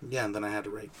 Yeah, and then I had to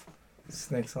write.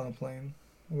 Snakes on a Plane.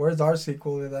 Where's our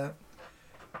sequel to that?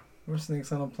 Where's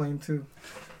Snakes on a Plane 2?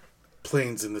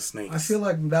 Planes and the snakes. I feel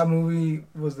like that movie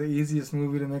was the easiest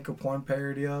movie to make a porn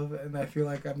parody of, and I feel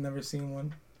like I've never seen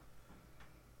one.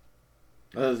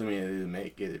 That doesn't mean it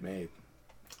didn't get it made.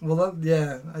 Well,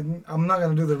 I'm not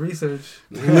gonna do the research.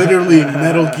 Literally,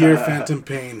 Metal Gear Phantom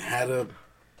Pain had a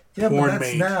Yeah, porn but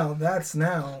that's made. now. That's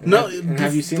now. No, And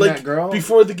have you seen like, that girl?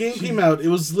 Before the game came out, it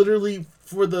was literally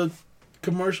for the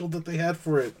commercial that they had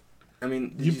for it. I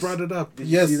mean, You brought it up. did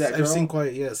you Yes, see that I've girl? seen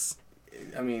Quiet. Yes.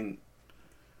 I mean,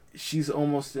 she's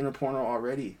almost in a porno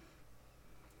already.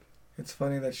 It's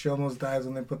funny that she almost dies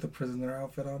when they put the prisoner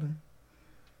outfit on her.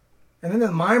 And then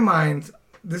in my mind,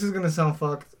 this is gonna sound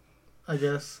fucked, I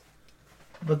guess,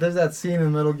 but there's that scene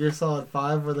in Metal Gear Solid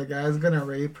 5 where the guy's gonna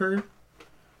rape her.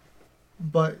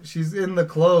 but she's in the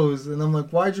clothes, and I'm like,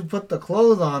 why'd you put the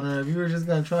clothes on her if you were just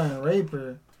gonna try and rape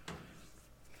her?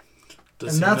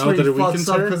 Does And he that's know where he that it fucks weakens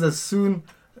up her? because as soon,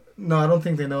 no, I don't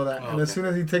think they know that. Oh, and as okay. soon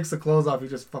as he takes the clothes off, he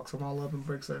just fucks them all up and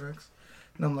breaks their necks.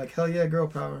 And I'm like, hell yeah, girl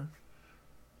power.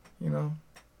 You know.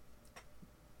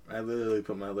 I literally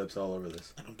put my lips all over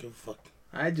this. I don't give a fuck.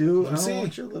 I do. Let I me don't see.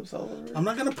 want your lips all over it. I'm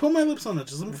not gonna put my lips on it.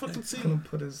 Just let me fucking see. He's gonna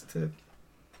put his tip.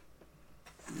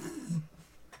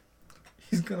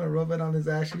 He's gonna rub it on his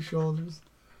ashy shoulders.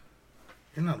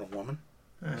 You're not a woman.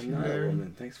 Ashy I'm not a Larry.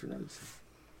 woman. Thanks for noticing.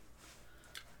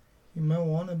 You might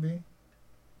wanna be.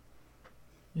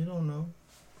 You don't know.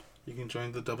 You can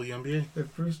join the WNBA.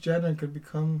 If Bruce Jenner could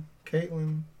become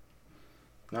Caitlyn.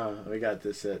 No, we got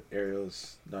this at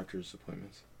Ariel's doctor's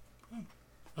appointments.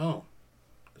 Oh,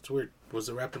 that's weird. Was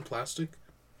it wrapped in plastic?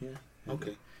 Yeah.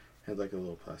 Okay. Had like a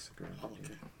little plastic around. Oh, it,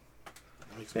 okay.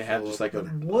 That makes They me have feel just little like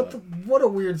a- better. What a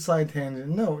weird side tangent.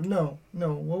 No.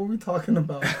 What were we talking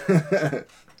about? Yeah.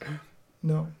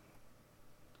 No.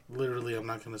 Literally, I'm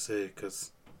not gonna say it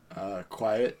because.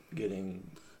 Quiet, getting.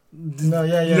 No,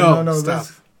 yeah, no. Stop.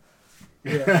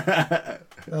 Yeah, that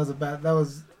was a bad. That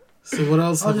was. So what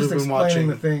else I was have you just been explaining watching?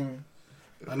 the thing.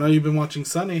 I know you've been watching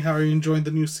Sunny. How are you enjoying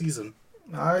the new season?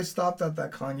 I stopped at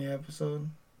that Kanye episode.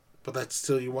 But that's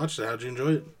still you watched it. How'd you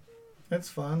enjoy it? It's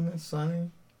fun. It's sunny.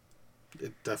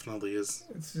 It definitely is.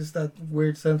 It's just that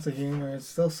weird sense of humor. It's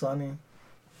still sunny.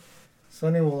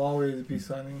 Sunny will always be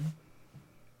sunny.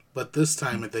 But this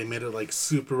time they made it like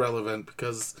super relevant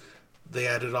because they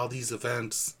added all these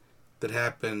events that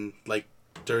happened like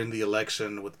during the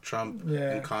election with Trump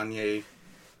Yeah. and Kanye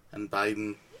and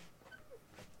Biden.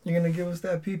 You're gonna give us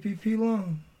that PPP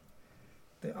loan?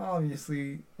 They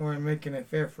obviously weren't making it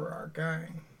fair for our guy.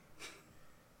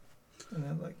 And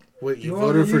they're like, Wait, you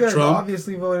voted for guys Trump?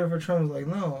 obviously voted for Trump. It's like,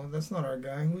 no, that's not our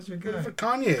guy. Who's your guy? Voted for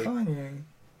Kanye. Kanye.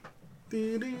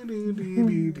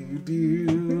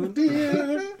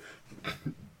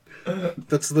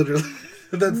 That's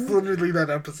literally that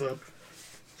episode.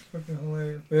 Fucking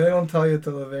hilarious. But they don't tell you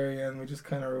till the very end. We just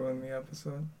kind of ruin the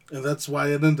episode. And that's why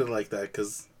it ended like that,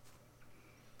 because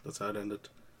that's how it ended.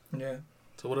 Yeah.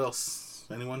 So what else?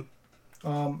 Anyone?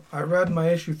 I read my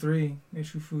issue 3.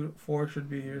 Issue 4 should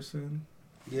be here soon.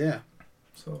 Yeah.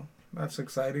 So that's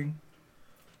exciting.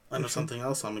 I know something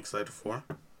else I'm excited for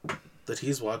that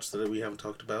he's watched that we haven't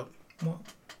talked about. What?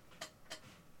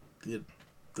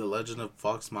 The Legend of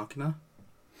Vox Machina.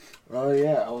 Oh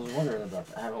yeah, I was wondering about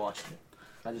that. I haven't watched it.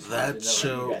 I just wanted That to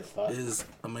know what you show guys thought. is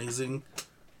amazing.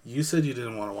 You said you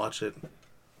didn't want to watch it.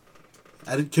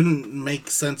 Couldn't make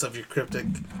sense of your cryptic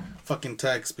fucking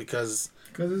text because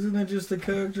Because isn't it just the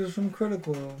characters from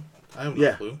Critical Role? I have no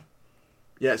Yeah. clue.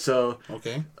 Yeah, so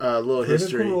Okay. a little Critical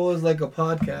history. Role is like a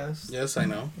podcast Yes, I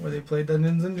know. where they play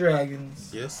Dungeons and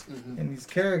Dragons. Yes. And these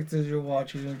characters you're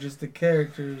watching are just the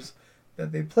characters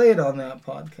that they played on that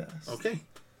podcast. Okay.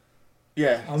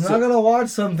 Yeah, I'm not gonna watch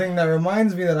something that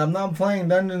reminds me that I'm not playing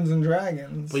Dungeons and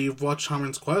Dragons. But you've watched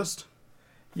Harmon's Quest.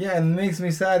 Yeah, and it makes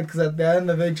me sad because at the end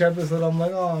of each episode, I'm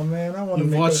like, oh man, I want to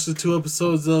You've make watched the 2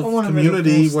 episodes of I wanna make a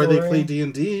Community cool where they story. play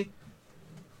D&D.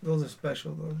 Those are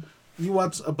special though, You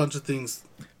watch a bunch of things.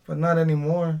 but not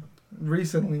anymore.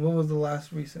 Recently, what was the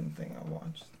last recent thing I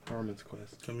watched? Harmon's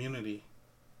Quest. Community.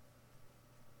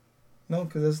 No,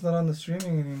 because it's not on the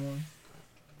streaming anymore.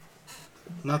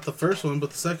 Not the first one,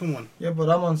 but the second one. Yeah, but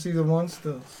I'm on season 1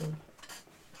 still.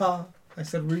 So, I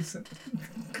said recent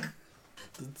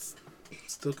It's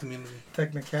still Community.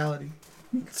 technicality.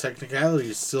 Technicality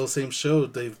is still the same show.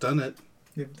 They've done it.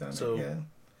 They've done So- it, yeah.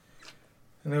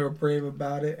 And they were brave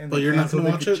about it. And But they you're not canceled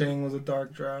gonna watch it? Chang was a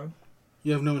dark drought.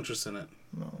 You have no interest in it.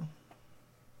 No.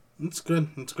 It's good.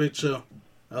 It's a great show.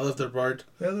 I love their bard.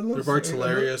 Yeah, it looks, Bart's it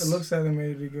hilarious. looks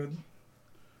animated good.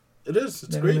 It is.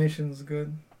 It's The great. animation's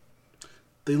good.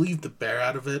 They leave the bear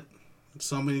out of it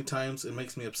so many times. It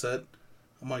makes me upset.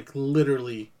 I'm like,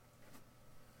 literally.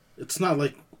 It's not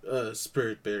like a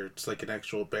spirit bear. It's like an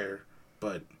actual bear.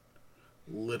 But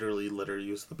literally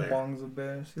use the bear. Bong's a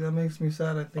bear. See, that makes me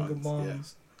sad. I think of Bongs, yeah.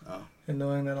 Bongs. Oh. And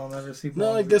knowing that I'll never see Bongs.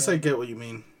 No, I guess I again. get what you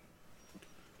mean.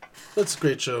 That's a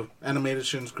great show.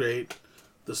 Animation's great.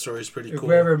 The story's pretty If cool.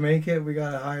 we ever make it, we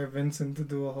gotta hire Vincent to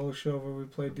do a whole show where we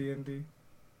play D&D.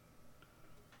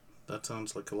 That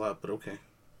sounds like a lot, but okay.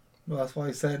 Well, that's why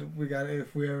I said we got.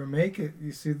 If we ever make it,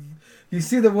 you see,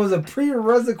 there was a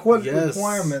prerequisite Yes.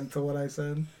 requirement to what I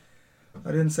said.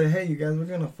 I didn't say, "Hey, you guys, we're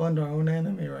gonna fund our own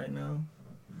anime right now.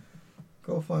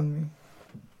 Go fund me."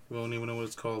 We don't even know what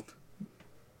it's called.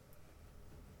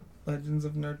 Legends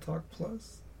of Nerd Talk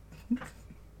Plus.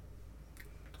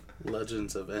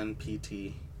 Legends of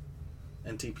NTP.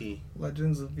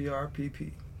 Legends of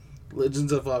VRPP.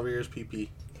 Legends of Lavier's PP.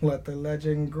 Let the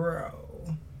legend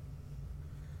grow.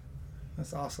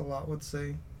 That's Ocelot would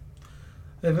say.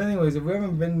 If we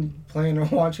haven't been playing or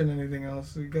watching anything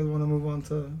else, you guys want to move on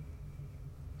to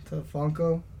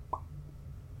Funko?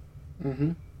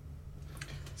 Mm-hmm.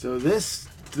 So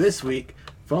this week,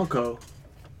 Funko,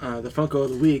 the Funko of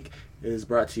the week is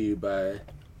brought to you by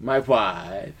my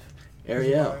wife,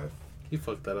 Ariel. You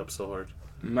fucked that up so hard.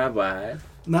 My wife.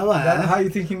 How you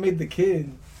think he made the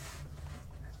kid?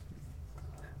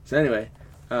 So anyway,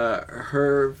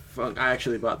 I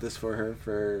actually bought this for her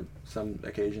for some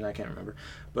occasion, I can't remember.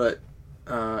 But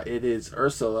it is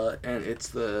Ursula, and it's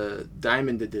the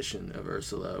diamond edition of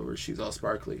Ursula, where she's all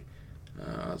sparkly.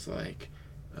 I was like,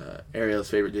 Ariel's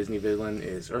favorite Disney villain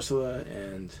is Ursula,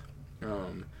 and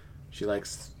she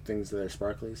likes things that are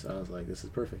sparkly, so I was like, this is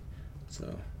perfect.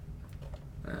 So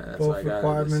that's both why I got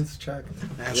requirements checked.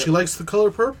 And she likes the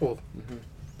color purple. Mm-hmm.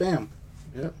 Bam.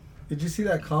 Yep. Did you see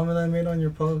that comment I made on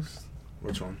your post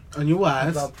Which one? On your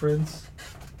wife. about Prince?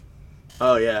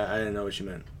 Oh yeah, I didn't know what you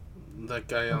meant. That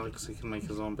guy Alex, he can make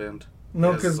his own band.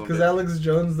 No, He has his own because band. Alex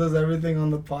Jones does everything on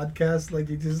the podcast. Like,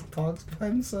 he just talks by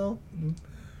himself and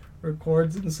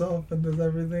records himself and does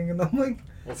everything. And I'm like,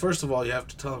 Well, first of all, you have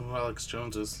to tell him who Alex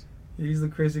Jones is. he's the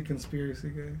crazy conspiracy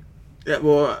guy. Yeah,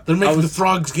 well, They're making the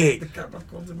frogs gay. The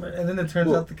chemicals, and then it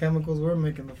turns out the chemicals were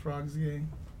making the frogs gay.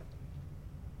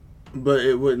 but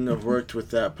it wouldn't have worked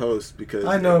with that post because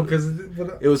I know,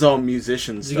 it was all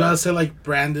musicians. You gotta say like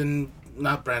Brandon,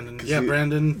 not Brandon. Yeah,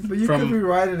 Brandon but you could from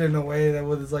rewrite it in a way that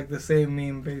was like the same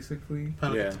meme, basically.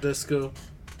 Panic at the Disco.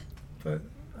 But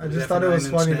I Yeah, just thought it was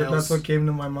from Nine funny Inch that that's Nails. what came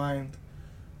to my mind.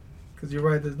 Because you're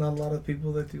right, there's not a lot of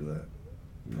people that do that.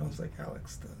 And I was like,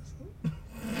 Alex does.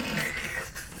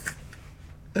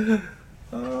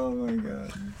 Oh my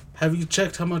god. Have you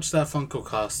checked how much that Funko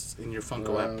costs in your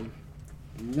Funko app?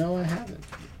 No, I haven't.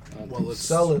 Well, let's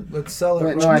Sell it. Let's sell it. But,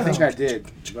 Right no, I now. think I did.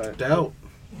 But doubt.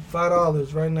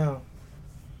 $5 right now.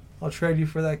 I'll trade you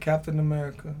for that Captain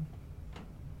America.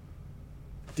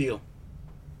 Deal.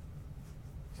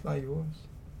 It's not yours.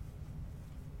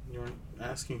 You weren't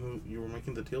asking who you were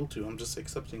making the deal to. I'm just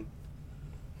accepting.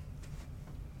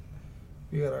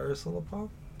 You got a Ursula Pop?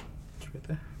 It's right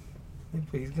there. Yeah,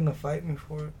 but he's gonna fight me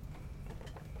for it.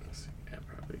 I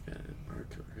probably got it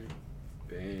marked right.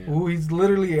 Bam. Ooh, he's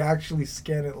literally actually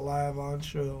scanned it live on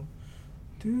show.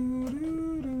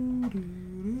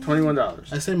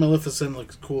 $21. I say Maleficent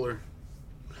looks cooler.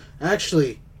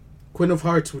 Actually, Queen of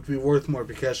Hearts would be worth more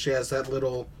because she has that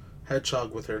little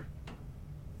hedgehog with her.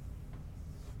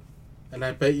 And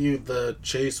I bet you the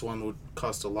Chase one would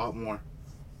cost a lot more.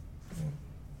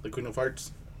 The Queen of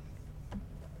Hearts.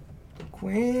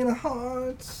 Queen of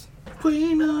Hearts.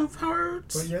 Queen of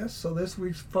Hearts. But yes, so this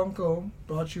week's Funko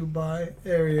brought to you by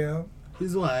Ariel.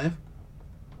 His wife.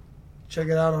 Check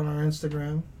it out on our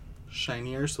Instagram.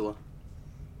 Shiny Ursula.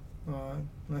 And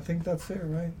I think that's it,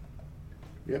 right?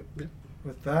 Yep.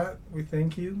 With that, we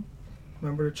thank you.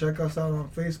 Remember to check us out on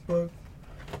Facebook,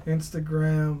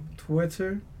 Instagram,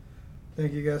 Twitter.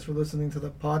 Thank you guys for listening to the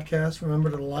podcast. Remember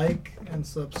to like and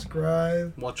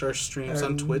subscribe. Watch our streams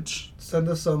on And Twitch. Send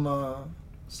us some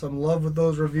love with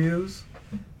those reviews.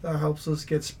 That helps us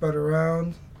get spread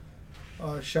around.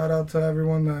 Shout out to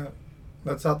everyone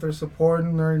that's out there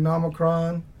supporting during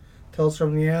Nomicron. Tales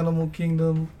from the Animal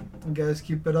Kingdom. You guys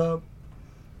keep it up.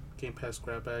 Game Pass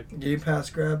grab bag. Game Pass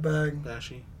grab bag.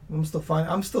 Bashy. I'm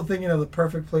still thinking of the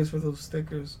perfect place for those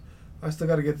stickers. I still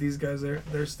got to get these guys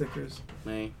their stickers.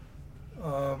 May.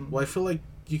 Well, I feel like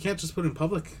you can't just put in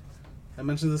public. I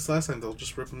mentioned this last time. They'll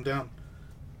just rip them down.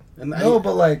 And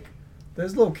but like,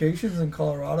 there's locations in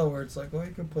Colorado where it's like, oh,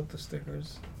 you can put the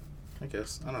stickers. I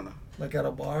guess. I don't know. Like at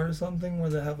a bar or something where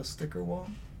they have a sticker wall.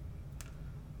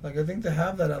 Like, I think they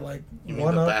have that at like You mean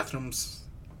One the Up. bathrooms?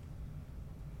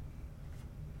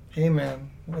 Hey man,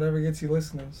 whatever gets you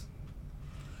listeners.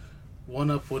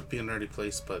 One Up would be a nerdy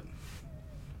place, but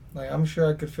Like, I'm sure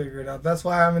I could figure it out. That's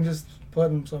why I haven't just put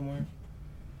them somewhere.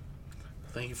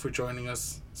 thank you for joining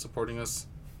us, supporting us.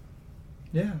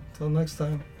 Yeah, till next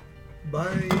time.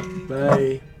 Bye.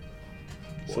 Bye.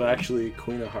 So actually,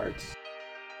 Queen of Hearts.